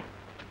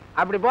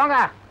 அப்படி போங்க.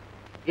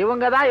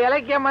 இவங்க தான்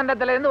இலக்கிய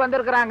மன்றத்துல இருந்து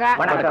வந்திருக்கிறாங்க.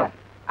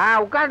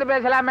 உட்கார்ந்து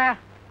பேசலாமே.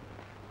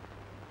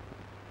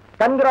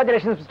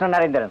 Congratulations mister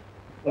Narendran.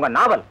 உங்க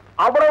நாவல்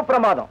அவ்வளவு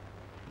பிரமாதம்.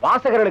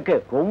 வாசகர்களுக்கு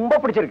ரொம்ப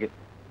பிடிச்சிருக்கு.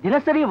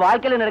 தினசரி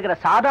வாழ்க்கையில நடக்கிற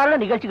சாதாரண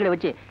நிகழ்ச்சிகளை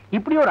வச்சு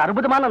இப்படி ஒரு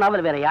அற்புதமான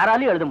நாவல் வேற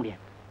யாராலையும் எழுத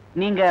முடியாது.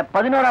 நீங்க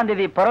 11ஆம்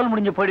தேதி பரோல்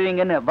முடிஞ்சு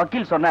போயிடுவீங்கன்னு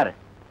வக்கீல் சொன்னாரு.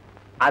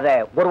 அத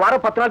ஒரு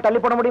வாரம் 10 நாள்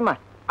தள்ளி போட முடியுமா?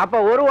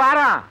 அப்ப ஒரு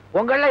வாரம்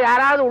உங்கள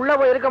யாராவது உள்ள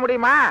போய் இருக்க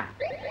முடியுமா?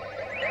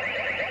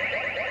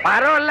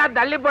 பரவெல்லாம்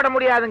தள்ளி போட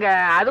முடியாதுங்க.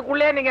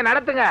 அதுக்குள்ளே நீங்க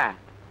நடத்துங்க.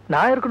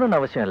 நான் இருக்கணும்னு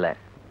அவசியம் இல்ல.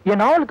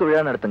 என் நாவலுக்கு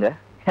விழா நடத்துங்க.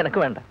 எனக்கு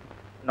வேண்டாம்.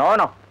 நோ,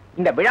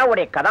 இந்த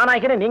விழாவுடைய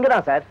கதாநாயகனே நீங்க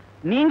தான் சார்.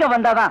 நீங்க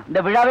வந்தாதான்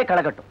இந்த விழாவே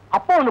கலக்கட்டும்.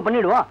 அப்போ ஒண்ணு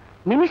பண்ணிடுவோம்.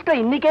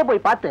 மினிஸ்டர் இன்னைக்கே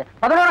போய் பார்த்து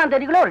 11ஆம்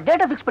தேதிக்குள்ள ஒரு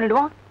டேட்டா பிக்ஸ்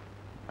பண்ணிடுவோம்.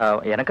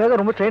 எனக்காக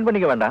ரொம்ப ட்ரெயின்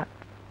பண்ணிக்க வேண்டாம்.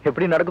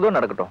 எப்படி நடக்குதோ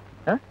நடக்கட்டும்.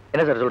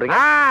 என்ன சார்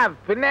சொல்றீங்க?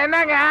 பின்ன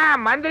என்னங்க,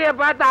 மந்திரியை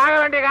பார்த்து ஆக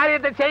வேண்டிய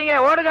காரியத்தை செய்யுங்க.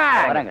 ஓடுங்க,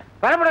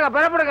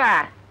 பரப்படுங்க.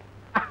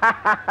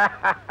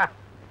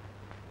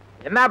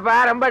 என்னப்பா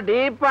ரொம்ப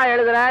டீப்பா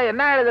எழுதுற?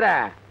 என்ன எழுதுற?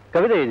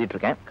 கவிதை எழுதிட்டு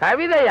இருக்கேன்.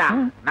 கவிதையா?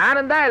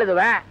 நானும் தான்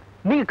எழுதுவேன்.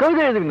 நீங்க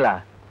கவிதை எழுதுவீங்களா?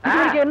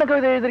 என்ன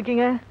கவிதை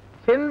எழுதிருக்கீங்க?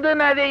 சிந்து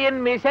நதியின்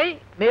மிசை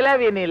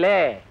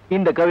நிலவினிலே.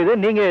 இந்த கவிதை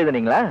நீங்க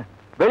எழுதுனீங்களா?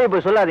 வெளியே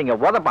போய் சொல்லாதீங்க,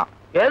 உதப்பான்.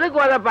 எதுக்கு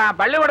உதப்பான்?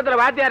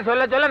 பள்ளிக்கூடத்துல வாத்தியார்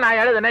சொல்ல சொல்ல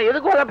நான் எழுதுனேன்.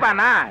 எதுக்கு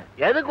உதப்பானா?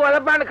 எதுக்கு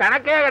உதப்பான்னு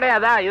கணக்கே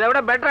கிடையாதா? இதை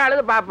விட பெட்டரா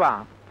எழுது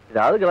பாப்போம்.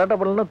 ஏதாவது கலாட்டா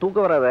பண்ணலாம்,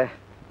 தூக்கம் வராத.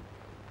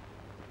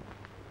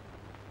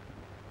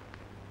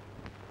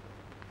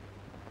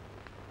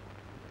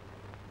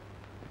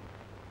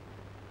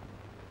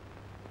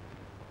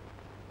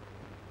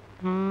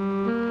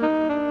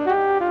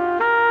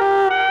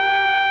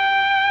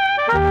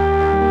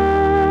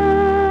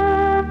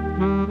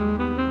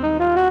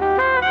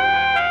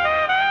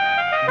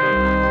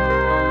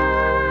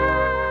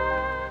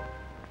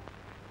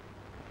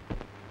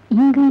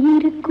 இங்கு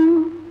இருக்கும்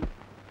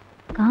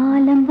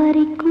காலம்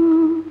வரைக்கும்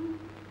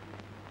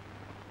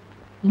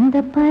இந்த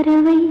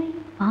பறவை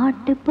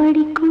பாட்டு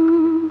படிக்கும்.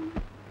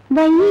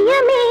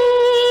 வையமே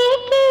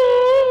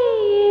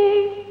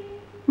கீழ்,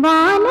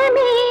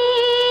 வானமே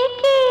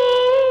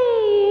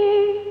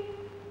கீழ்,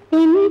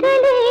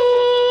 தென்றலே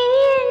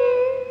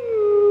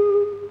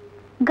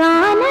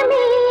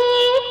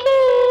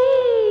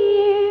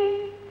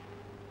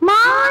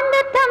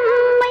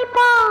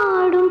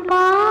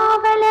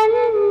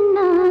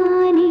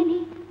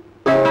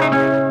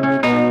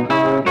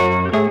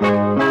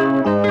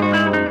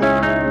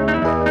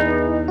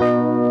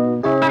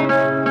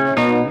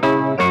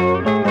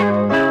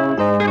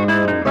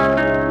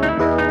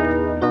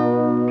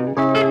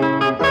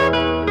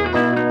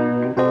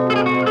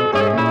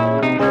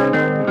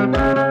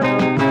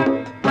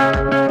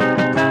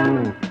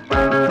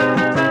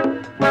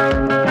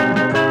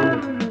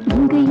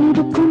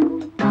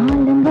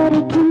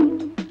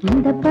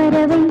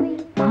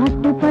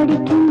பாட்டு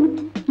படிக்கும்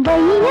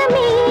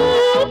வையமே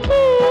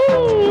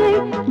கீழ்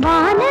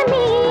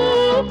வானமே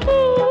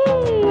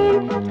கீழ்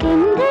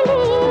தென்றலே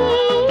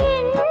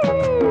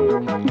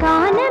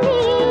கானமே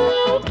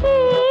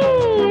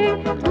கீழ்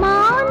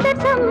மாந்த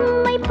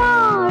தம்மை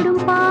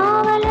பாடும்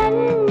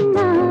பாவலன்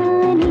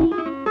நானே.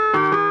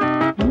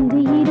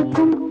 இங்கு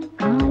இருக்கும்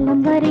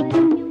காலம்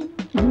வரைக்கும்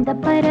இந்த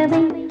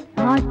பறவை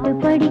பாட்டு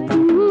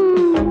படிக்கும்.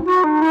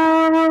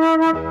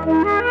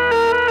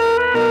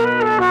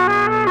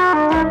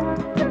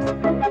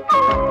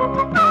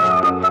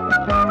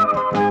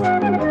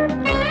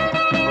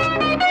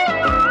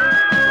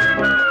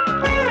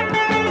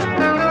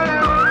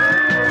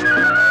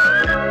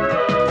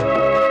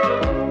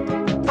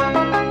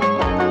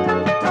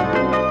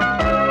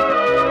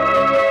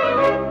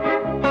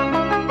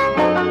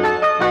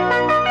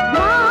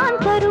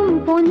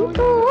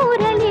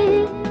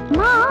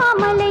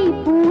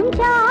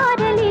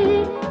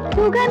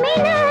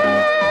 சுகமென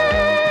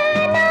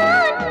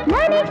நான்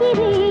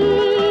நனைகிறேன்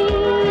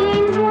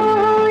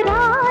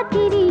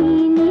ஓராத்திரி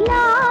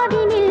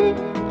நிலாவினில்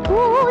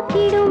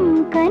பூத்திடும்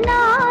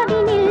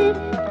கனாவினில்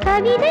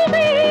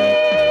கவிதைகள்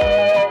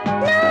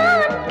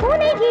நான்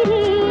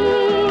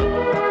புனைகிறேன்.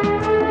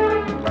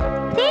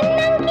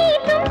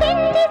 தென்னங்கீற்றும்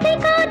தென்திசை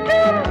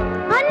காற்றும்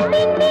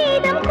அன்பின்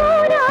வேதம்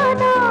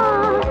கூறாதா?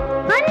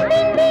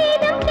 அன்பின்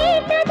வேதம்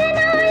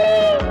கேட்டதனாலே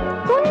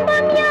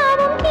துன்பம்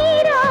யாவும்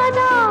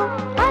தீராதா?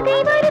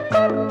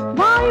 பகைவருக்கும்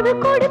வாழ்வு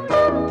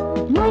கொடுக்கும்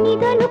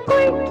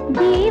மனிதனுக்குள்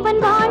தேவன்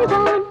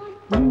வாழ்வான்.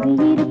 இங்கு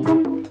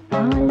இருக்கும்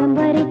காலம்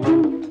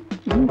வரைக்கும்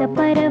இந்த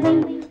பறவை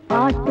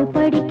பாட்டு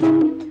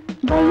படிக்கும்.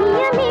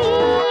 வையமே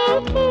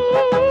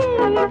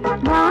கீழ்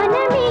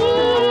வானமே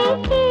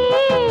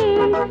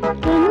கீழ்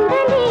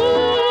தென்றலே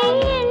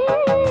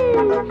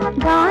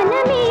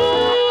கானமே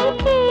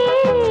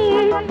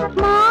கீழ்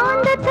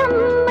மாந்த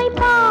தம்மை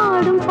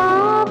பாடும்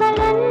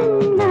பாவலன்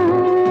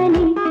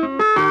நானே.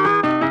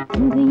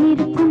 இங்கு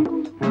இருக்கும்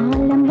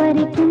காலம்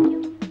வரைக்கும்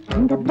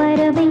இந்த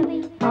பறவை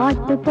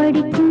பாட்டு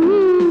படிக்கும்.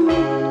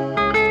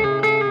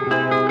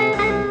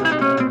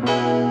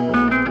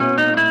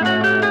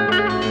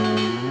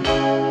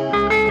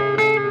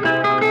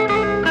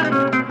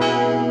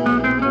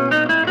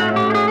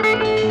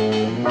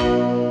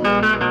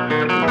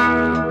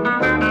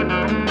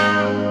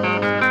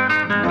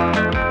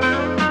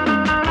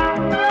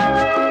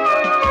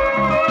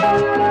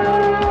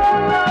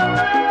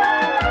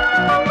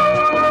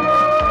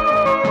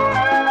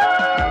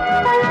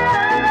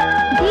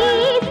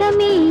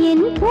 தேசமே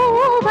என்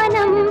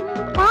பூவனம்,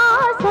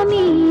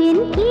 பாசமே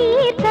என்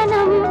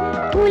கீர்த்தனம்,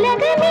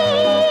 உலகமே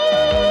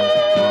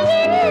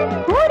என்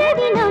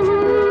உறவினம்.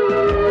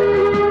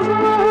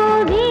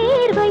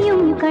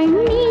 வேர்வையும்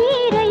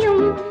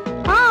கண்ணீரையும்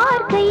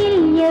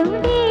பார்க்கையில்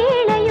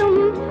எவ்வேளையும்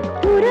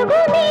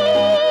உருகுமே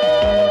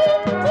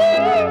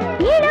என்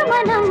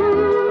இளமனம்.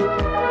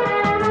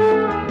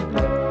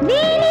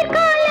 வேனிற்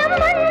காலம்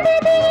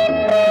வந்தது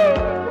என்று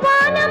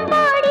வானம்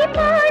பாடி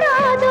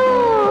பாடாதோ?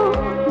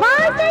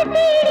 வாசல்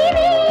தேடி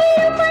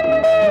வெயிலும்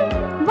வந்து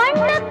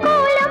வண்ணக்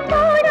கோலம்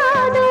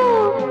போடாதோ?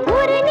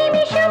 ஒரு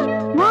நிமிஷம்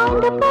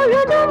வாழ்ந்த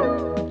பொழுதும்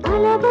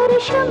பல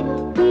வருஷம்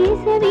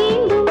பேச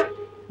வேண்டும்.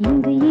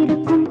 இங்கு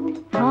இருக்கும்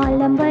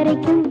காலம்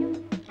வரைக்கும்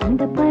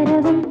அந்த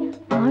பறவை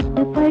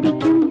பாட்டு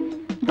படிக்கும்.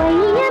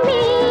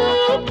 வையமே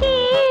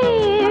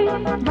கீழ்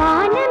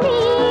வானமே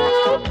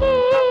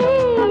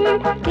கீழ்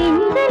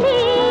தென்றலே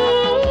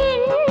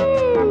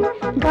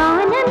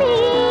கானமே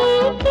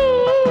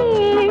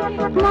கீழ்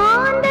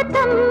மாந்த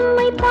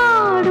தம்மை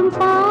பாடும்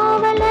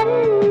பாவலன்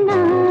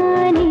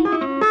நானே.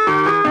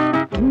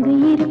 இங்கு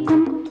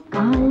இருக்கும்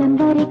காலம்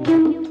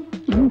வரைக்கும்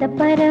இந்த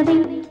பறவை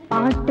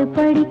பாட்டு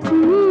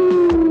படிக்கும்.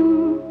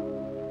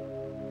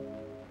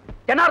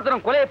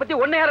 ஜனார்தனம் கொலையை பத்தி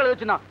ஒன்னே யாரும் எழுத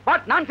சொன்னா?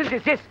 What nonsense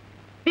is this?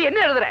 நீ என்ன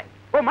எழுதுற?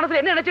 உன் மனசுல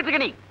என்ன நினைச்சிட்டு இருக்க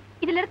நீ?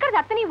 இதுல இருக்கிறது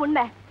அத்தனை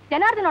உண்மை.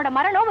 ஜனார்தனோட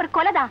மரணம் ஒரு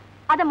கொலைதான்.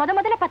 அத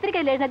முதல்ல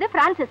பத்திரிகையில எழுதினது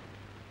பிரான்சிஸ்.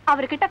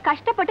 அவர்கிட்ட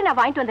கஷ்டப்பட்டு நான்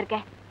வாங்கிட்டு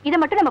வந்திருக்கேன். இதை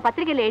மட்டும் நம்ம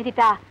பத்திரிகையில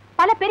எழுதிட்டா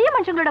பல பெரிய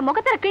மனுஷங்களோட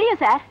முகத்துல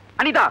கிழியும் சார்.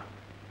 அனிதா,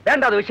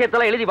 வேண்டாத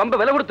விஷயத்தெல்லாம் எழுதி வம்ப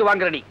விலை கொடுத்து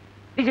வாங்குற நீ.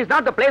 This is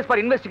not the place for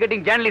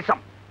investigating journalism.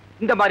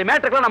 இந்த மாதிரி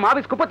மேட்டர்லாம் நம்ம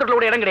ஆபீஸ்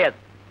குப்பத்தொட்டில இடம் கிடையாது.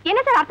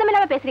 என்ன சார் அர்த்தம்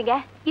இல்லாம பேசுறீங்க?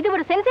 இது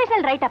ஒரு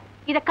சென்சேஷனல் ரைட் அப்.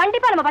 இத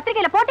கண்டிப்பா நம்ம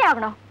பத்திரிகையில போட்டே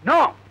ஆகணும். நோ,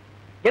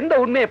 எந்த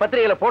உண்மையை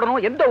பத்திரிகையில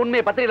போடணும், எந்த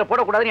உண்மையை பத்திரிகையில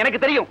போடக்கூடாதுன்னு எனக்கு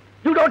தெரியும்.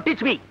 You don't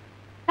teach me.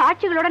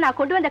 சாட்சிகளோட நான்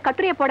கொண்டு வந்த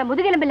கட்டுரையை போட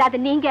முதுகெலும்பு இல்லாத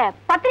நீங்க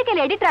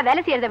பத்திரிகையில எடிட்டரா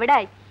வேலை செய்யறதை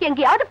விட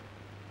எங்கேயாவது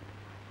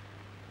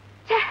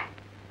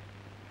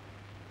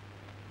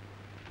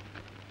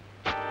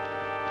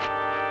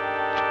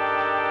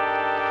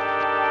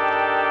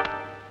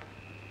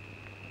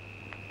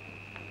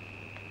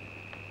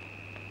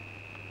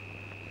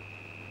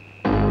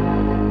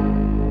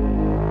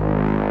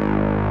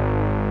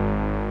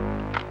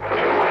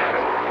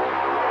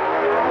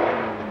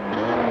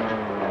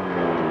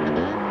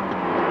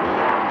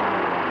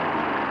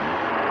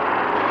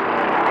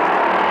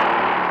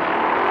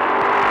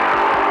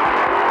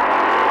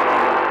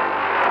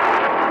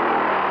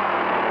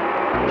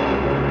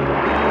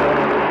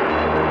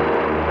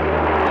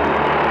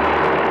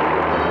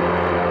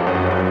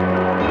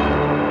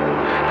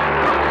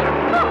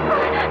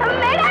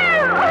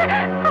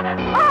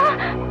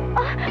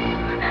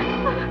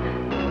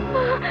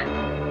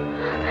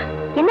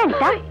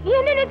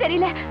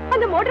தெரியல.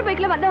 அந்த மோட்டார்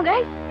பைக்ல வந்தவங்க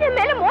என்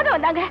மேல மோத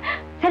வந்தாங்க.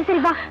 சரி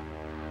சரி வா.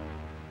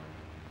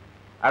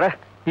 அட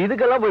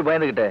இதுக்கெல்லாம் போய்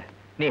பயந்துகிட்டு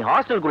நீ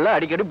ஹாஸ்டலுக்குள்ள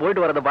அடிக்கடி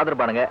போயிட்டு வரத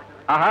பாத்துருப்பானுங்க.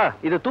 ஆஹா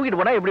இதை தூக்கிட்டு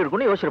போனா எப்படி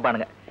இருக்கும்னு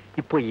யோசிச்சிருப்பானுங்க.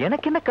 இப்போ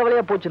எனக்கு என்ன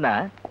கவலையா போச்சுன்னா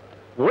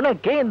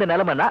உனக்கே இந்த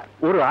நிலைமைனா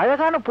ஒரு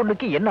அழகான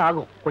பொண்ணுக்கு என்ன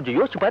ஆகும் கொஞ்சம்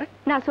யோசிச்சு பாரு.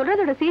 நான்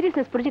சொல்றதோட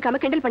சீரியஸ்னஸ்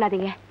புரிஞ்சுக்காம கிண்டல்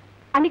பண்ணாதீங்க.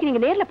 அன்னைக்கு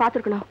நீங்க நேர்ல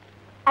பாத்துருக்கணும்.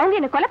 அவங்க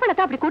என்ன கொலை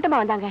பண்ணத்தான் அப்படி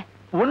கூட்டமா வந்தாங்க.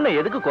 உன்னை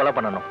எதுக்கு கொலை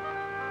பண்ணணும்?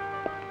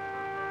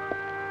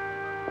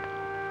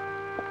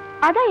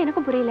 அதான்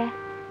எனக்கும் புரியல.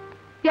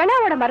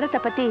 ஜனாவோட மரணத்தை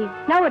பத்தி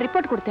நான் ஒரு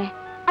ரிப்போர்ட் கொடுத்தேன்.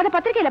 அத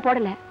பத்திரிக்கையில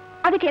போடல.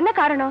 அதுக்கு என்ன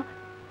காரணம்?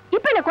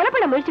 இப்ப என்ன கொலை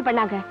பண்ண முயற்சி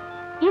பண்ணாங்க.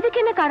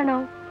 இதுக்கு என்ன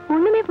காரணம்?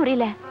 ஒண்ணுமே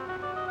புரியல.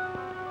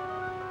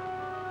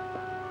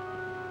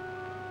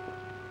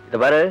 இத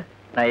பாரு,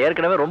 நான்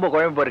ஏற்கனவே ரொம்ப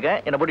குழம்பு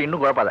போயிருக்கேன். என்ன போட்டு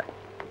இன்னும் குழப்பாத.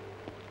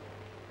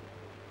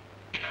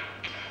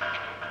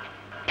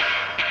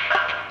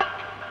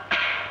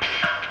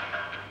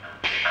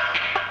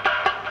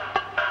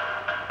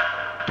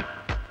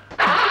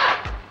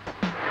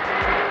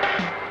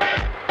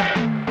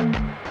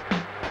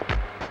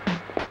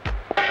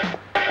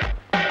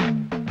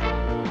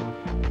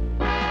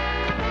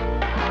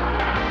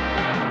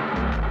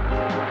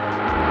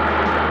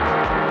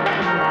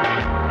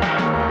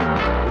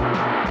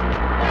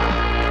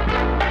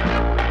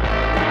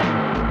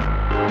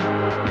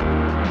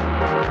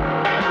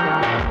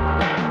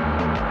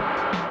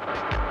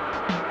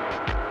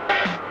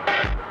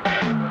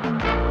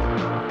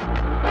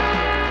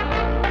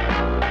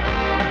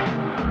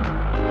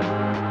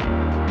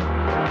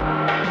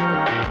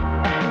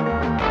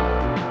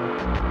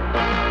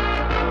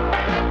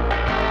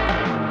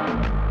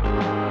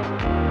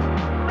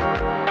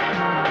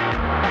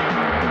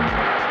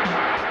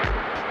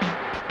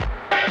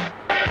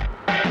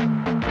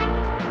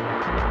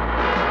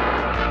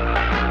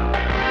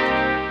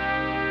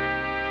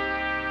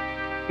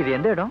 இது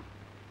எந்த இடம்?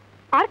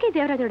 RK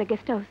தேவராஜோட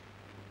guest house.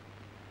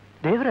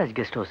 Devaraj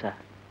guest ஹவுஸா?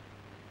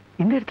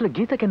 இந்த இடத்துல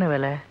கீதாக்கு என்ன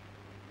வேலை?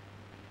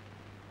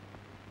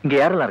 இங்க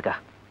யாரெல்லாம் இருக்கா?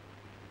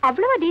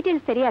 அவ்வளவா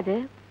டீடைல்ஸ் தெரியாது.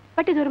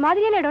 பட் இது ஒரு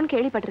மாதிரியான இடம்னு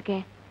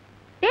கேள்விப்பட்டிருக்கேன்.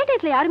 டே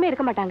டைம்ல யாருமே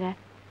இருக்க மாட்டாங்க.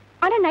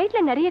 ஆனா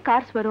நைட்ல நிறைய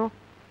கார்ஸ் வரும்.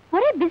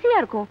 ஒரே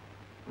பிஸியா இருக்கும்.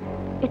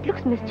 It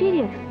looks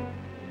mysterious.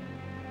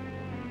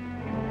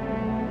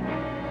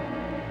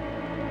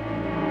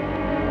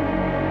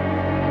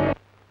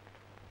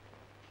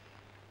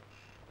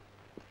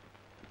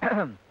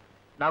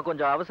 நான்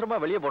கொஞ்சம் அவசரமா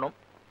வெளியே போகணும்.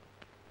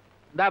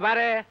 இந்த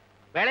பாரு,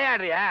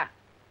 விளையாடுறியா?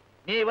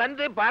 நீ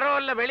வந்து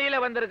பரோல்ல வெளியில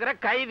வந்திருக்கிற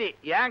கைதி,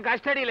 என்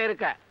கஸ்டடியில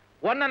இருக்க.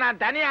 உன்னை நான்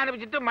தனியா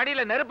அனுப்பிச்சிட்டு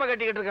மடியில நெருப்ப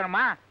கட்டிக்கிட்டு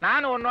இருக்கணுமா?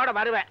 நானும் உன்னோட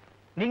வருவேன்.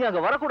 நீங்க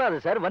அங்க வரக்கூடாது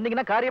சார்.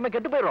 வந்தீங்கன்னா காரியமே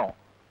கெட்டு போயிடும்.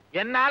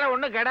 என்னால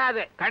ஒண்ணும்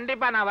கெடாது.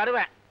 கண்டிப்பா நான்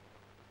வருவேன்.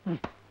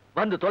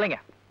 வந்து தொலைங்க.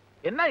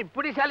 என்ன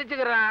இப்படி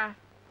சலிச்சுக்கிறான்?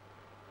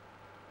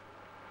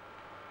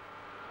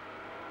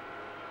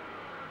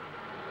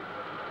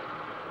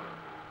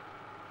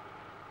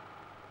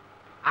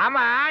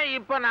 ஆமா,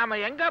 இப்ப நாம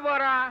எங்க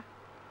போறோம்?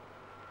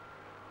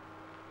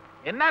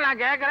 என்ன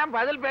நான் கேக்குறேன்,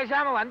 பதில்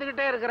பேசாம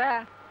வந்துகிட்டே இருக்கிற?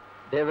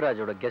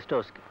 தேவராஜோட கெஸ்ட்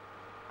ஹவுஸ்க்கு.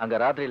 அங்க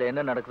ராத்திரியில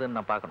என்ன நடக்குதுன்னு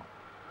நான் பார்க்கணும்.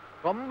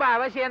 ரொம்ப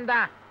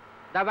அவசியம்தான்.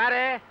 இந்த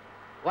பாரு,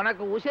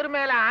 உனக்கு உயிர்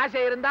மேல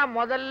ஆசை இருந்தா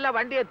முதல்ல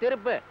வண்டியை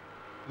திருப்பு.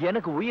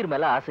 எனக்கு உயிர்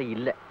மேல ஆசை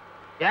இல்ல.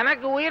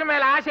 எனக்கு உயிர்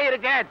மேல ஆசை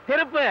இருக்கே,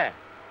 திருப்பு.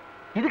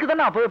 இதுக்கு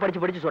தான் நான் அப்பவே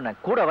படிச்சு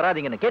சொன்னேன், கூட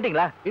வராதீங்கன்னு.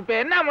 கேட்டீங்களா? இப்ப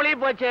என்ன மொழி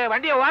போச்சு?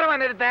 வண்டியை ஓரமா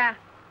நிறுத்த.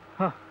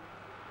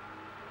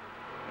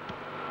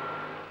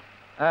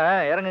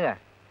 இறங்குங்க.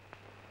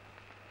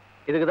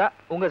 இதுக்குதான்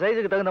உங்க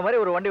சைஸுக்கு தகுந்த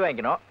மாதிரி ஒரு வண்டி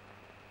வாங்கிக்கணும்.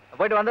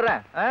 போயிட்டு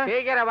வந்துடுறேன்.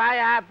 சீக்கிரம்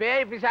வாயா,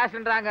 பேய்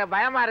பிசாசுன்றாங்க,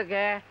 பயமா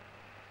இருக்கு.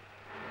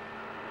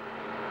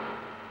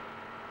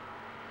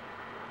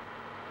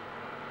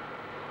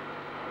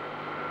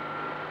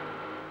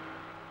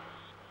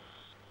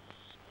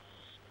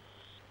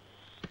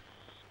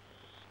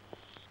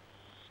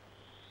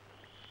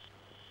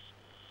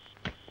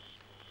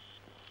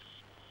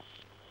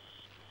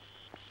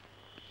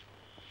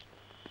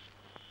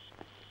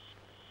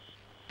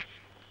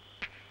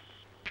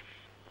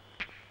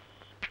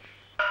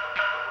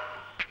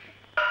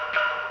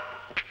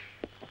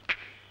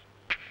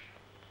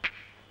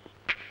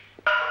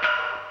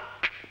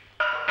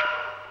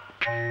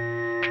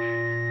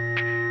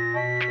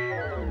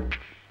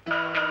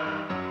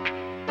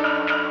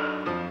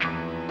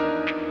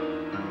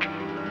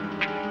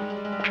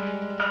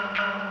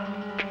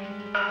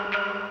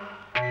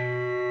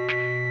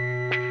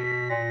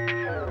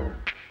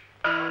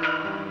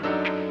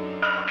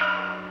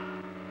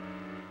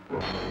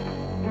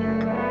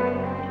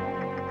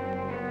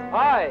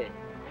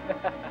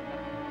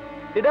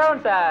 Sit down,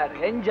 sir.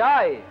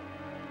 Enjoy.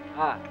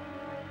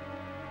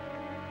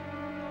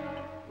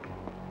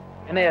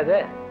 என்ன அது?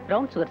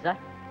 Brown sugar sir.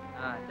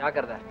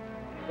 ஜாக்கிரதை.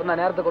 சொன்ன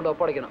நேரத்தை கொண்டு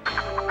ஒப்படைக்கணும்.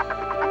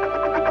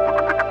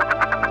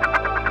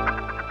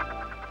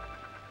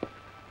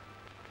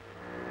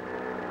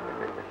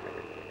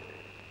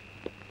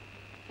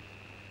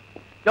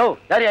 யோ,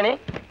 யாரியா நீ?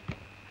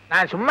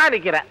 நான் சும்மா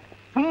நிக்கிறேன்.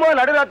 சும்மா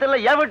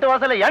நடுராத்திரில என் வீட்டு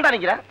வாசல்ல ஏன்டா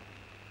நிக்கிறேன்?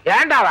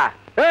 ஏண்டாவா?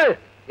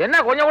 என்ன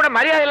கொஞ்சம் கூட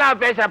மரியாதை இல்லாம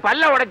பேசுற?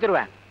 பல்ல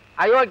உடைச்சிருவேன்.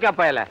 அயோக்கிய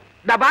பயல.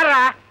 இந்த பாருடா,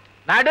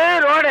 நடு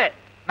ரோடு,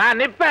 நான்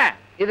நிப்பேன்.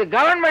 இது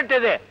கவர்மெண்ட்,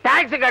 இது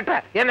டாக்ஸ் கட்ட.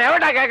 என்ன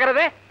எவடா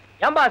கேக்குறது?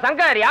 ஏம்பா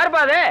சங்கர், யாருப்பா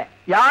அது?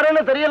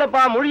 யாருன்னு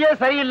தெரியலப்பா, மொழியே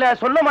சரியில்லை,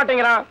 சொல்ல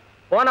மாட்டேங்கிறான்.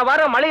 போன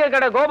வாரம் மளிகை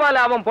கடை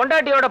கோபால அவன்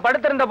பொண்டாட்டியோட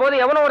படுத்திருந்த போது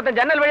எவனோ ஒருத்தன்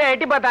ஜன்னல் வழியா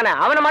எட்டி பார்த்தானே,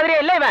 அவன மாதிரியே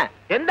இல்ல இவன்.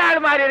 எந்த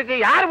ஆள் மாதிரி இருக்கு?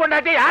 யாரு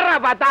பொண்டாட்டி யாரா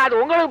பார்த்தா? அது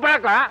உங்களுக்கு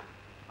பழக்கம்.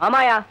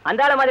 ஆமாயா,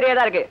 அந்த ஆளு மாதிரியே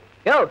தான் இருக்கு.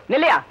 யோ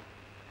நில்லையா.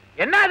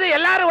 என்னது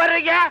எல்லாரும்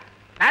வர்றீங்க?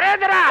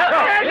 நரேந்திரா,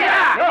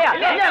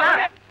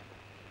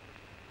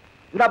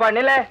 இந்தாப்பா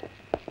நில்ல.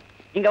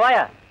 இங்க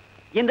வாயா.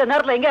 இந்த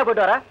நேரத்துல எங்க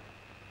போயிட்டு வர?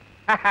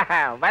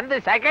 வந்து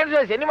செகண்ட் ஷோ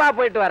சினிமா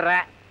போயிட்டு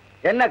வர்றேன்.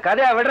 என்ன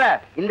கதையா விடுற?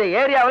 இந்த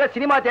ஏரியாவுல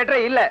சினிமா தியேட்டரே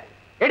இல்ல.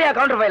 எடியா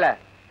கவுண்டர் ஃபைல.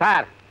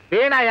 சார்,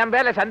 வீணா என்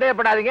பேர்ல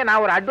சந்தேகப்படாதீங்க.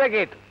 நான் ஒரு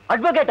அட்வொகேட்.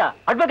 அட்வொகேட்டா?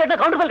 அட்வொகேட்னா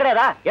கவுண்டர் ஃபைல்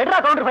கிடையாதா? எட்ரா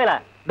கவுண்டர் ஃபைல.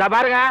 இந்த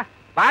பாருங்க,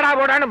 பாடா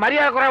போடான்னு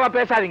மரியாதை குறைவா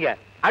பேசாதீங்க.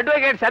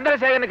 அட்வொகேட்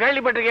சந்திரசேகரன்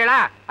கேள்விப்பட்டிருக்கீங்களா?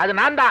 அது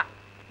நான் தான்.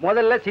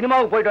 முதல்ல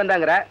சினிமாவுக்கு போயிட்டு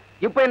வந்தாங்கற,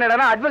 இப்போ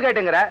என்னடா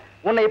அட்வொகேட்ங்கற?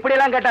 உன்னை இப்படி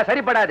எல்லாம் கேட்டா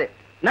சரிப்படாது.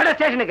 நட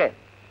ஸ்டேஷனுக்கு.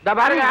 இந்த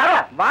பாருங்க,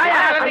 வாயா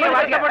நீங்க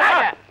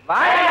வருத்தப்படாத.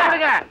 வாயா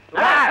விடுங்க.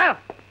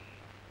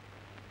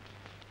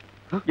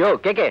 யோ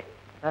கேக்கே,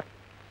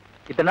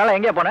 இத்தனை நாளா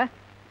எங்க போன?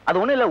 அது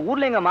ஒண்ணும் இல்ல,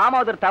 ஊர்ல எங்க மாமா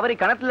ஒருத்தர் தவறி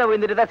கிணத்துல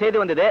விழுந்துட்டு தான் செய்தி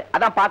வந்தது,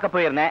 அதான் பார்க்க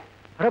போயிருந்தேன்.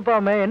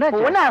 என்ன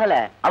ஒண்ணும் ஆகல,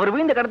 அவர்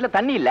விழுந்த கிணத்துல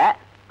தண்ணி இல்ல,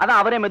 அதான்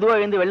அவரே மெதுவா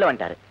விழுந்து வெளில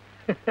வந்துட்டாரு.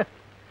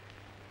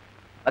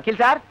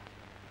 வக்கீல் சார்,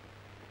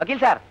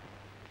 வக்கீல் சார்.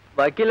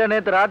 வக்கீல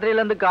நேத்து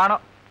ராத்திரியில இருந்து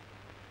காணோம்.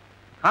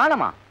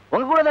 காணமா?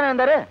 உங்க கூட தானே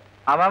இருந்தாரு?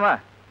 ஆமாமா,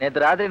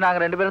 நேத்து ராத்திரி நாங்க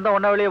 2 பேரும் தான்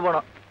ஒண்ணா வெளியே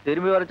போனோம்.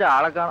 திரும்பி வரைச்சா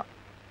ஆளை காணோம்.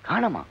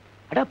 காணமா?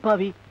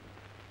 அடப்பாவி,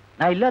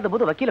 நான் இல்லாத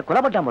போது வக்கீல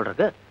கொலைப்பட்டான் போல்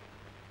இருக்கு.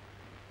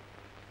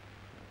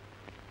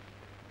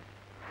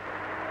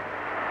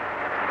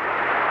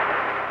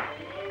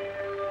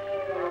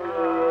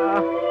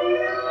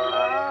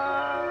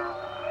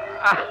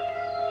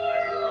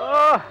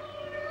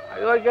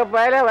 ஐயோ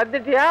பயில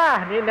வந்துட்டியா?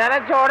 நீ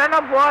நினைச்ச உடனே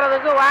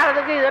போறதுக்கு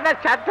வாரதுக்கு இது என்ன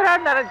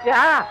சத்திரம்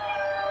நினைச்சியா?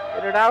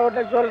 என்னடா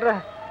ஒண்ணு சொல்ற.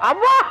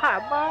 அம்மா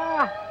அம்மா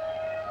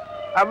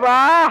அம்மா,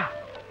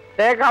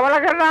 டே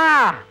கமலக்கண்ணா,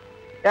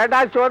 ஏட்டா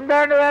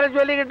சொந்தன்னு வேற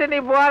சொல்லிக்கிட்டு நீ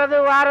போறது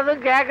வாரது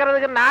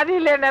கேக்குறதுக்கு நாதி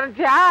இல்ல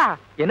நினைச்சியா?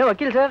 என்ன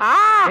வக்கீல் சார்,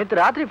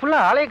 நேத்து ராத்திரி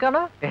ஃபுல்லா ஆளைய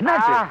காணோம்.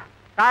 என்னாச்சு?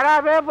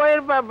 காணாமே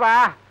போயிருப்பேப்பா.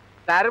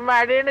 தர்ம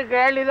அடின்னு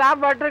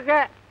கேள்விதான்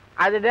பட்டிருக்கேன்.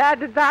 அது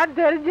நேற்று தான்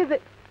தெரிஞ்சுது.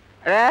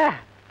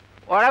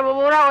 உடம்பு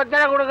பூரா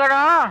ஒத்தனை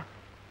கொடுக்கணும்.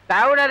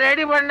 தவிட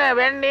ரெடி பண்ணு,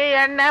 வெண்ணி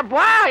எண்ணெய்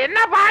போ. என்ன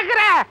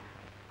பாக்குற?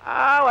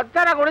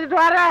 ஒத்தனை கொடுத்துட்டு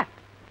வர.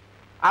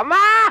 அம்மா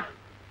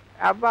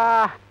அப்பா.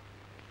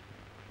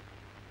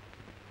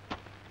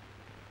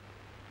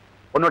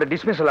 உன்னோட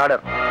டிஸ்மிஸல்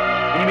ஆர்டர்.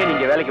 இனிமே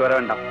நீங்க வேலைக்கு வர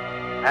வேண்டாம்.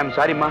 ஐ அம்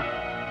சாரிம்மா,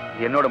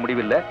 என்னோட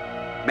முடிவு இல்ல,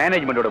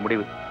 மேனேஜ்மெண்டோட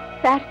முடிவு.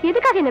 சார்,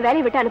 எதுக்காக என்ன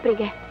வேலையை விட்டு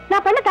அனுப்புறீங்க?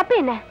 நான் பண்ண தப்பு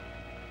என்ன?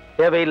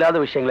 தேவையில்லாத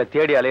விஷயங்களை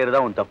தேடி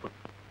அலையறதா உன் தப்பு.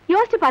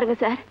 யோசிச்சு பாருங்க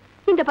சார்,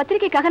 இந்த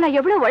பத்திரிக்கைக்காக நான்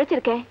எவ்வளவு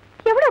உழைச்சிருக்கேன்,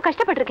 எவ்வளவு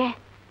கஷ்டப்பட்டிருக்கேன்.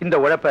 இந்த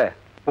உழைப்ப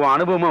உன்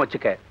அனுபவமா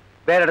வச்சுக்க.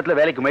 வேற இடத்துல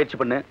வேலைக்கு முயற்சி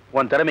பண்ணு,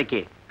 உன் திறமைக்கு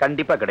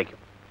கண்டிப்பா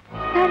கிடைக்கும்.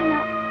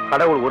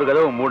 கடவுள் ஒரு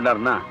கதவு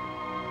மூடினார்னா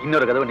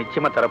இன்னொரு கதவு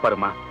நிச்சயமா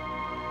திறப்பாருமா,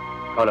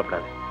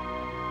 கவலைப்படாது.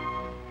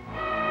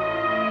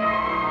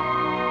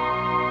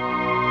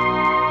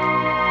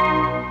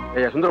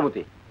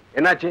 சுந்தரமூர்த்தி,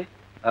 என்னாச்சு?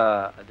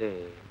 அது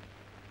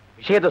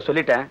விஷயத்த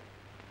சொல்லிட்டேன்.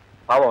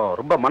 பாவம்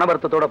ரொம்ப மன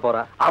வருத்தத்தோட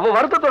போறா. அவ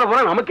வருத்தத்தோட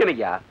போறா, நமக்கு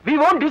என்னையா? We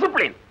want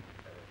discipline.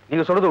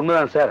 நீங்க சொல்றது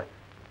உண்மைதான் சார்.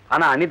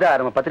 ஆனா அனிதா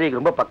நம்ம பத்திரிகைக்கு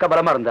ரொம்ப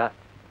பக்கபலமா இருந்தா.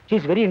 She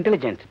is very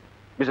intelligent.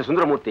 Mister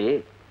Sundaramurthy,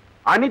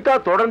 Anitha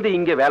தொடர்ந்து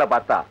இங்க வேலை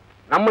பார்த்தா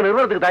நம்ம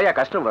நிறுவனத்துக்கு தாயா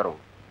கஷ்டம் வரும்.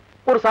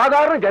 ஒரு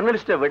சாதாரண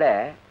ஜர்னலிஸ்ட விட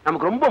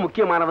நமக்கு ரொம்ப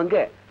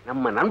முக்கியமானவங்க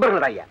நம்ம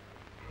நண்பர்கள் தாயா.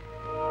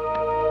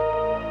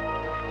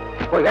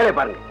 ஒரு வேலையை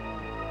பாருங்க.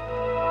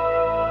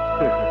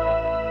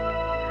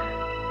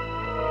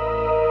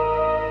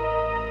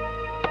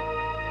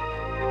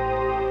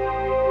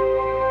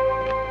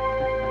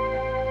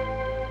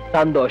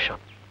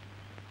 சந்தோஷம்.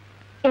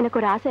 எனக்கு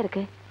ஒரு ஆசை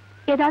இருக்கு.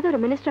 ஏதாவது ஒரு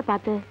மினிஸ்டரை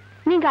பார்த்து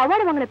நீங்க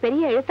அவார்டு வாங்கின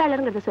பெரிய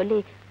எழுத்தாளருங்கிறத சொல்லி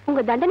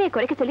உங்க தண்டனையை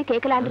குறைக்க சொல்லி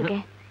கேட்கலான்னு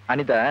இருக்கேன்.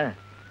 அனிதா,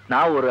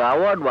 நான் ஒரு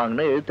அவார்டு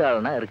வாங்கின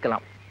எழுத்தாளனா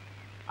இருக்கலாம்.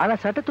 ஆனா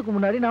சட்டத்துக்கு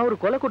முன்னாடி நான் ஒரு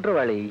கொலை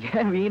குற்றவாளி.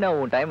 ஏன் வீணா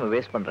உன் டைம்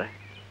வேஸ்ட் பண்றேன்?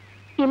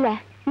 இல்ல,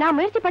 நான்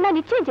முயற்சி பண்ணா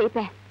நிச்சயம்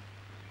ஜெயிப்பேன்.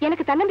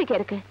 எனக்கு தன்னம்பிக்கை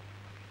இருக்கு.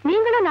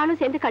 நீங்களும்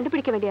நானும் சேர்ந்து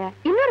கண்டுபிடிக்க வேண்டிய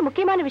இன்னொரு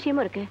முக்கியமான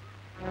விஷயமும் இருக்கு.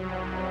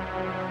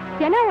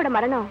 ஜனாவோட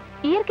மரணம்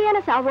இயற்கையான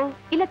சாவோ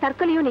இல்ல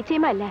தற்கொலையோ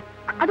நிச்சயமா இல்ல.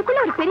 அதுக்குள்ள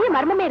ஒரு பெரிய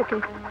மர்மமே இருக்கு.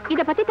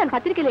 இத பத்தி தன்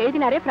பத்திரிகையில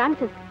எழுதினாரே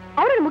பிரான்சிஸ்,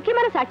 அவர் ஒரு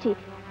முக்கியமான சாட்சி.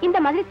 இந்த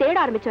மாதிரி தேட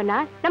ஆரம்பிச்சோம்னா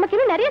நமக்கு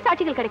இன்னும் நிறைய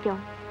சாட்சிகள்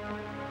கிடைக்கும்.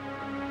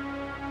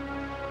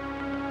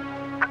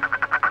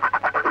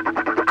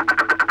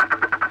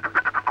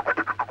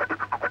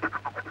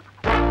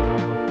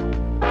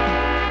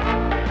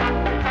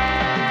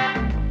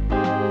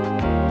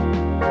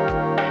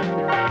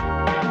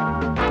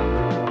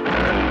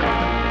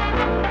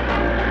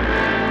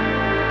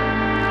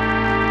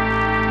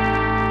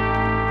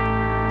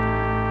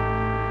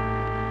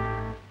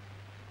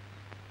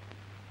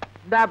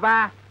 இந்தாப்பா,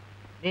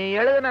 நீ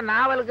எழுதின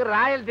நாவலுக்கு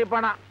ராயல்டி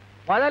பணம்.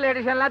 முதல்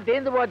எடிஷன்லாம்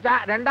தீர்ந்து போச்சா,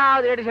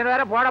 2வது எடிஷன்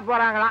வேற போட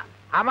போறாங்களாம்.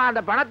 ஆமா,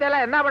 அந்த பணத்தை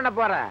எல்லாம் என்ன பண்ண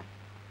போற?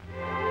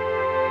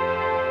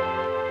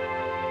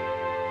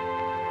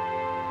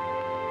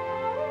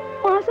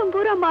 மாசம்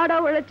பூரா மாடா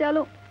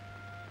உழைச்சாலும்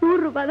 100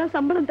 ரூபாய் தான்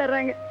சம்பளம்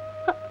தர்றாங்க.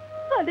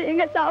 அது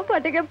எங்க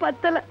சாப்பாட்டுக்கே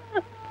பத்தல.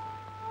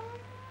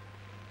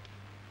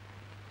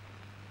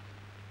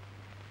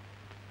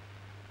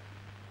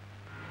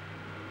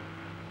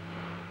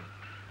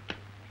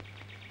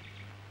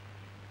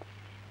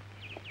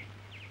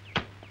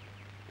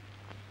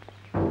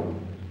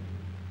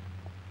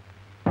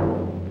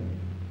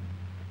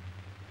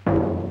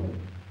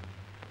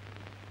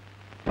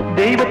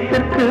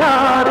 தெய்வத்திற்கு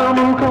 6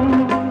 முகம்,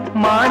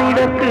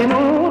 மானிடக்கு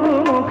 100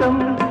 முகம்.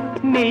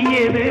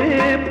 மெய்யது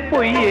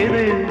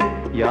பொய்யது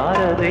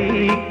யாரதை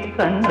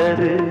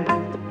கண்டது?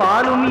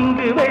 பாலும்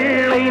இங்கு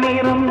வெள்ளை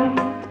நிறம்,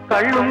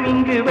 கள்ளும்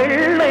இங்கு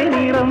வெள்ளை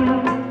நிறம்.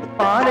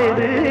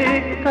 பாலெது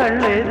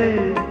கள்ளெது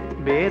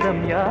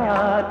வேதம்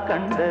யார்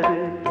கண்டது?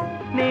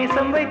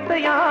 நேசம் வைத்த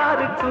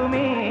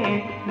யாருக்குமே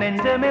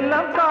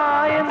நெஞ்சமெல்லாம்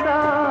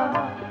காயந்தான்.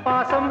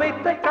 பாசம்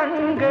வைத்த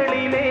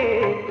கண்களிலே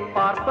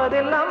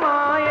பார்ப்பதெல்லாம்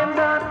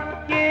மாயந்தான்.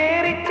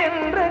 ஏறி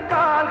சென்ற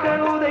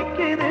கால்கள்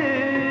உதைக்குது,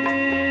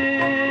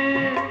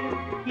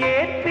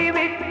 ஏற்றி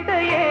விட்ட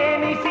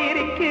ஏனி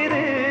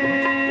சிரிக்குது.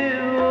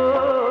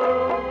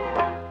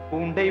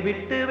 பூண்டை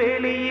விட்டு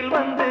வெளியில்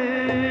வந்து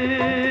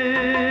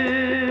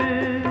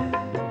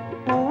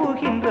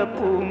பூகின்ற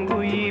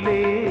பூங்குயிலே.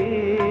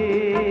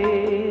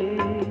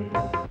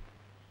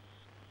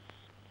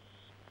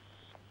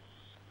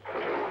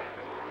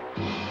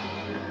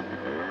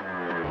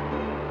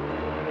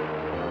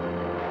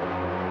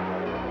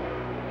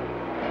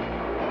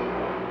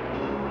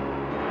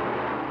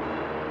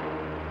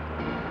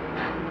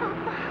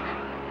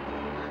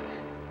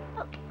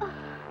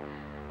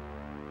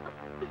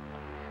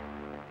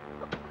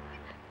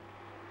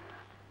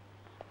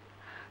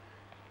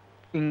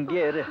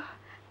 இங்கே இரு.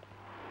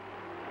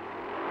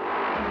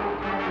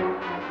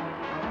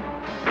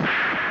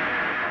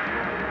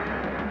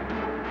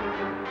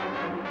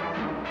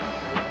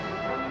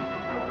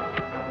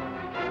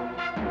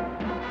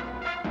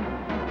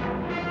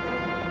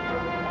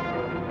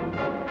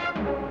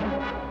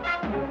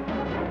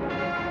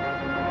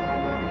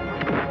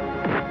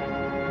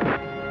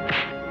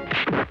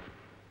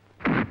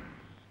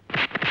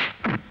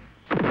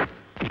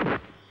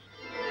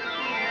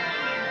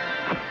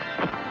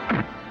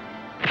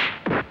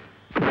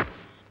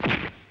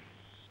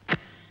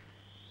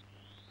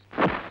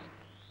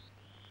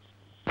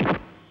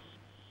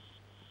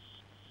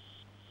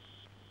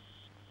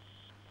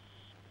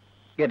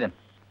 Get in.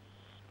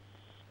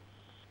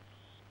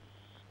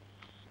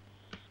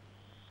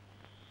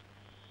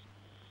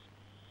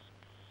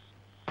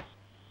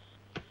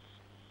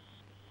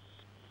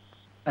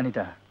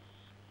 அனிதா,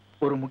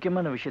 ஒரு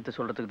முக்கியமான விஷயத்தை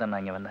சொல்றதுக்கு தான்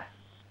நான் இங்க வந்தேன்.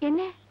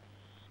 என்ன?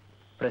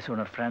 பிரஸ்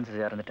ஓனர்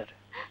பிரான்சிஸ் இறந்துட்டாரு.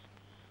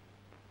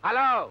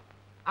 ஹலோ,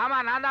 ஆமா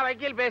நான் தான்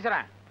வக்கீல்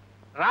பேசுறேன்.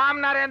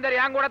 ராம் நரேந்தர்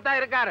என் கூட தான்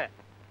இருக்காரு.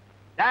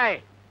 டேய்,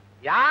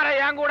 யாரை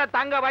என் கூட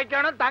தங்க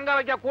வைக்கணும் தங்க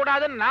வைக்க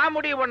கூடாதுன்னு நான்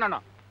முடிவு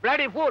பண்ணணும்.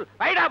 பிளடி ஃபூல்,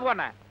 வைடா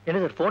போன. என்ன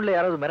சார், போன்ல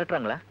யாராவது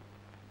மிரட்டுறாங்களா?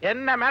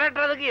 என்ன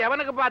மிரட்டுறதுக்கு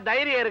எவனுக்குப்பா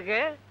தைரியம் இருக்கு?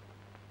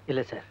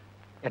 இல்ல சார்,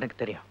 எனக்கு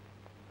தெரியும்.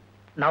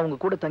 நான் உங்க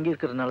கூட தங்கி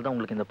இருக்கிறதுனால தான்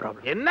உங்களுக்கு இந்த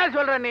ப்ராப்ளம். என்ன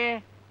சொல்ற நீ?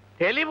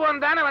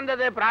 டெலிபோன் தானே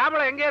வந்தது,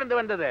 ப்ராப்ளம் எங்க இருந்து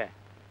வந்தது?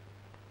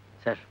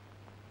 சார்,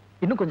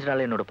 இன்னும் கொஞ்ச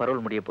நாள் என்னோட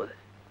பரோல் முடிய போகுது.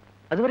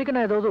 அது வரைக்கும்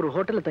நான் ஏதாவது ஒரு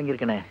ஹோட்டல்ல தங்கி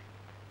இருக்கேனே,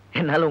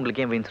 என்னால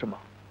உங்களுக்கு ஏன் வீண்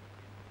சிரமம்?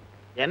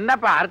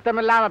 என்னப்பா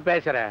அர்த்தம் இல்லாம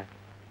பேசுற?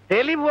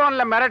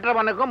 டெலிபோன்ல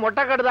மிரட்டுறவனுக்கும்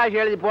மொட்டை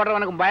கடுதாசி எழுதி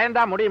போடுறவனுக்கும்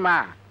பயந்தா முடியுமா?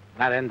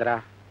 நரேந்திரா,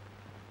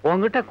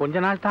 உன்கிட்ட கொஞ்ச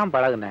நாள் தான்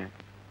பழகுனேன்.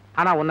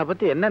 ஆனா உன்னை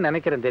பத்தி என்ன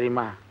நினைக்கிறேன்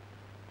தெரியுமா?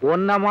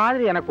 உன்ன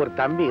மாதிரி எனக்கு ஒரு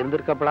தம்பி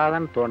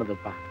இருந்திருக்கப்படாதான்னு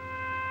தோணுதுப்பா.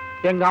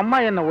 எங்க அம்மா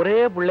என்ன ஒரே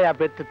பிள்ளையா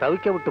பெற்று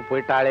தவிக்க விட்டு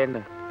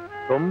போயிட்டாளேன்னு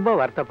ரொம்ப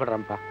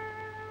வருத்தப்படுறேன்ப்பா.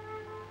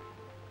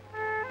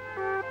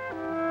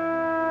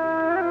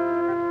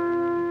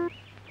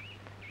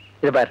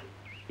 இது பார்,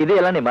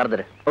 இதையெல்லாம் நீ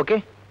மறந்துடு, ஓகே?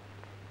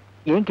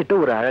 என்கிட்ட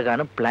ஒரு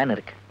அழகான பிளான்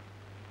இருக்கு.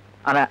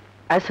 ஆனா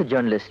ஆஸ் a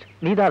ஜேர்னலிஸ்ட்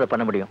நீ தான் அதை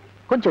பண்ண முடியும்.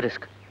 கொஞ்சம்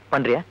ரிஸ்க்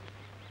பண்றியா?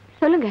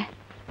 சொல்லுங்க.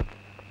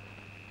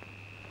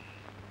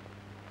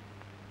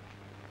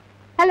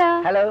 ஹலோ.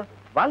 ஹலோ,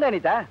 வாங்க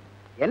அனிதா.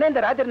 என்ன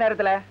இந்த ராத்திரி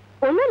நேரத்துல?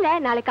 ஒண்ணும் இல்ல,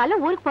 நாளைக்கு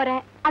காலைல ஊருக்கு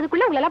போறேன்.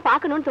 அதுக்குள்ள உங்களை எல்லாம்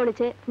பார்க்கணும்னு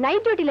தோணுச்சு.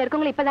 நைட் டியூட்டில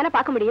இருக்கவங்களை இப்பதானே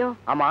பார்க்க முடியும்.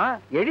 ஆமா,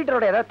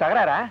 எடிட்டரோட ஏதாவது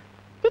தகராறா?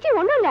 சிச்சி,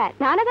 ஒண்ணும் இல்ல,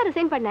 நானே தான்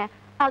ரிசைன் பண்ணேன்.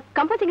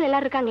 கம்போசிங்ல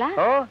எல்லாரும் இருக்காங்களா?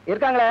 ஓ,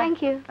 இருக்காங்களே.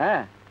 Thank you.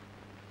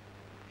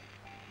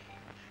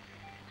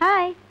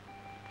 Hi.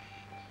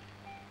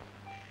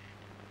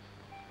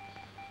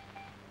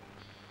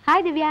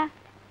 Hi Divya.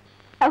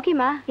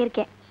 ஓகேமா?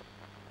 இருக்கேன்.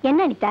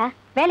 என்ன அனிதா,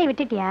 வேலையை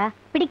விட்டுட்டியா?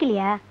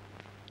 பிடிக்கலையா?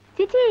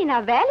 சிச்சி,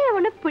 நான் வேலையை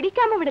ஒண்ணு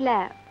பிடிக்காம விடல.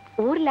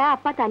 ஊர்ல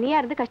அப்பா தனியா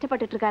இருந்து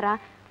கஷ்டப்பட்டுட்டு இருக்காரா,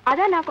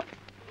 அதான் நான்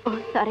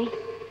சாரி.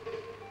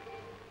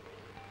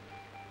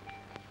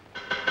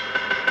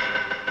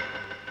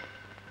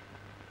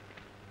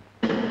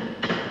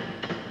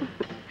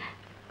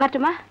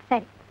 வரட்டுமா?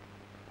 சரி.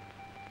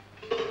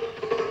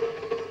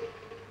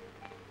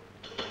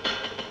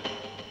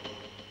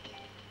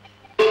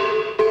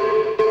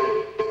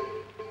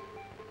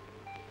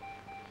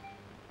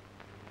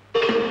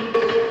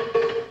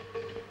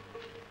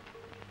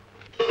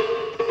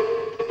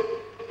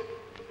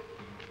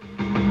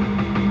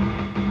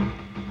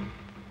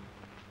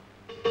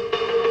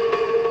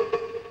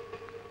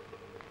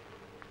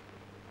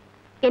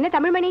 என்ன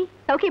தமிழ்மணி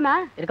சௌக்கியமா?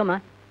 இருக்கம்மா.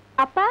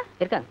 அப்பா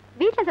இருக்காங்க.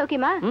 வீட்டுல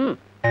சௌக்கியமா?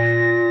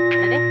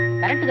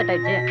 கரண்ட் கட்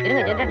ஆயிடுச்சு,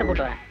 இருங்க ஜெனரேட்டர்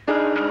போட்டு வரேன்.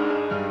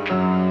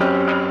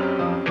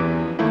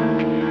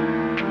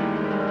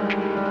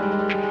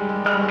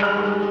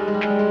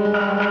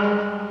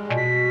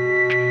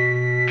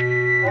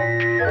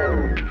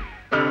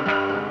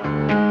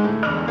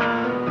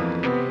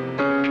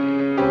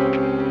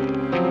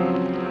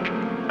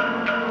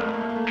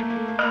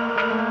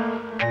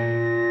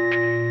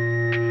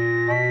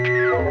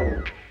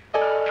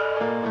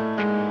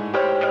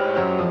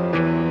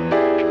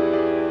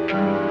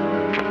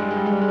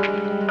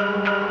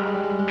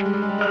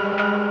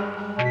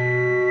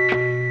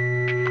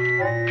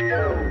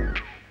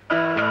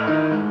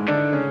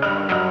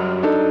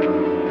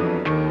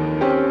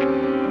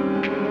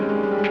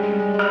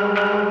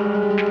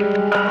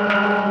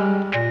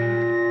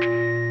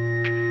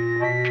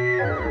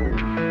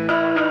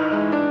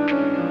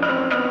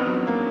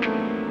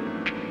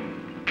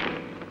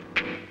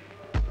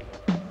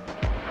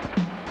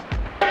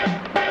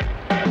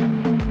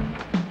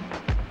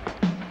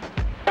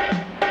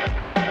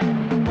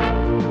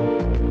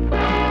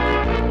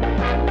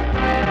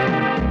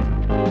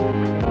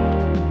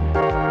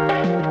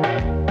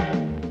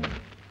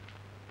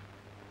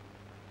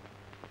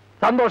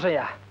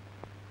 சந்தோஷம்யா.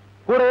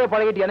 கூடவே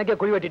பழகிட்டு எனக்கே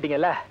குழி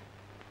வெட்டிட்டீங்கல்ல.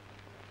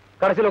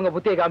 கடைசியில் உங்க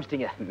புத்தியை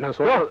காமிச்சிட்டீங்க. நான்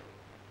சொல்ல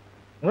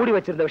மூடி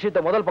வச்சிருந்த விஷயத்த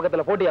முதல்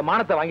பக்கத்துல போட்டு என்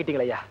மானத்தை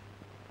வாங்கிட்டீங்களா?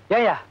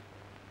 ஏயா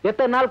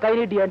எத்தனை நாள் கை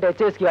நீட்டி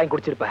என்கிட்ட HSK வாங்கி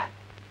குடிச்சிருப்ப?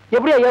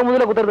 எப்படியா என்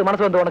முதல்ல குத்துறது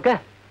மனசு வந்து உனக்கு?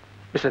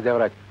 மிஸ்டர்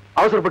தேவராஜ்,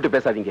 அவசரப்பட்டு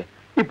பேசாதீங்க.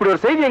 இப்படி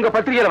ஒரு செய்தி எங்க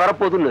பத்திரிகையில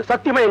வரப்போகுதுன்னு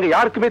சத்தியமா எங்க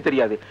யாருக்குமே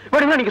தெரியாது.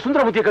 வேணும்னா நீங்க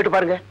சுந்தரமூர்த்தியை கேட்டு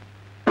பாருங்க.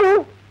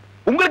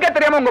 உங்களுக்கே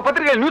தெரியாம உங்க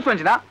பத்திரிகையில் நியூஸ்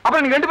வந்துச்சுன்னா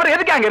அப்புறம் நீங்க 2 பேரும்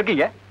எதுக்கு அங்க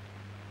இருக்கீங்க?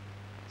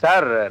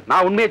 சார்,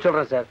 நான் உண்மையை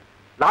சொல்றேன் சார்.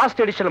 லாஸ்ட்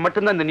எடிஷன்ல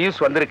மட்டும்தான் இந்த நியூஸ்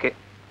வந்திருக்கு.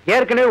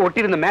 ஏற்கனவே ஒட்டி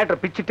இருந்த மேட்டரை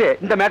பிச்சுட்டு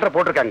இந்த மேட்டரை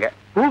போட்டிருக்காங்க.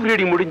 ப்ரூஃப்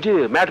ரீடிங் முடிஞ்சு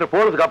மேட்டர்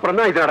போனதுக்கு அப்புறம்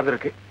தான் இது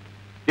நடந்திருக்கு.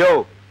 யோ,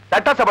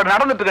 சட்டசபை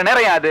நடந்துட்டு இருக்க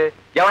நேரம் அது.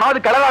 எவனாவது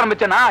கிளற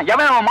ஆரம்பிச்சனா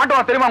எவன்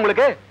மாட்டுவான் தெரியுமா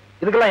உங்களுக்கு?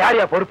 இதுக்கெல்லாம் யார்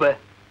யா பொறுப்பு?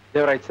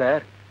 தேவராஜ்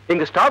சார்,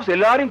 எங்க ஸ்டாஃப்ஸ்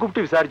எல்லாரையும்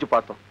கூப்பிட்டு விசாரிச்சு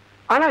பார்த்தோம்.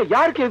 ஆனா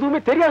யாருக்கு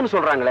எதுவுமே தெரியாதுன்னு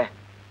சொல்றாங்களே.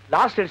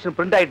 லாஸ்ட் எடிஷன்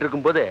பிரிண்ட் ஆயிட்டு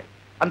இருக்கும்போது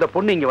அந்த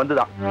பொண்ணு இங்க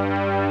வந்துதான்.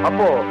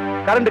 அப்போ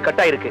கரண்ட்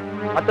கட் ஆயிருக்கு.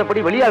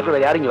 மத்தபடி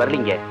வெளியாட்கள் யாரும் இங்க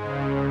வரலீங்க.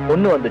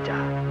 பொண்ணு வந்துச்சா?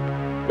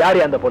 யாரு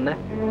அந்த பொண்ணு?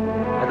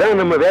 அதான்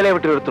நம்ம வேலையை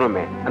விட்டு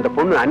நிறுத்தணுமே, அந்த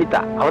பொண்ணு அனிதா.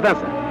 அவதான்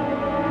சார்.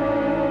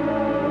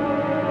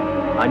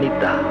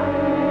 அனிதா.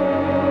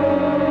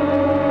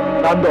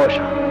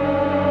 சந்தோஷம்.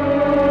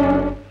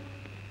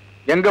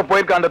 எங்க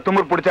போயிருக்க அந்த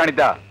துமுர் பிடிச்ச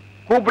அனிதா?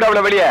 கூப்பிட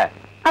அவள வெளியே.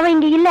 அவ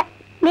இங்க இல்ல,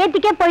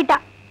 நேத்திக்கே போயிட்டா.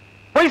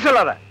 போய்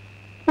சொல்லாத.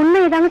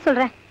 உண்மையதாங்க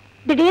சொல்றேன்.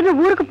 திடீர்னு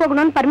ஊருக்கு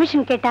போகணும்னு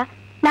பர்மிஷன் கேட்டா,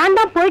 நான்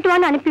தான் போயிட்டு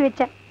வான்னு அனுப்பி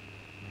வச்சேன்.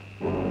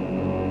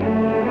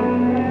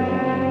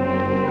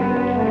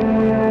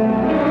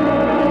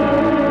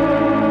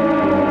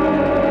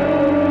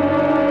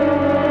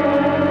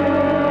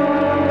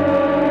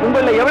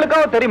 உங்கள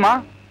எவ்வளவுக்காவது தெரியுமா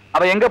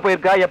அவ எங்க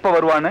போயிருக்கா, எப்ப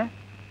வருவான்னு?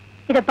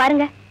 இத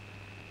பாருங்க,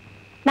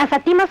 நான்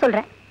சத்தியமா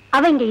சொல்றேன்,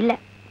 அவ இங்க இல்ல.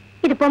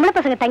 இது பொம்பளை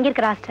பசங்க தங்கி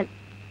இருக்கிற ஹாஸ்டல்.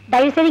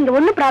 தயவு செய்து இங்க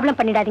ஒண்ணும் ப்ராப்ளம்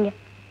பண்ணிடாதீங்க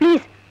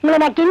ப்ளீஸ். உங்களை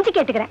நான் கெஞ்சி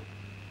கேட்டுக்கிறேன்.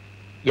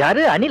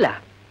 யாரு? அனிலா?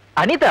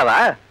 அனிதாவா?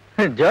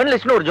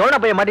 ஜேர்னலிஸ்ட்னு ஒரு ஜோனா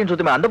பையன் மாட்டின்னு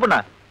சுத்துமே அந்த பொண்ணா?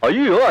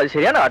 ஐயோ, அது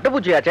சரியான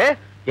அட்டப்பூச்சியாச்சே.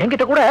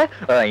 என்கிட்ட கூட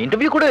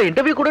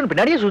இன்டர்வியூ கூட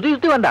பின்னாடியே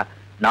சுத்தி வந்தா.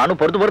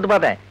 நானும் பொறுத்து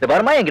பார்த்தேன். இந்த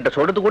பாருமா, என்கிட்ட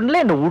சொல்றதுக்கு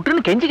ஒண்ணுல என்ன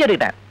விட்டுன்னு கெஞ்சி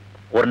கேட்டுட்டேன்.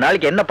 ஒரு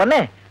நாளைக்கு என்ன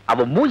பண்ணேன்,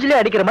 அவ மூஞ்சிலே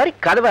அடிக்கிற மாதிரி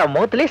கதவை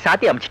முகத்திலே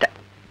சாத்தி அமைச்சிட்டேன்.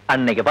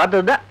 அன்னைக்கு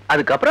பார்த்ததுதான்.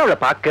 அதுக்கப்புறம் அவளை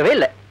பார்க்கவே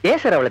இல்லை. ஏன்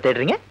சார் அவளை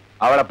தேடுறீங்க?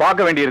 அவளை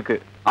பார்க்க வேண்டி இருக்கு.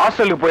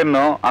 ஹாஸ்டலுக்கு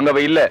போயிருந்தோம், அங்க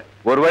அவ இல்ல.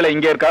 ஒருவேளை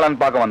இங்க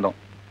இருக்காளான்னு பார்க்க வந்தோம்.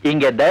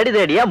 இங்க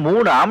தேடியா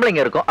 3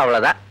 ஆம்பளைங்க இருக்கும்,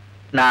 அவ்வளவுதான்.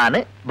 நானு,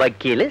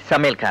 வக்கீலு,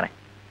 சமையல்காரன்.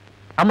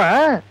 ஆமா,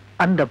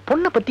 அந்த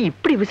பொண்ணை பத்தி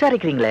இப்படி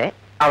விசாரிக்கிறீங்களே,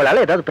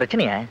 அவளால ஏதாவது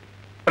பிரச்சனையா?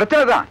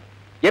 பிரச்சனை தான்.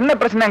 என்ன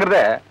பிரச்சனைங்கிறத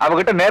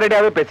அவகிட்ட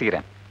நேரடியாவே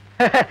பேசிக்கிறேன்.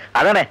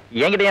 அதானே,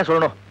 என்கிட்ட ஏன்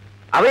சொல்லணும்?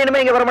 அவ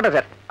இனிமே இங்க வரமாட்டா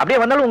சார்.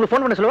 அப்படியே வந்தாலும் உங்களுக்கு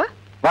ஃபோன் பண்ண சொல்லுவா.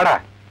 வாடா.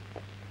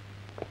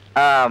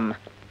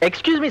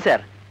 எக்ஸ்கியூஸ் மீ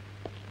சார்,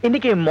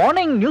 இன்னைக்கு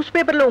மார்னிங் நியூஸ்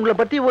பேப்பர்ல உங்களை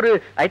பத்தி ஒரு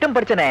ஐட்டம்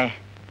படிச்சனே.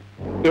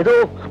 ஏதோ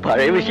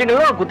பழைய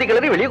விஷயங்களும் குத்தி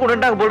கிளறி வெளியே கொண்டு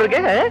வந்தாங்க போல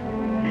இருக்கு.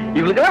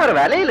 இவங்களுக்கெல்லாம் வேற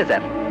வேலையே இல்லை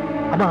சார்.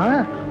 ஆமா,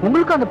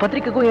 உங்களுக்கும் அந்த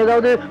பத்திரிக்கைக்கும்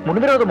ஏதாவது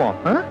முன்விரோதமோ?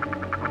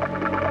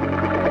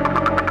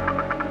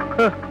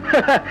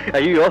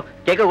 ஐயோ,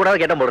 கேட்க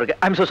கூடாது கேட்ட போல இருக்கு.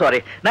 I'm so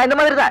sorry. நான் இந்த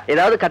மாதிரி தான்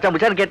ஏதாவது கச்சா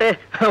முச்சான்னு கேட்டு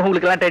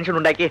உங்களுக்கு எல்லாம் டென்ஷன்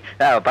உண்டாக்கி.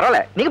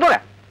 பரவாயில்ல, நீங்க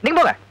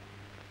போங்க.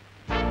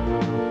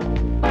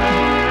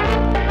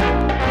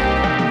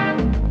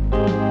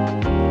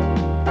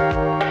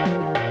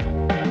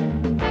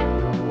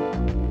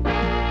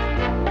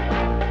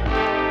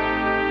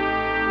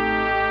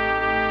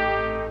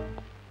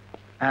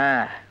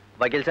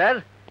 வக்கீல் சார்,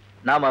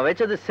 நாம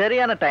வச்சது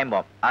சரியான டைம்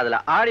பாம். அதுல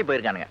ஆடி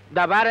போயிருக்கானுங்க.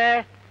 இந்த பாரு,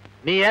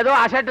 நீ ஏதோ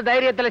அசட்டு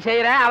தைரியத்துல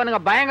செய்யற, அவனுங்க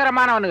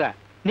பயங்கரமானவனுங்க.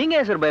 நீங்க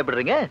ஏன் சார்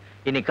பயப்படுறீங்க?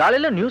 இன்னைக்கு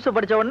காலையில நியூஸ்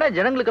படிச்ச உடனே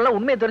ஜனங்களுக்கு எல்லாம்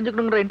உண்மையை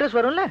தெரிஞ்சுக்கணுங்கிற இன்ட்ரெஸ்ட்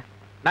வரும்ல.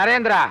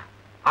 நரேந்திரா,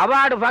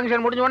 அவார்டு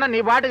ஃபங்க்ஷன் முடிஞ்ச உடனே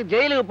நீ பாட்டுக்கு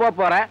ஜெயிலுக்கு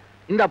போற.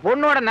 இந்த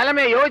பொண்ணோட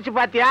நிலைமையை யோசிச்சு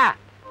பாத்தியா?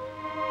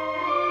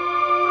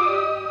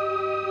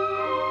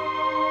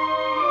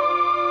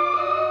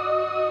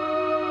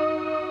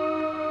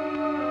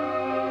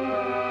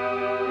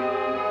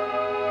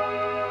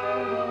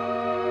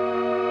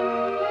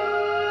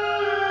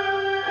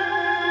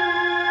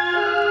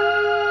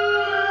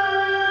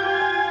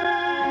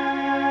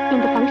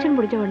 ஃபங்க்ஷன்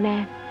முடிஞ்ச உடனே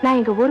நான்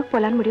எங்க ஊருக்கு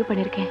போலான்னு முடிவு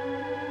பண்ணிருக்கேன்.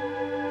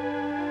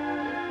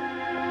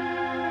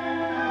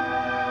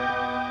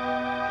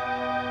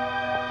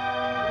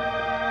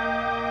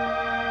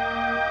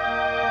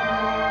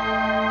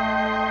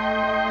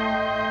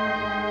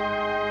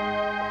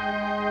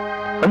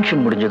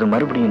 ஃபங்க்ஷன் முடிஞ்சது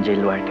மறுபடியும்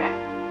ஜெயில் வாழ்க்கை.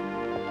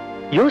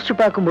 யோசிச்சு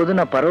பார்க்கும்போது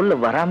நான் பரவல்ல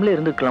வராமலே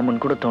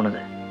இருந்துக்கலாம்னு கூட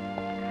தோணுது.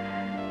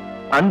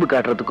 அன்பு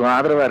காட்டுறதுக்கும்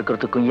ஆதரவா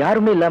இருக்கிறதுக்கும்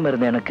யாருமே இல்லாம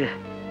இருந்த எனக்கு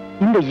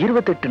இந்த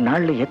 28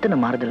 நாள்ல எத்தனை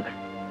மாறுதல்கள்.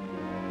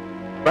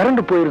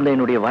 வறண்டு போயிருந்த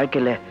என்னுடைய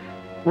வாழ்க்கையில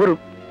ஒரு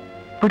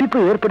பிடிப்பு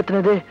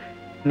ஏற்படுத்தினதே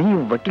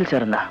நீயும் வக்கீல்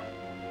சார்ந்தா.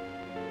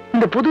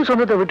 இந்த புது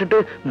சொந்தத்தை விட்டுட்டு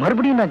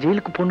மறுபடியும் நான்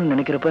ஜெயிலுக்கு போகணும்னு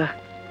நினைக்கிறப்ப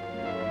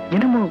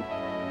என்னமோ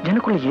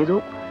எனக்குள்ள ஏதோ.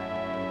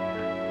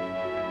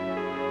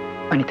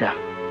 அனிதா,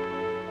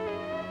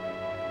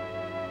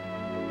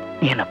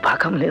 என்னை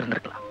பார்க்காமலே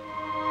இருந்திருக்கலாம்.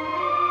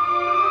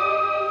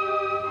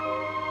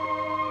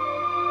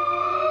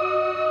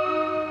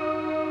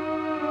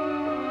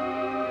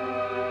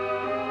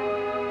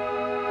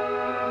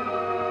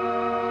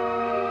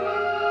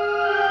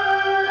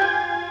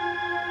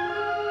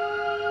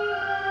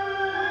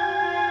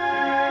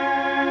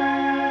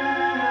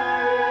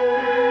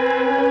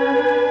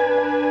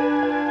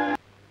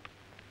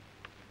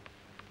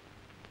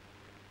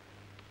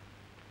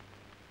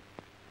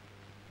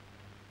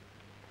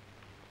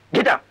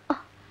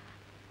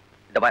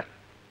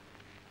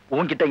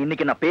 உன்கிட்ட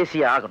இன்னைக்கு நான்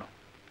பேசியே ஆகணும்.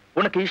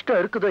 உனக்கு இஷ்டம்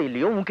இருக்குதோ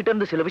இல்லையோ உன்கிட்ட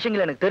இருந்து சில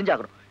விஷயங்கள் எனக்கு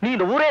தெரிஞ்சாகணும். நீ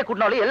இந்த ஊரே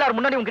கூட்டினாலும் எல்லாரும்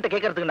முன்னாடி உன்கிட்ட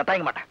கேட்கறதுக்கு நான்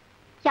தயங்க மாட்டேன்.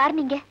 யார்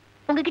நீங்க?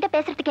 உங்ககிட்ட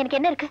பேசுறதுக்கு எனக்கு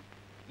என்ன இருக்கு?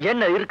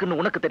 என்ன இருக்குன்னு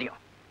உனக்கு தெரியும்.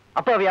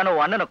 அப்பாவியான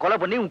உன் அண்ணனை கொலை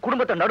பண்ணி உன்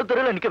குடும்பத்தை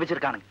நடுத்தருல நிக்க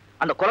வச்சிருக்கானுங்க.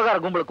 அந்த கொலைகார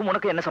கும்பலுக்கும்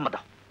உனக்கு என்ன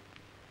சம்பந்தம்?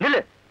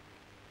 நில்லு.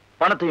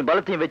 பணத்தையும்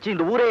பலத்தையும் வச்சு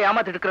இந்த ஊரே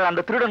ஏமாத்திட்டு இருக்கிற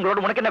அந்த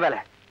திருடங்களோட உனக்கு என்ன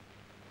வேலை?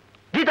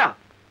 கீதா,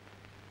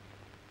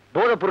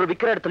 போதைப் பொருள்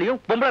விற்கிற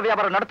இடத்துலயும் பொம்பளை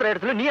வியாபாரம் நடத்துற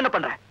இடத்துலயும் நீ என்ன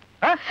பண்ற?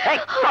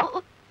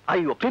 Are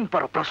you a pimp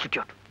or a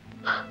prostitute?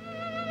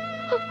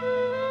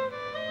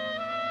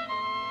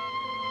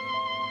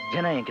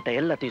 ஜனா என்கிட்ட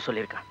எல்லாத்தையும்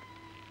சொல்லியிருக்கான்.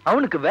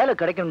 அவனுக்கு வேலை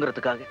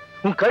கிடைக்குங்கிறதுக்காக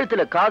உன்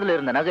கழுத்துல காதுல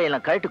இருந்த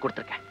நகையெல்லாம் கழட்டி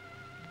கொடுத்திருக்கேன்.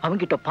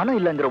 அவன்கிட்ட பணம்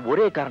இல்லைங்கிற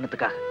ஒரே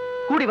காரணத்துக்காக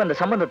கூடி வந்த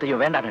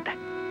சம்பந்தத்தையும் வேண்டான்னுட்டேன்.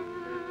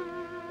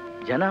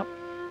 ஜனா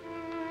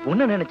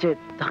உன்ன நினைச்சு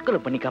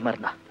தற்கொலை பண்ணிக்காம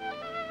இருந்தா.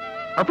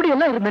 அப்படி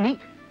எல்லாம் இருந்த நீ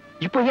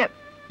இப்ப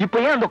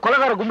ஏன் அந்த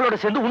கொலைகார கும்பலோட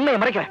சேர்ந்து உண்மையை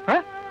மறைக்கிற?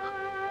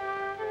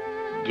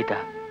 கீதா,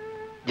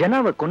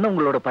 ஜனாவை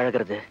கொன்னவங்களோட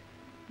பழகிறது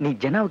நீ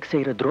ஜனாவுக்கு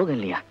செய்யற துரோகம்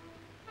இல்லையா?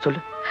 சொல்லு.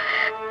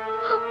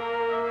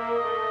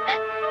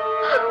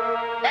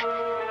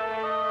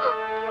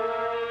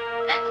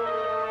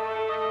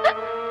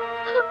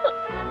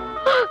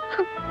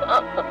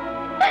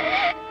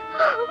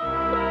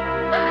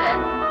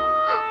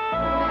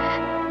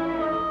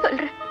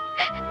 சொல்றேன்,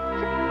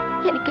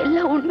 எனக்கு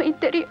எல்லா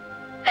உண்மையும் தெரியும்.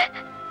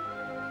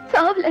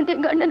 சாவுல இருந்து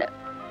எங்க அண்ணனை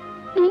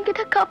நீங்க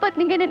தான்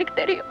காப்பாத்துனீங்கன்னு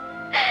எனக்கு தெரியும்.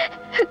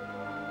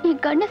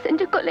 என் கண்ணை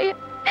செஞ்ச கொலைய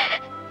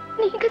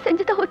நீங்க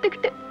செஞ்சதை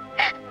ஒத்துக்கிட்டு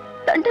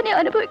தண்டனை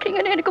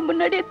அனுபவிக்கிறீங்கன்னு எனக்கு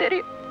முன்னாடியே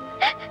தெரியும்.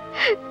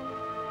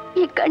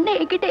 என் கண்ணை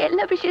என்கிட்ட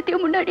எல்லா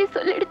விஷயத்தையும் முன்னாடியே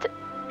சொல்லிடுச்சு.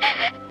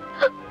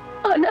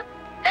 ஆனா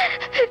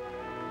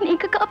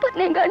நீங்க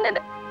காப்பாத்தின எங்க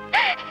அண்ணனை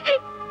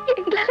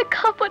எங்களால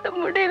காப்பாற்ற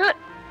முடியல.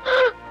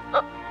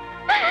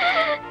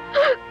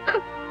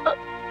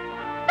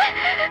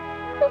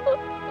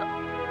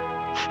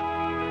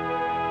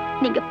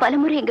 நீங்க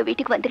பலமுறை எங்க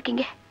வீட்டுக்கு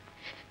வந்திருக்கீங்க.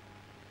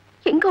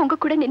 எங்க உங்க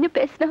கூட நின்னு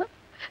பேசினா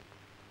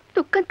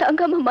துக்கம்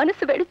தாங்காம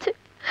மனசு வெடிச்சு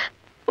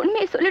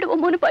உண்மையை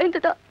சொல்லிடுவோமோன்னு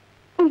பயந்துதான்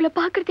உங்களை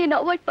பாக்குறதே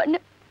நான் அவாய்ட் பண்ண.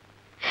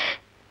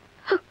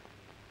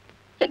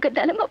 எங்க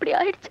நிலைமை அப்படி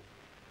ஆயிடுச்சு.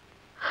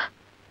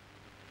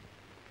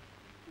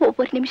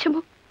 ஒவ்வொரு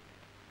நிமிஷமும்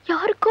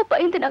யாருக்கோ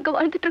பயந்து நாங்க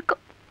வாழ்ந்துட்டு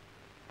இருக்கோம்.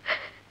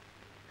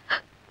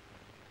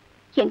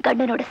 என்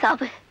கண்ணனோட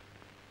சாவு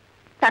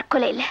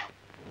தற்கொலை இல்ல,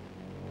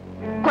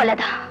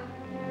 கொலைதான்.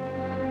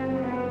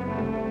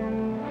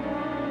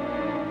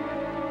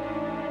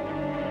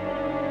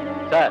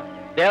 சார்,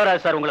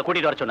 தேவராஜ் சார் உங்களை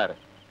கூட்டிட்டு வர சொன்னாரு.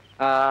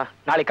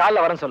 நாளைக்கு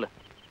காலைல வரேன்னு சொல்லு.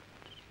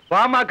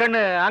 வாமா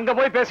கண்ணு, அங்க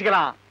போய்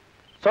பேசிக்கலாம்.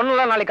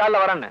 சொன்னல நாளைக்கு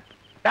காலைல வரேன்னு.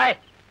 டேய்,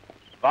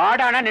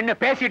 வாடானா நின்னு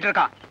பேசிட்டு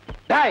இருக்கான்.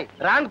 டேய்,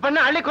 ராங்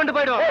பண்ண அள்ளி கொண்டு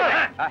போய்டுவோம்.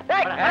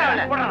 டேய்,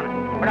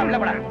 போடா உள்ள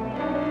போடா.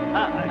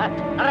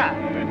 அரா.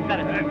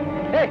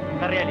 டேய்,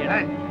 சரியாலியா.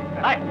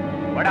 டேய்,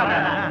 போடா.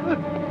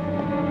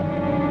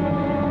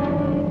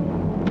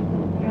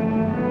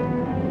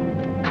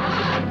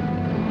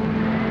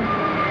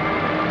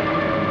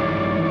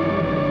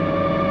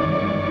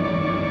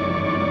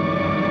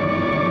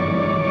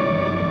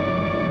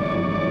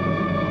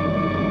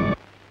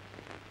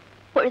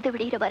 பொழுது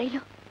விடிகிற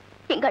வரையிலும்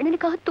எங்க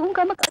அண்ணனுக்காக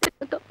தூங்காம காத்துட்டு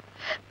இருந்தோம்.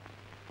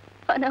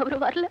 ஆனா அவரு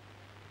வரல.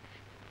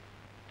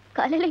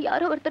 காலையில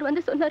யாரோ ஒருத்தர்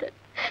வந்து சொன்னாரு,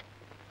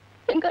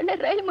 எங்க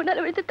அண்ணன் ரயில்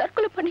முன்னால விழுந்து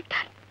தற்கொலை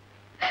பண்ணிட்டார்.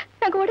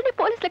 நாங்க உடனே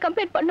போலீஸ்ல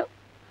கம்ப்ளைண்ட் பண்ணோம்.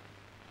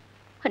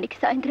 அன்னைக்கு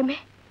சாயந்தரமே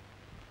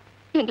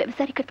எங்களை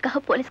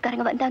விசாரிக்கிறதுக்காக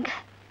போலீஸ்காரங்க வந்தாங்க.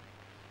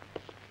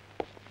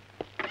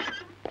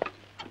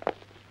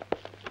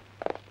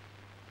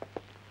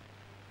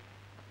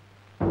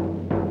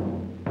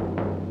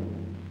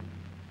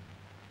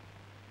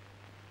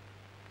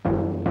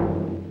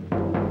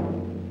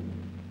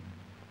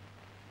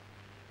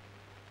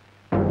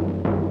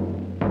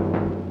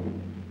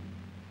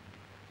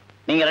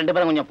 நீங்க 2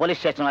 பேரும் கொஞ்சம் போலீஸ்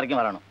ஸ்டேஷன்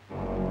வரைக்கும் வரணும்.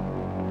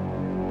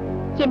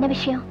 என்ன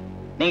விஷயம்?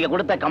 நீங்க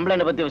கொடுத்த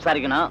கம்ப்ளைண்ட் பத்தி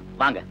விசாரிக்கணும்.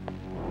 வாங்க.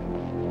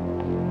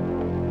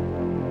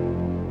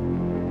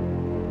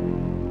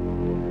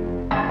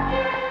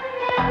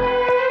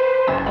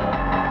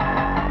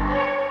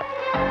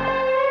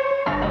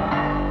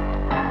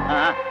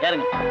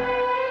 ஏறுங்க.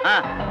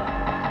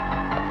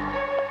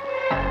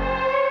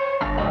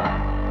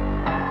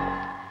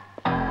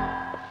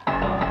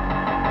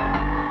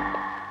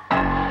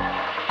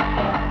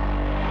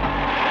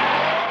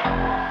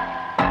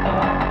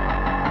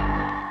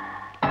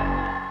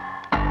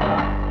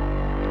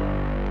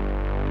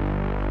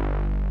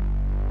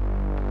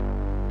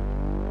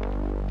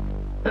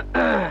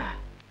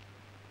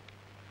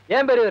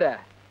 ஏன் பெரியவரே,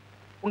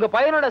 உங்க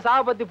பையனோட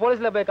சாவை பத்தி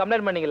போலீஸ்ல போய்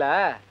கம்ப்ளைண்ட் பண்ணீங்களா?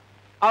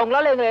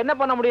 அவங்களால எங்களை என்ன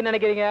பண்ண முடியும்னு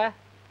நினைக்கிறீங்க?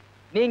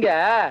 நீங்க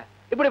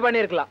இப்படி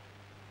பண்ணிருக்கலாம்.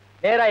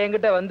 நேரா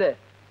என்கிட்ட வந்து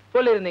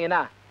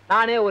சொல்லியிருந்தீங்கன்னா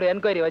நானே ஒரு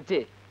என்கொயரி வச்சு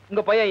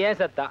உங்க பையன் ஏன்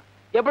செத்தான்,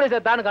 எப்படி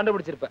செத்தான்னு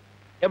கண்டுபிடிச்சிருப்பேன்.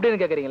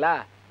 எப்படின்னு கேக்குறீங்களா?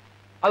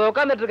 அவ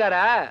உட்காந்துட்டு இருக்கார,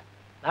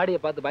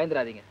 நாடியை பார்த்து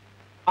பயந்துராதீங்க.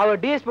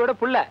 அவர் டிஎஸ்பியோட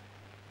புள்ள.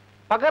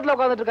 பக்கத்துல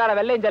உட்காந்துட்டு இருக்கார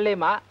வெள்ளையும்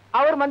ஜல்லையுமா,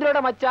 அவர்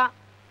மந்திரியோட மச்சான்.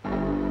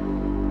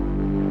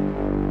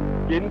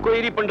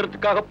 என்கொயரி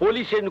பண்றதுக்காக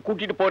போலீஸ் ஸ்டேஷன்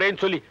கூட்டிட்டு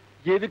போறேன்னு சொல்லி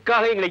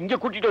எதுக்காக எங்களை இங்க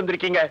கூட்டிட்டு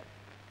வந்திருக்கீங்க?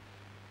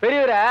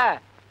 பெரியவரே,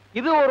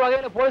 இது ஒரு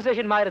வகையில போலீஸ்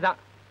ஸ்டேஷன் மாதிரி தான்.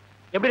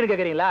 எப்படின்னு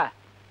கேக்குறீங்களா?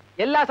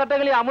 எல்லா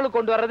சட்டங்களையும் அமலுக்கு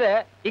கொண்டு வர்றது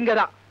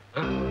இங்கதான்.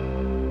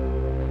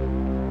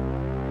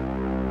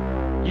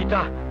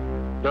 கீதா,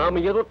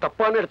 நாம ஏதோ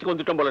தப்பான இடத்துக்கு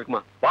வந்துட்டோம் போல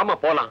இருக்குமா? வாமா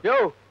போலாம். யோ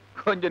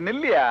கொஞ்சம்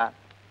நில்லியா.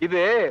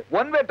 இது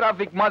ஒன் வே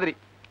டிராபிக் மாதிரி,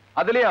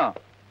 அதுலயும்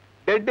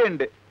டெட்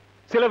எண்ட்.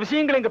 சில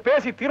விஷயங்களை இங்க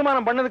பேசி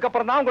தீர்மானம் பண்ணதுக்கு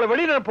அப்புறம் தான் உங்களை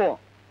வெளியில அனுப்புவோம்.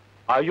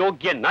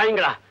 அயோக்கிய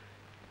நாயங்களா,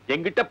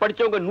 எங்கிட்ட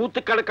படிச்சவங்க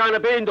 100கணக்கான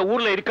பேர் இந்த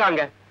ஊர்ல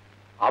இருக்காங்க.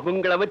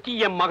 அவங்கள வச்சு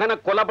என் மகனை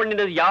கொலை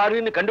பண்ணினது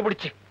யாருன்னு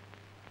கண்டுபிடிச்சு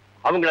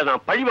அவங்கள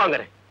நான் பழி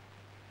வாங்குறேன்.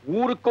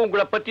 ஊருக்கு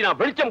உங்களை பத்தி நான்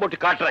வெளிச்சம் போட்டு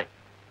காட்டுறேன்.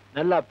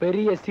 நல்லா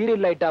பெரிய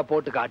சீரியல் லைட்டா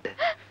போட்டு காட்டு.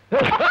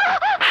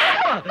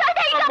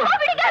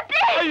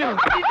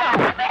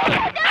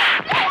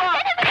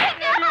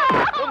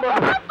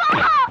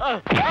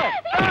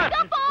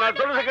 நான்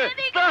சொல்றதுக்கு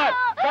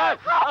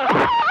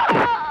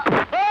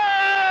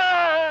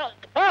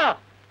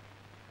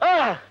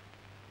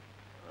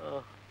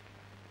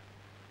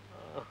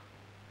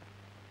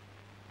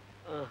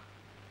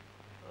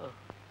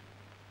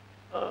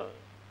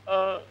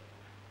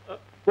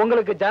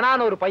உங்களுக்கு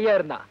ஜனான ஒரு பையன்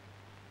இருந்தான்,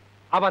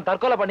 அவன்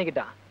தற்கொலை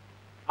பண்ணிக்கிட்டான்,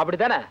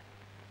 அப்படித்தானே?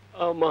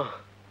 ஆமா,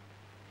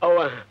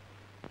 அவன்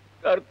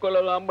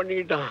தற்கொலை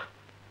பண்ணிக்கிட்டான்.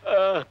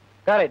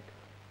 கரெக்ட்.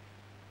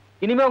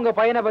 இனிமே உங்க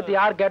பையனை பத்தி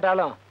யார்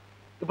கேட்டாலும்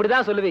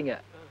இப்படிதான் சொல்லுவீங்க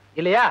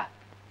இல்லையா?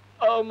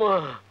 ஆமா,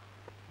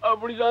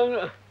 அப்படிதான்,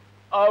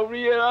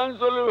 அப்படியே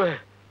நான் சொல்லுவேன்.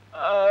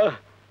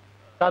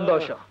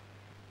 சந்தோஷம்.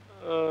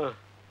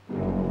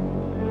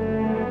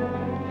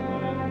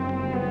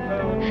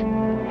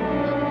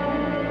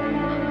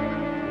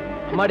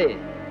 அம்மாடி,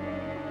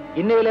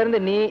 இன்னையில இருந்து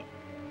நீ,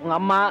 உங்க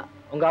அம்மா,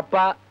 உங்க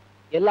அப்பா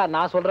எல்லாம்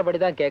நான்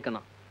சொல்றபடிதான்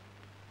கேட்கணும்.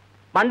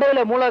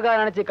 மண்டையில மூலகா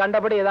நினைச்சு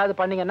கண்டபடி ஏதாவது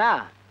பண்ணீங்கன்னா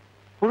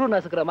புழு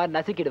நசுக்கிற மாதிரி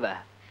நசுக்கிடுவேன்.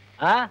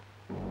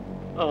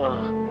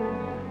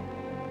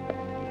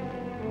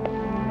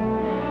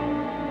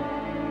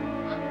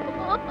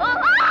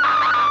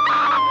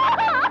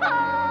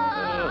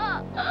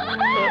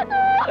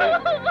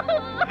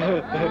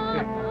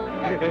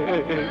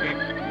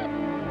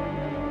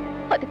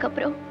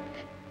 அதுக்கப்புறம்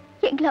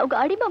எங்களை அவங்க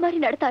அடிமை மாதிரி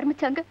நடத்த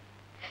ஆரம்பிச்சாங்க.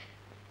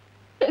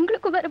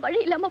 எங்களுக்கும் வேற வழி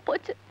இல்லாம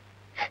போச்சு.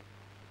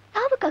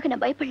 சாவுக்காக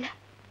நான் பயப்படல.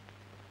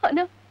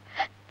 ஆனா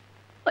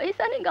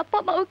வயசான எங்க அப்பா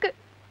அம்மாவுக்கு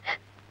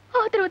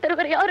ஆதரவு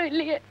தருவர யாரும்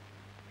இல்லையே.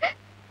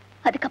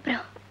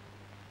 அதுக்கப்புறம்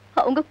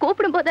அவங்க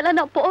கூப்பிடும் போதெல்லாம்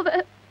நான்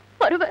போவேன்,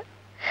 வருவேன்,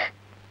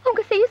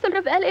 அவங்க செய்ய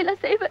சொல்ற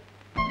வேலையெல்லாம் செய்வேன்.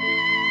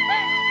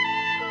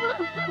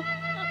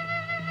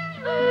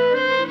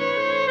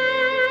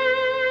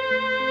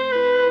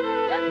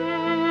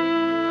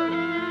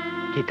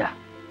 கீதா,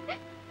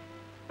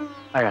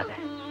 அழாத.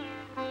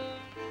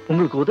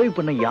 உங்களுக்கு உதவி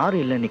பண்ண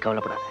யாரும் இல்லைன்னு நீ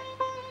கவலைப்படாத.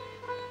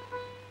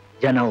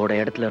 ஜனாவோட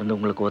இடத்துல இருந்து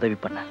உங்களுக்கு உதவி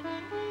பண்ண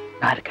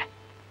நான் இருக்கேன்.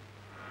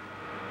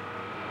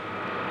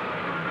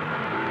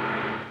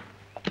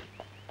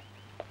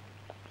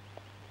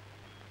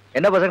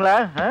 என்ன பசங்களா?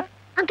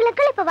 அங்கிள்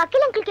அங்கிள், இப்ப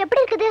வக்கீல் அங்கிளுக்கு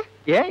எப்படி இருக்குது?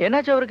 ஏன்,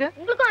 என்னாச்சு அவருக்கு?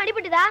 உங்களுக்கும்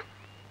அடிபட்டுதா?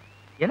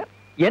 என்ன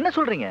என்ன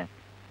சொல்றீங்க?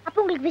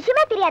 அப்ப உங்களுக்கு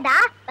விஷயமே தெரியாதா?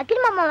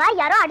 வக்கீல் மாமாவா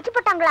யாரோ அடிச்சு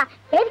போட்டாங்களா,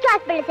 ஏவிகே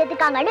ஹாஸ்பிடல்ல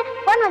சேர்த்துக்காங்கன்னு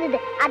போன் வந்தது.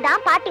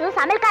 அதான் பாட்டியும்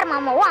சமையல்கார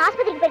மாமாவும்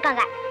ஆஸ்பத்திரிக்கு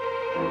போயிருக்காங்க.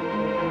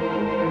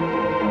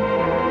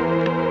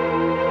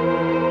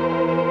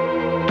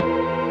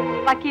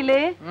 வக்கீலு,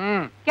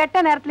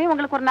 கெட்ட நேரத்துலயும்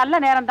உங்களுக்கு ஒரு நல்ல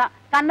நேரம் தான்.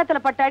 கண்ணத்துல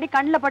பட்டாடி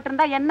கண்ணுல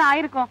பட்டிருந்தா என்ன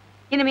ஆயிருக்கும்?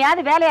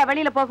 இனிமையாவது வேலையா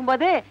வெளியில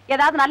போகும்போது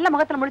ஏதாவது நல்ல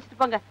முகத்துல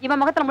முழிச்சிட்டு போங்க.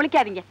 இவன் முகத்துல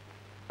முழிக்காதீங்க.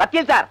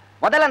 வக்கீல் சார்,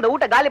 முதல்ல அந்த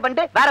வீட்டை காலி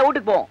பண்ணிட்டு வேற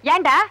வீட்டுக்கு போவோம்.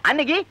 ஏண்டா?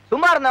 அன்னைக்கு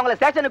சும்மா இருந்தவங்களை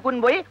ஸ்டேஷனுக்கு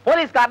கூட்டிட்டு போய்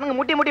போலீஸ்காரனுங்க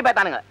முட்டி முட்டி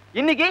பேத்தானுங்க.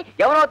 இன்னைக்கு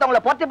எவனோ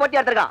ஒருத்தவங்களை பொத்தி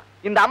எடுத்திருக்கான்.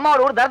 இந்த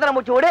அம்மாவோட ஒரு தரதர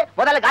மூச்சு ஓடு,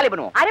 முதல்ல காலி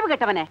பண்ணுவோம். அறிவு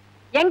கெட்டவனே,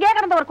 எங்கே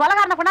கிடந்த ஒரு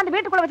கொலகாரனை கொண்டாந்து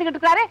வீட்டுக்குள்ள வச்சுக்கிட்டு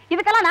இருக்காரு.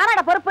 இதுக்கெல்லாம்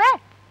நானாட பொறுப்பு?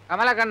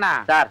 கமலக்கண்ணா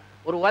சார்,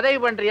 ஒரு உதவி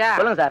பண்றியா?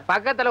 சொல்லுங்க சார்.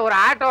 பக்கத்துல ஒரு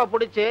ஆட்டோவை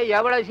பிடிச்சு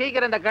எவ்வளவு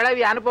சீக்கிரம் இந்த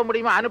கிழவி அனுப்ப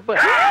முடியுமோ அனுப்பு.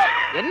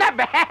 என்ன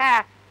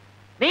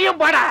நீயும்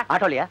போடா.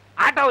 ஆட்டோலியா?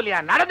 ஆட்டோலியா?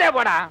 நடந்தே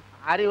போடா.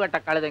 அறிவட்ட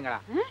கழுதுங்களா.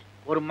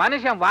 ஒரு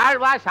மனுஷன்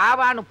வாழ்வா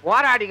சாவான்னு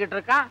போராடிக்கிட்டு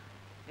இருக்கான்.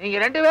 நீங்க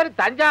 2 பேரும்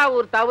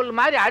தஞ்சாவூர் தவுல்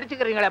மாதிரி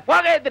அடிச்சுக்கிறீங்களே,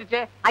 போக எதிர்ச்சு.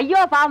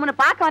 ஐயோ பாவம்னு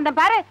பாக்க வந்தேன்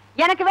பாரு.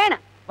 எனக்கு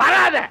வேணும்.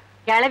 வராத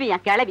கிளவியா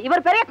கிளவி.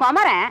 இவர் பெரிய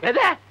குமரன்.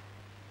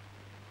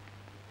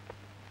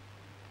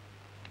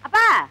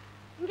 அப்பா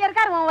இங்க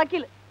இருக்காரு உன்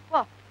வக்கீல்.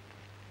 போ.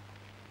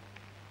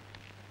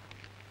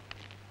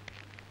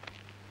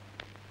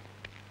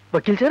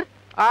 வக்கீல் சார்,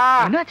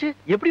 என்னாச்சு?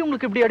 எப்படி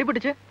உங்களுக்கு இப்படி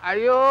அடிபட்டுச்சு?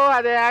 ஐயோ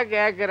அதையா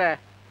கேக்குற.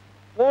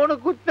 3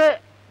 குத்து,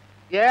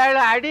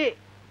 7 அடி,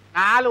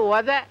 4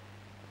 உதை.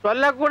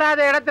 சொல்லக்கூடாத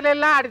இடத்துல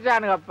எல்லாம்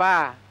அடிச்சானுங்கப்பா.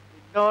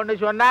 இன்னொன்னு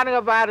சொன்னானுங்க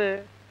பாரு,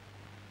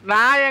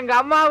 நான் எங்க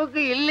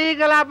அம்மாவுக்கு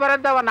இல்லீகலா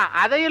பிறந்தவனா,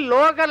 அதையும்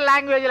லோக்கல்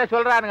லாங்குவேஜ்ல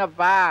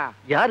சொல்றானுங்கப்பா.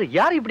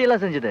 யாரு இப்படி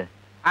எல்லாம் செஞ்சது?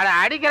 அட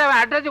அடிக்கிறவன்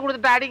அட்ரஸ்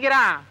கொடுத்துட்டு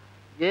அடிக்கிறான்.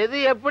 எது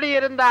எப்படி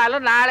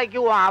இருந்தாலும் நாளைக்கு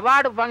உன்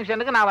அவார்டு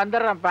ஃபங்க்ஷனுக்கு நான்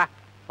வந்துடுறேன்ப்பா.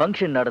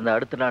 ஃபங்க்ஷன் நடந்த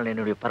அடுத்த நாள்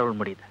என்னுடைய பரவல்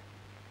முடியுது.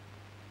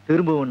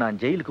 திரும்பவும் நான்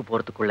ஜெயிலுக்கு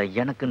போறதுக்குள்ள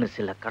எனக்குன்னு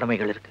சில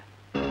கடமைகள் இருக்கு.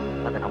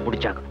 அதை நான்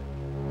முடிச்சாகணும்.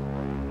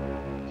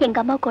 எங்க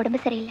அம்மாவுக்கு உடம்பு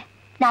சரியில்லை,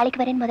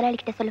 நாளைக்கு வரேன் முதலாளி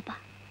கிட்ட சொல்லுப்பா.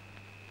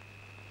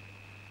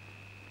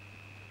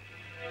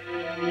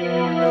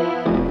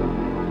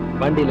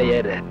 வண்டியில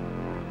ஏறு.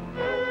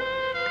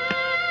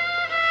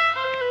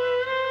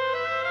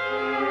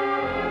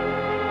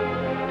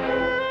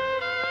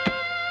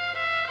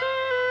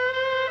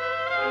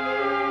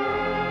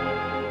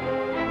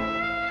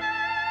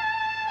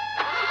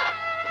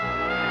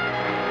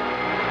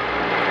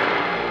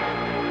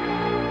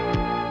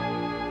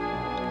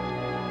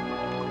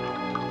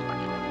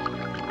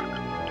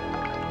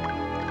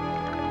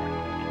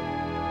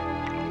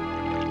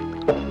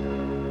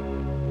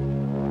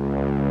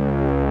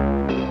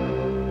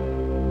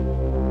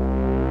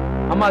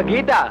 அம்மா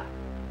கீதா,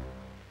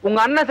 உங்க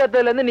அண்ணன்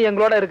செத்ததுல இருந்து நீ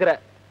எங்களோட இருக்கிற.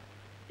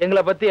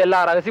 எங்களை பத்தி எல்லா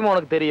ரகசியமும்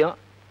உனக்கு தெரியும்.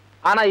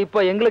 ஆனா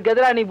இப்ப எங்களுக்கு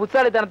எதிராக நீ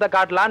புத்தாலித்தனத்தை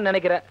காட்டலான்னு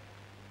நினைக்கிற.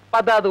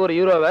 பத்தாவது ஒரு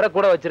யூரோ வேற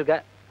கூட வச்சிருக்க.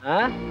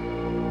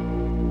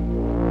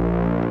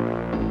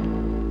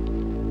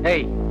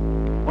 ஏய்,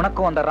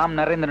 உனக்கும் அந்த ராம்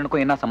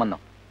நரேந்திரனுக்கும் என்ன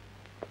சம்பந்தம்?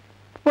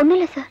 ஒண்ணு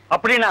இல்ல சார்.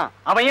 அப்படின்னா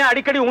அவன் ஏன்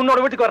அடிக்கடி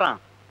உன்னோட வீட்டுக்கு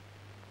வர்றான்?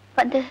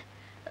 வந்து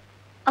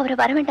அவரை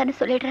வர வேண்டாம்னு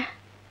சொல்லிடுறேன்.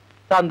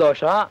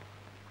 சந்தோஷம்.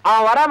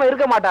 அவன் வராம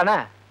இருக்க மாட்டானே.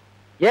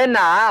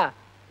 ஏன்னா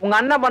உங்க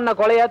அண்ணன் பண்ண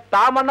கொலைய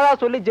தான் பண்ணதா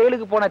சொல்லி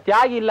ஜெயிலுக்கு போன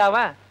தியாகி இல்லாம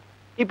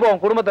இப்போ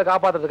உன் குடும்பத்தை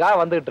காப்பாத்துறதுக்காக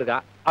வந்துகிட்டு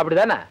இருக்கான்.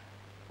 அப்படிதானே?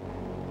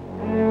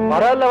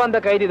 பரவல்ல வந்த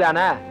கைதி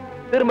தானே,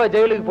 திரும்ப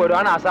ஜெயிலுக்கு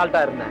போயிடுவான்னு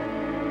அசால்ட்டா இருந்தேன்.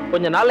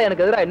 கொஞ்ச நாள்ல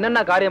எனக்கு எதிராக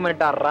என்னென்ன காரியம்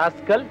பண்ணிட்டார்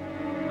ராஸ்கல்.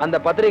 அந்த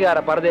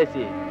பத்திரிகார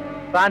பரதேசி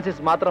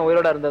பிரான்சிஸ் மாத்திரம்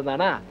உயிரோட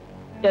இருந்திருந்தானா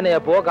என்னை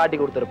எப்போ காட்டி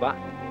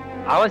கொடுத்துருப்பான்.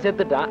 அவன்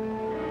செத்துட்டான்.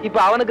 இப்ப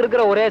அவனுக்கு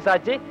இருக்கிற ஒரே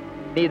சாட்சி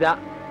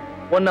நீதான்.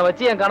 உன்னை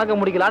வச்சு என்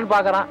கணக்கு முடிக்கலான்னு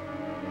பாக்குறான்.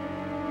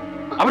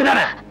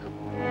 அப்படிதானே?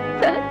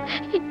 சார்,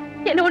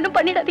 என்ன ஒண்ணும்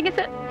பண்ணிடாதீங்க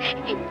சார்.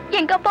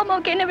 எங்க அப்பா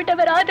அம்மாவுக்கு என்ன விட்ட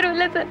வேற ஆதரவு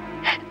இல்ல சார்.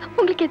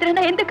 உங்களுக்கு எதிராக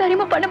நான் எந்த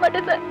காரியமும் பண்ண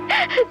மாட்டேன் சார்.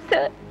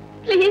 சார்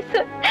ப்ளீஸ்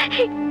சார்,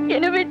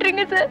 என்ன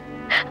விட்டுருங்க சார்.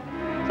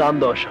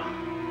 சந்தோஷம்.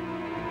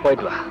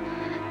 போயிட்டு வா.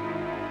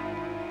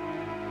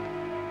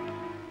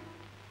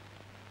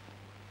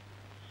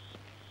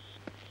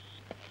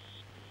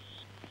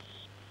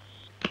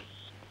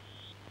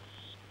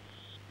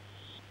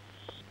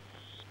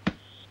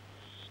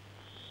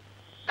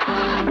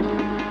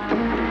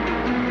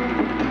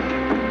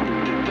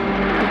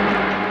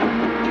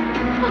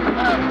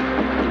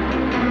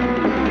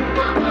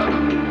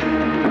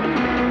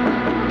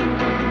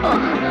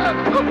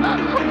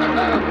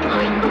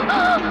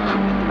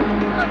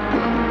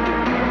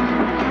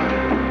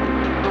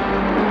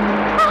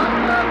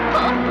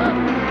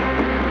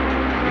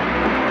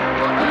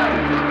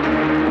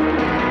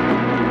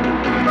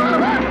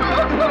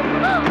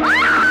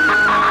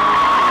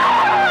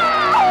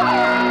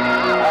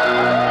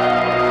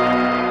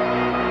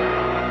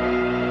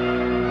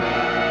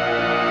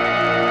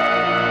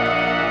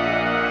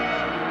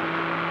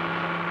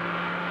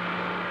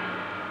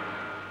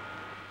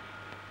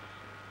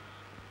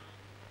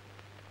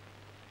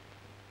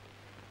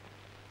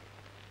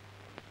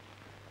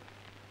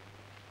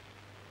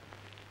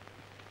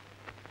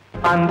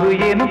 அன்பு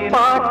எனும்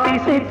பாட்டி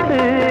செத்து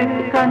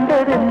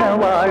கண்டதென்ன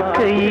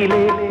வாழ்க்கையிலே,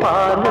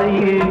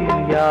 பார்வையில்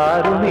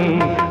யாருமே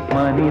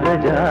மனித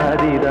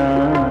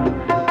ஜாதிதான்.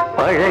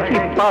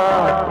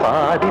 பழகிப்பார்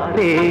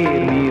பாதித்தே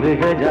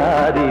மிருக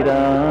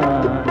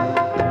ஜாதிதான்.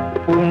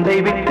 உண்டை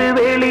விட்டு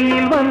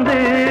வெளியில் வந்து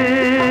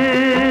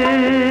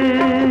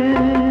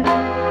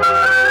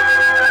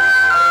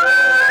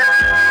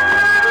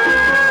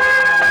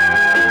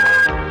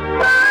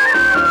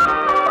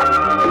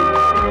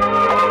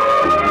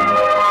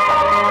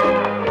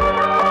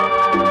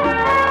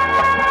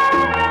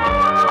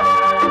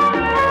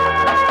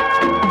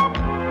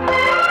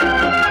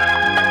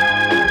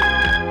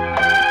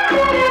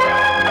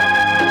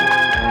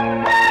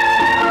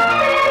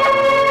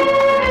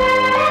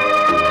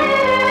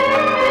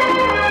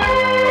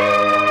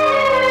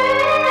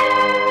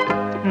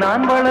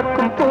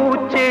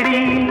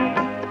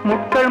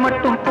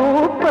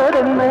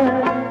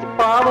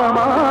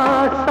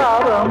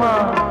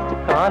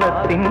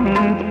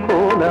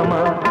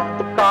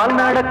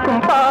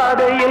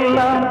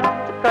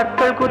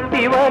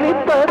குத்தி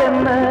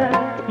வலிப்பதென்ன?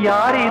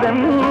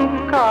 யாரிதன்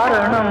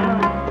காரணம்?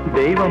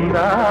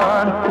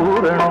 தெய்வம்தான்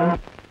பூரணம்.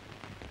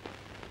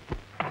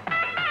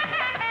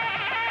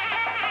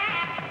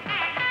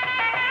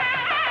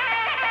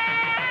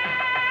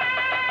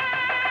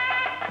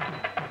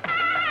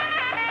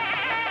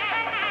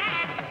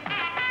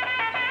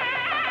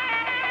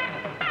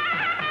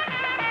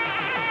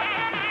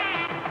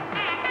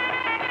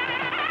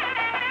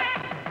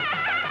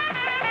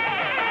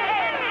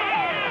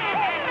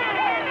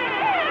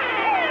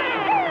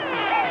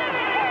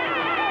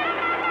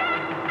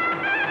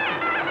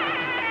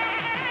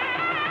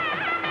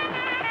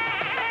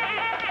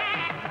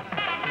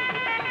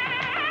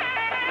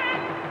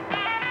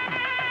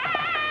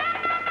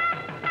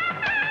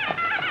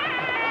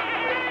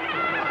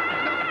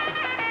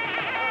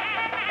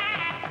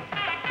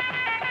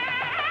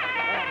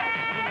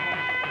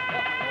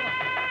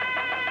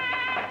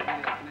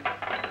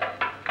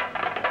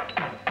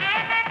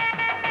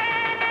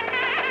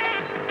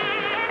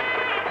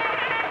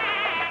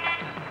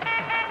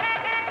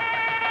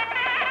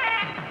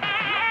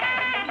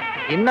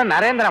 இன்னும்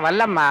நரேந்திரன்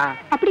வரலம்மா.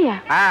 அப்படியா?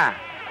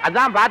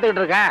 அதான்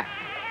பாத்துக்கிட்டு இருக்கேன்.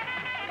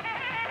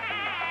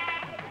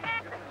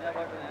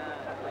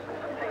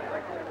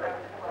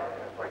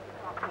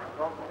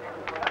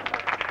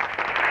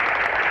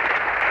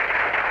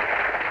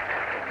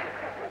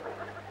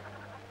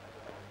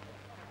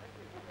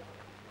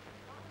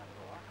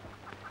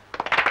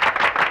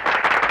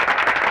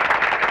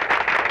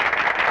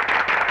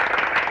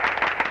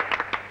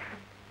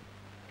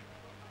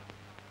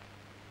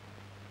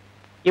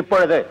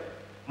 இப்பொழுது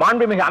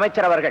மாண்புமிகு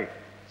அமைச்சர் அவர்கள்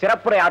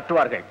சிறப்புரை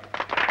ஆற்றுவார்கள்.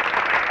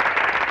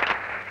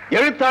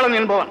 எழுத்தாளன்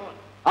என்பவன்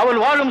அவன்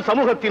வாழும்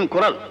சமூகத்தின்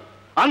குரல்,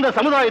 அந்த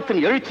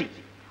சமுதாயத்தின் எழுச்சி.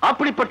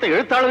 அப்படிப்பட்ட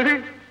எழுத்தாளர்கள்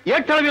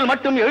ஏற்றளவில்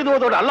மட்டும்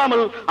எழுதுவதோடு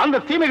அல்லாமல்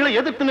அந்த தீமைகளை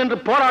எதிர்த்து நின்று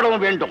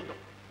போராடவும் வேண்டும்.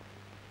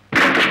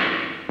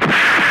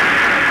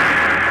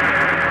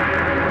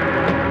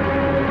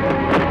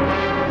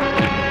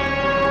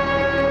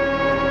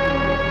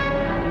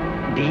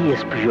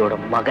 டிஎஸ்பியோட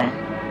மகன்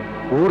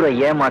ஊரை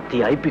ஏமாத்தி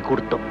ஐபி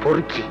கொடுத்த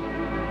பொறுக்கி,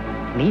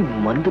 நீ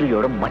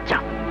மந்திரியோட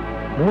மச்சான்,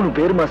 3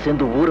 பேருமா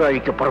சேர்ந்து ஊரை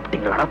அழிக்க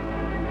புறப்பட்டீங்களா?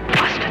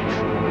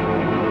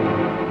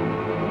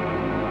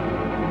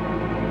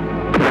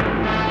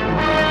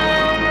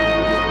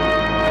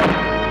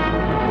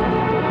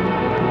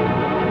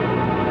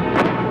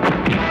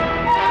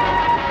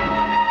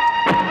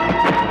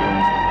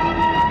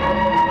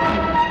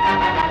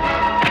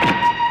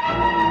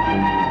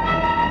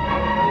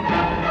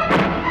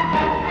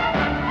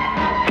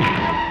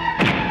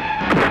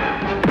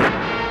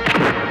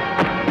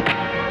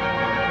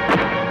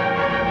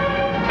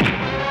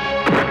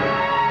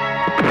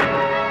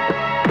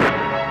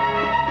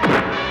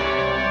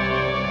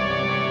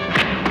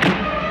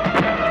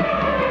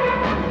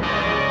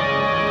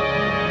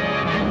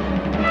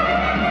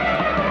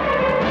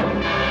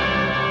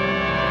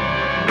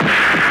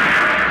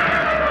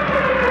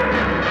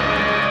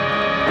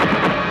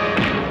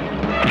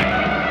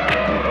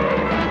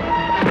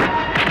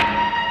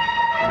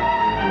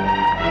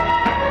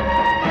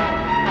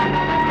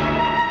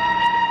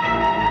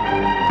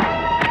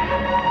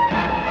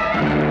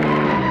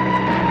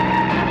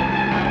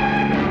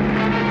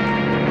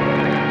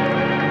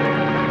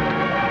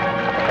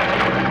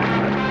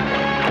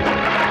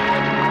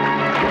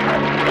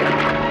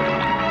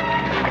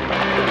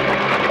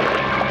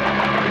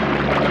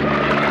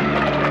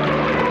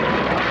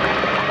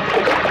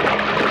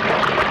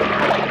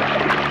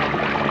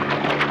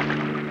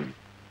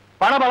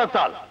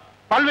 பணபலத்தால்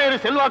பல்வேறு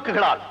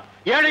செல்வாக்குகளால்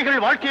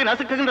ஏழைகள் வாழ்க்கையை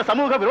நசுக்குகின்ற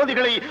சமூக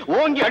விரோதிகளை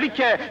ஓங்கி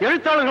அடிக்க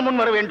எழுத்தாளர்கள்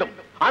முன் வர வேண்டும்.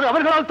 அது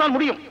அவர்களால் தான்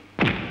முடியும்.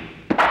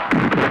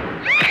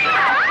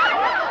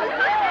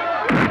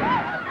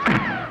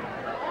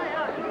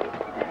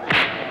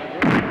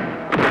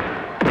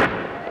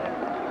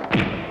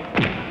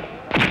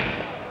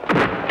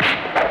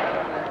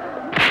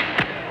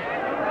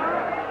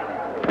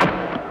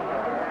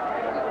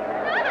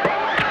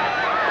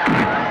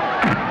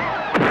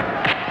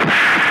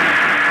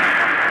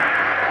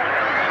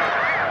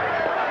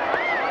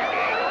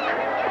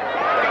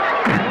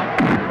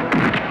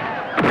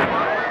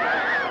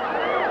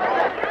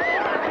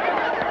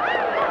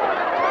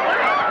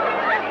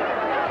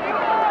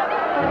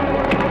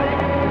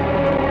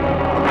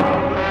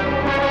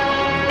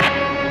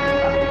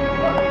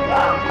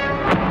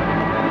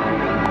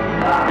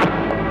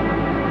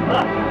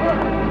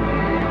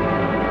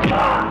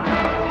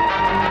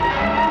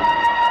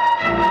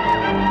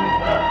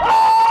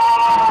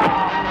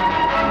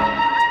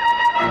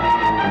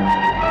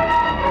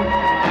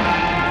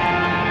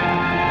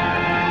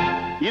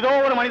 இதோ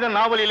ஒரு மனிதன்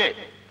நாவலிலே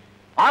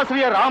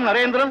ஆசிரியர் ராம்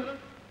நரேந்திரன்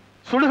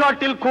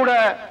சுடுகாட்டில் கூட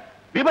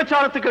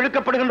விபச்சாரத்துக்கு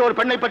இழுக்கப்படுகின்ற ஒரு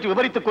பெண்ணை பற்றி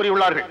விவரித்து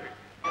கூறியுள்ளார்கள்.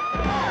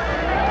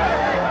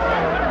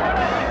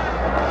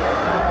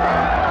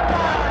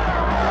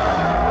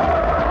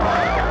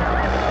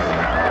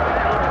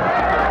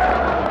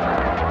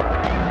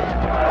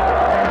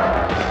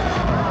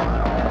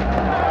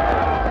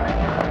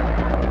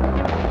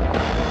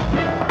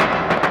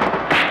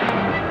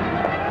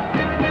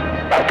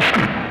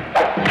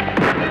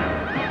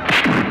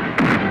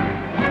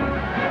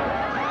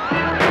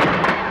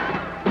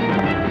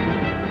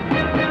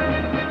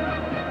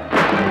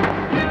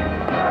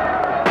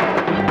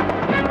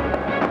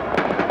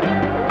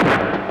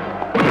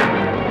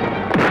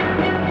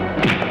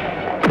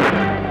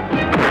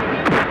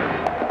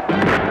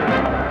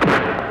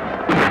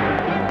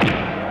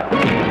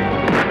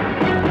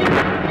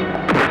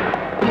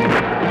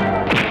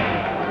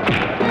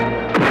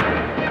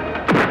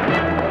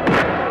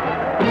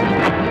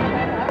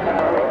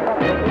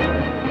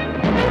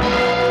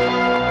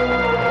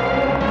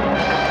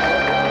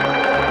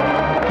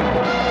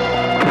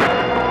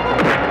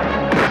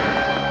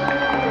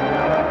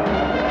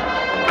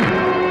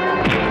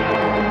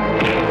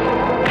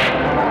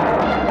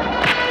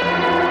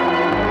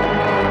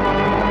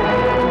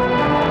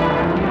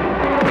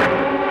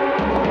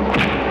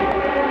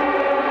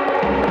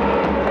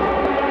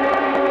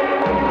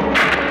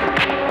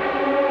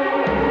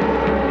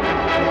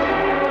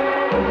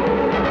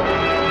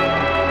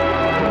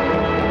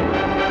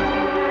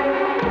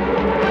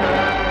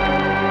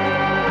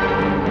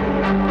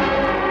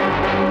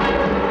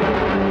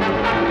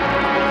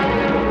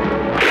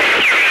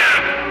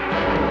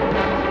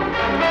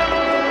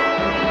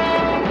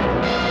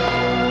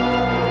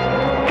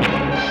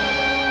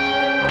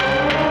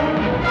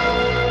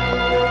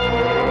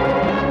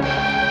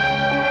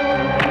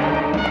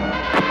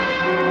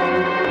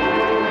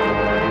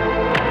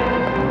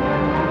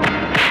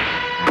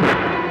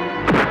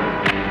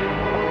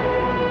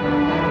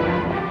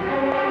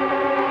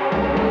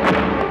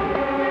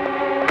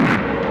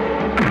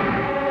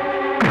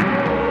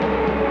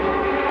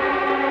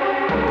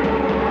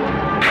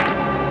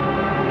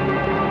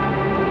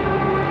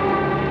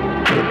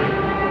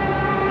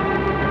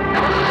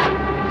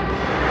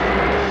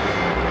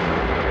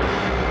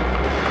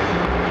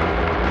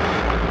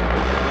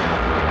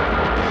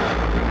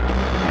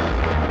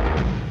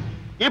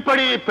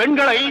 இப்படி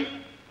பெண்களை,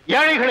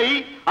 ஏழைகளை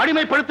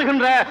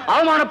அடிமைப்படுத்துகின்ற,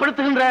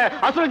 அவமானப்படுத்துகின்ற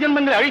அசுர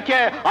ஜென்மங்களை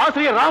அழிக்க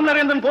ஆசிரியர் ராம்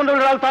நரேந்திரன்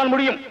போன்றவர்களால் தான்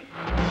முடியும்.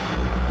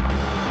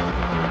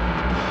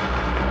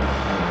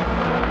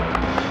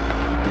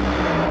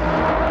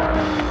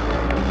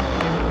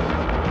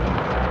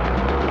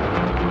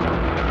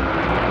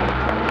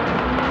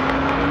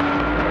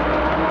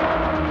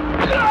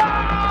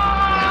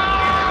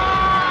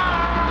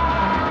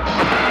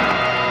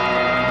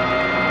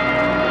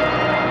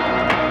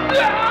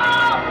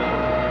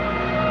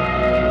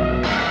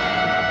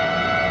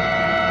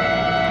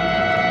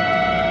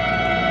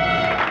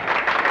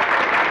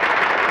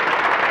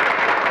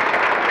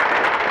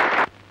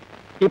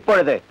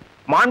 இப்பொழுது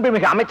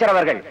மாண்புமிகு அமைச்சர்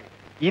அவர்கள்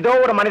இதோ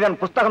ஒரு மனிதன்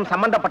புஸ்தகம்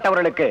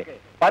சம்பந்தப்பட்டவர்களுக்கு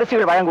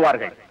பரிசுகள்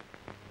வழங்குவார்கள்.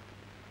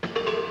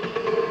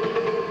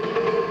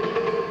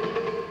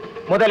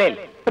 முதலில்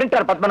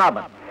பிரிண்டர்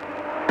பத்மநாபன்,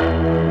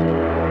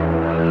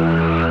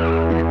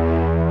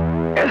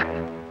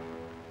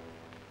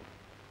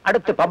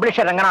 அடுத்து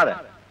பப்ளிஷர்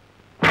ரங்கநாதன்,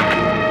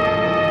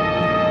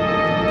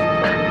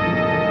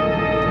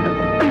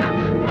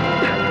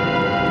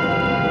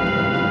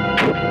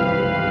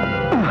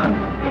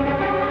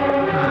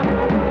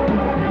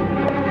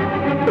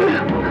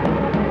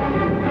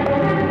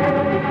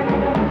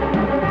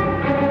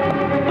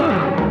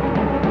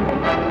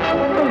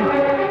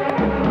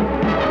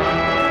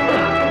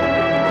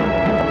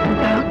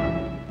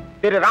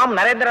 திரு ராம்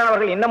நரேந்திரன்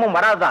அவர்கள் இன்னமும்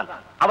வராததால்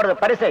அவரது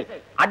பரிசை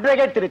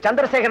அட்வொகேட் திரு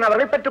சந்திரசேகரன்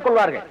அவர்கள் பெற்றுக்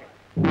கொள்வார்கள்.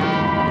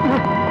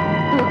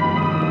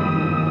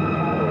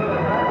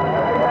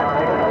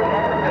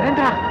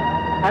 நரேந்திரா,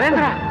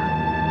 நரேந்திரா,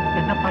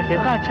 என்னப்பா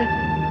என்ன ஆச்சு?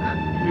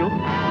 ஐயோ,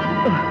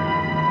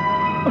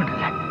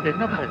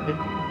 என்னப்பா இது?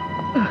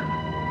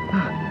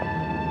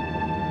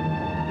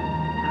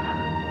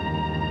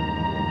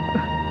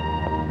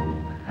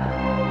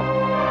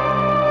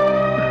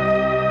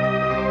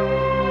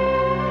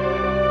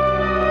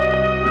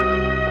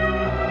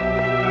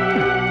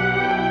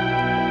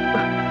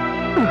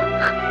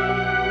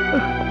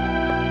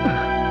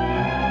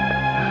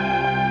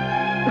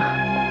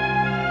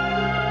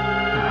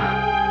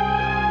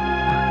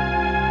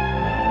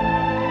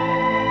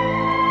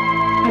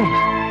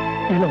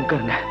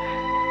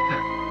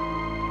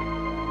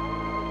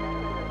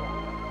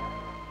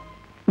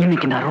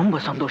 இன்னைக்கு நான் ரொம்ப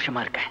சந்தோஷமா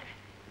இருக்கேன்.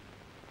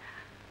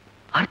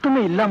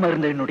 அர்த்தமே இல்லாம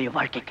இருந்த என்னுடைய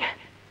வாழ்க்கைக்கு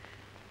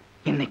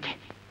இன்னைக்கு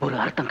ஒரு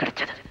அர்த்தம்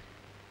கிடைச்சது.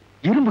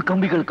 இரும்பு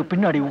கம்பிகளுக்கு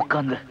பின்னாடி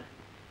உட்கார்ந்து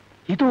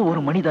இதோ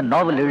ஒரு மனிதன்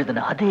நாவல்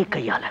எழுதின அதே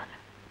கையால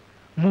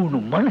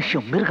 3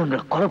 மனுஷ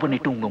மிருகங்களை கொலை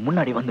பண்ணிட்டு உங்க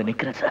முன்னாடி வந்து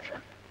நிக்கிறேன் சார்.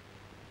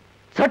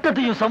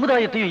 சட்டத்தையும்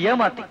சமுதாயத்தையும்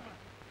ஏமாத்தி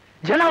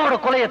ஜனாவோட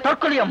கொலையை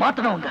தற்கொலையா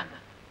மாத்தினவங்க,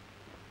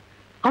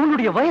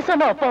 அவனுடைய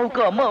வயசான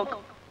அப்பாவுக்கு அம்மாவுக்கு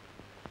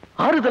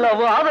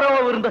ஆறுதலாவோ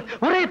ஆதரவாவோ இருந்த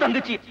ஒரே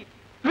தங்கச்சி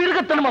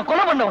மிருகத்தனமா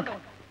கொலை பண்ணவங்க,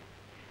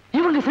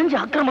 இவங்க செஞ்ச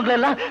அக்கிரமங்கள்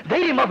எல்லாம்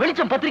தைரியமா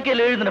வெளிச்சம்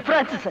பத்திரிகையில எழுதின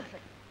பிரான்சிஸ்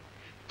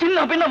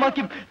சின்ன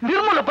பின்னமாக்கி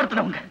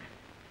நிர்மூலப்படுத்தினவங்க,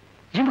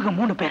 இவங்க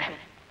 3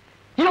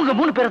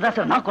 பேரை தான்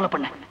சார் நான் கொலை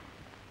பண்ணேன்.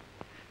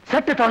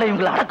 சட்டத்தால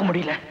இவங்களை அடக்க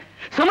முடியல,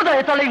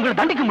 சமுதாயத்தால இவங்களை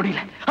தண்டிக்க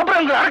முடியல, அப்புறம்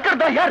இவங்களை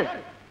அடக்கிறதா யாரு?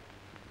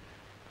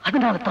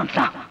 அதனால தான்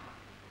நான்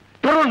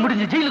பரோல்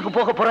முடிஞ்சு ஜெயிலுக்கு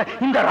போக போற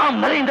இந்த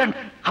ராம் நரேந்திரன்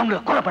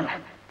அவங்களை கொலை பண்ண.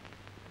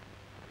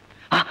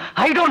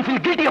 I don't feel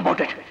guilty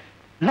about it.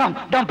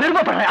 நான்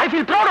பெருமைப்படுறேன். I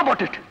feel proud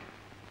about it.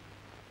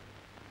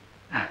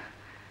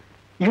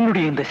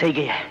 என்னுடைய இந்த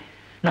செய்கையை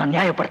நான்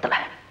நியாயப்படுத்தல.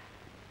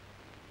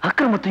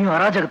 அக்கிரமத்தையும்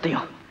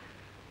அராஜகத்தையும்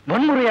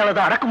வன்முறையால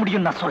தான் அடக்க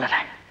முடியும் நான் சொல்லல.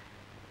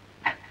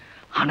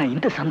 ஆனா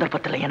இந்த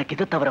சந்தர்ப்பத்தில் எனக்கு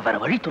இதை தவிர வேற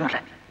வழி தோணல.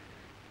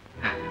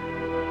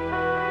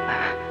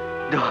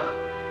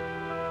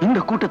 இந்த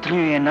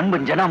கூட்டத்திலேயும் என்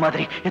நண்பன் ஜனா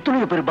மாதிரி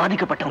எத்தனையோ பேர்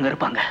பாதிக்கப்பட்டவங்க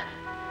இருப்பாங்க.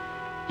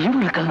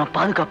 இவங்களுக்கெல்லாம்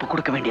பாதுகாப்பு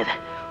கொடுக்க வேண்டியது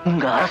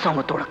உங்க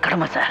அரசாங்கத்தோட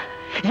கடமை சார்.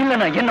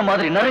 இல்லைன்னா என்ன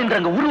மாதிரி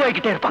நரேந்திரங்க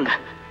உருவாக்கிட்டே இருப்பாங்க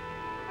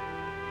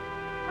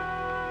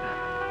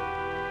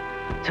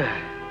சார்.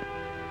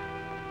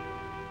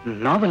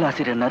 நாவல்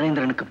ஆசிரியர்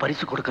நரேந்திரனுக்கு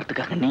பரிசு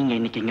கொடுக்கறதுக்காக நீங்க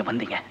இன்னைக்கு இங்க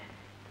வந்தீங்க.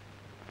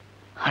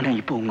 ஆனா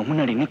இப்போ உங்க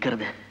முன்னாடி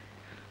நிக்கிறது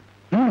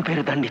 3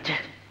 பேரை தண்டிச்சு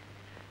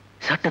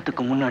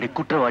சட்டத்துக்கு முன்னாடி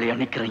குற்றவாளியா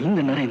நிக்கிற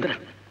இந்த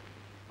நரேந்திரன்.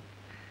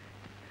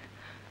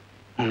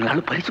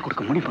 உங்களால பரிசு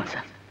கொடுக்க முடியுமா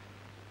சார்?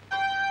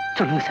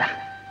 சொல்லுங்க சார்.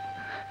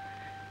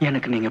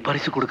 எனக்கு நீங்க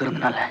பரிசு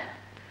கொடுக்கறதுனால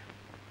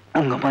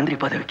உங்க மந்திரி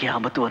பதவிக்கு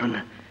ஆபத்து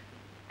வரும்னு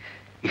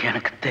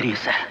எனக்கு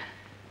தெரியும் சார்.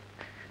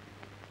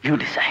 You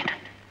decide.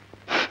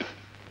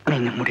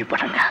 நீங்க முடிவு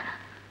பண்ணுங்க.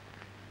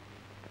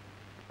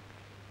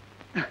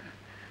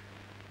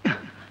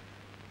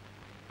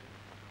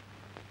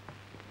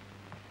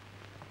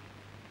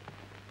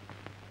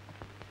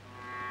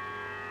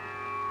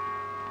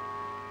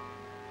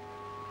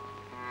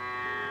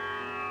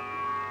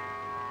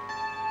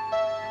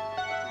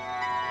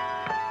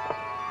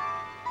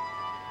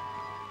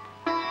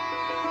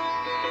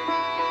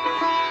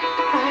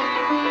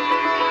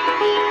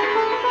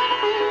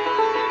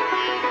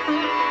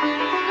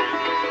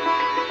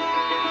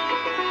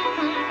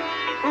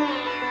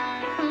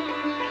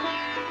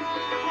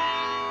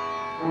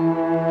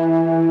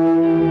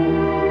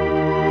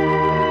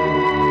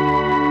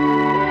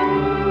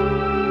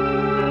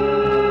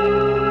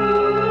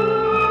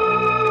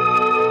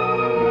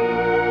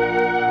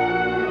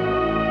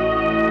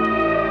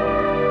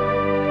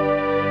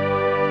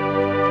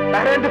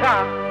 நரேந்திரா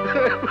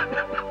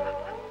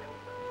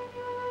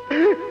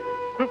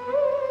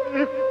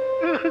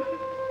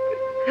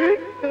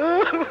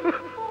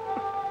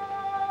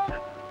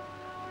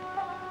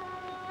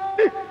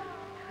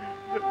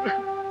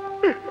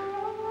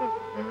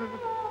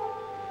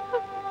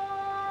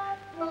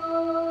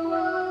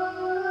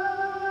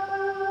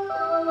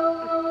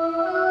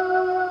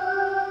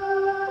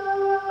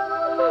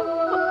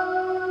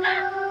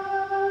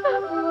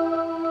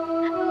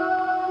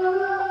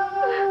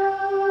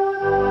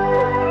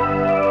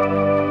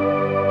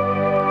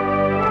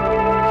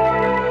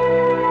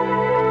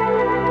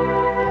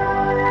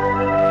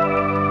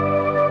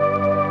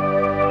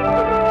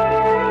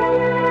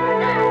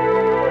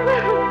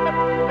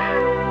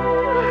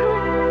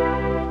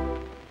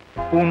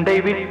உண்டை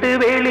விட்டு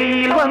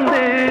வெளியில்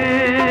வந்து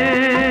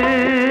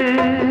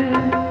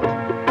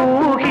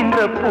பூகின்ற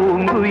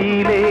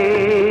பூங்குயிலே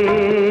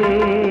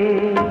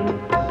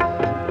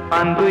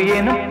அன்பு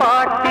எனும்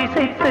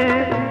பாட்டிசைத்து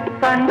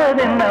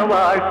கண்டதென்ன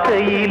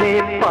வாழ்க்கையிலே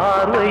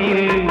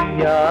பார்வையில்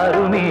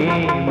யாருமே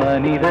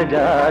மனித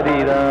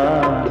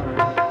ஜாதிதான்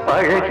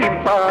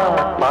பழகிப்பா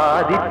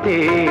பாதித்தே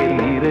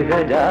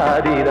மிருக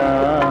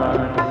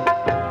ஜாதிதான்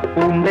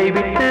உண்டை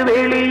விட்டு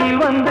வெளியில்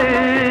வந்து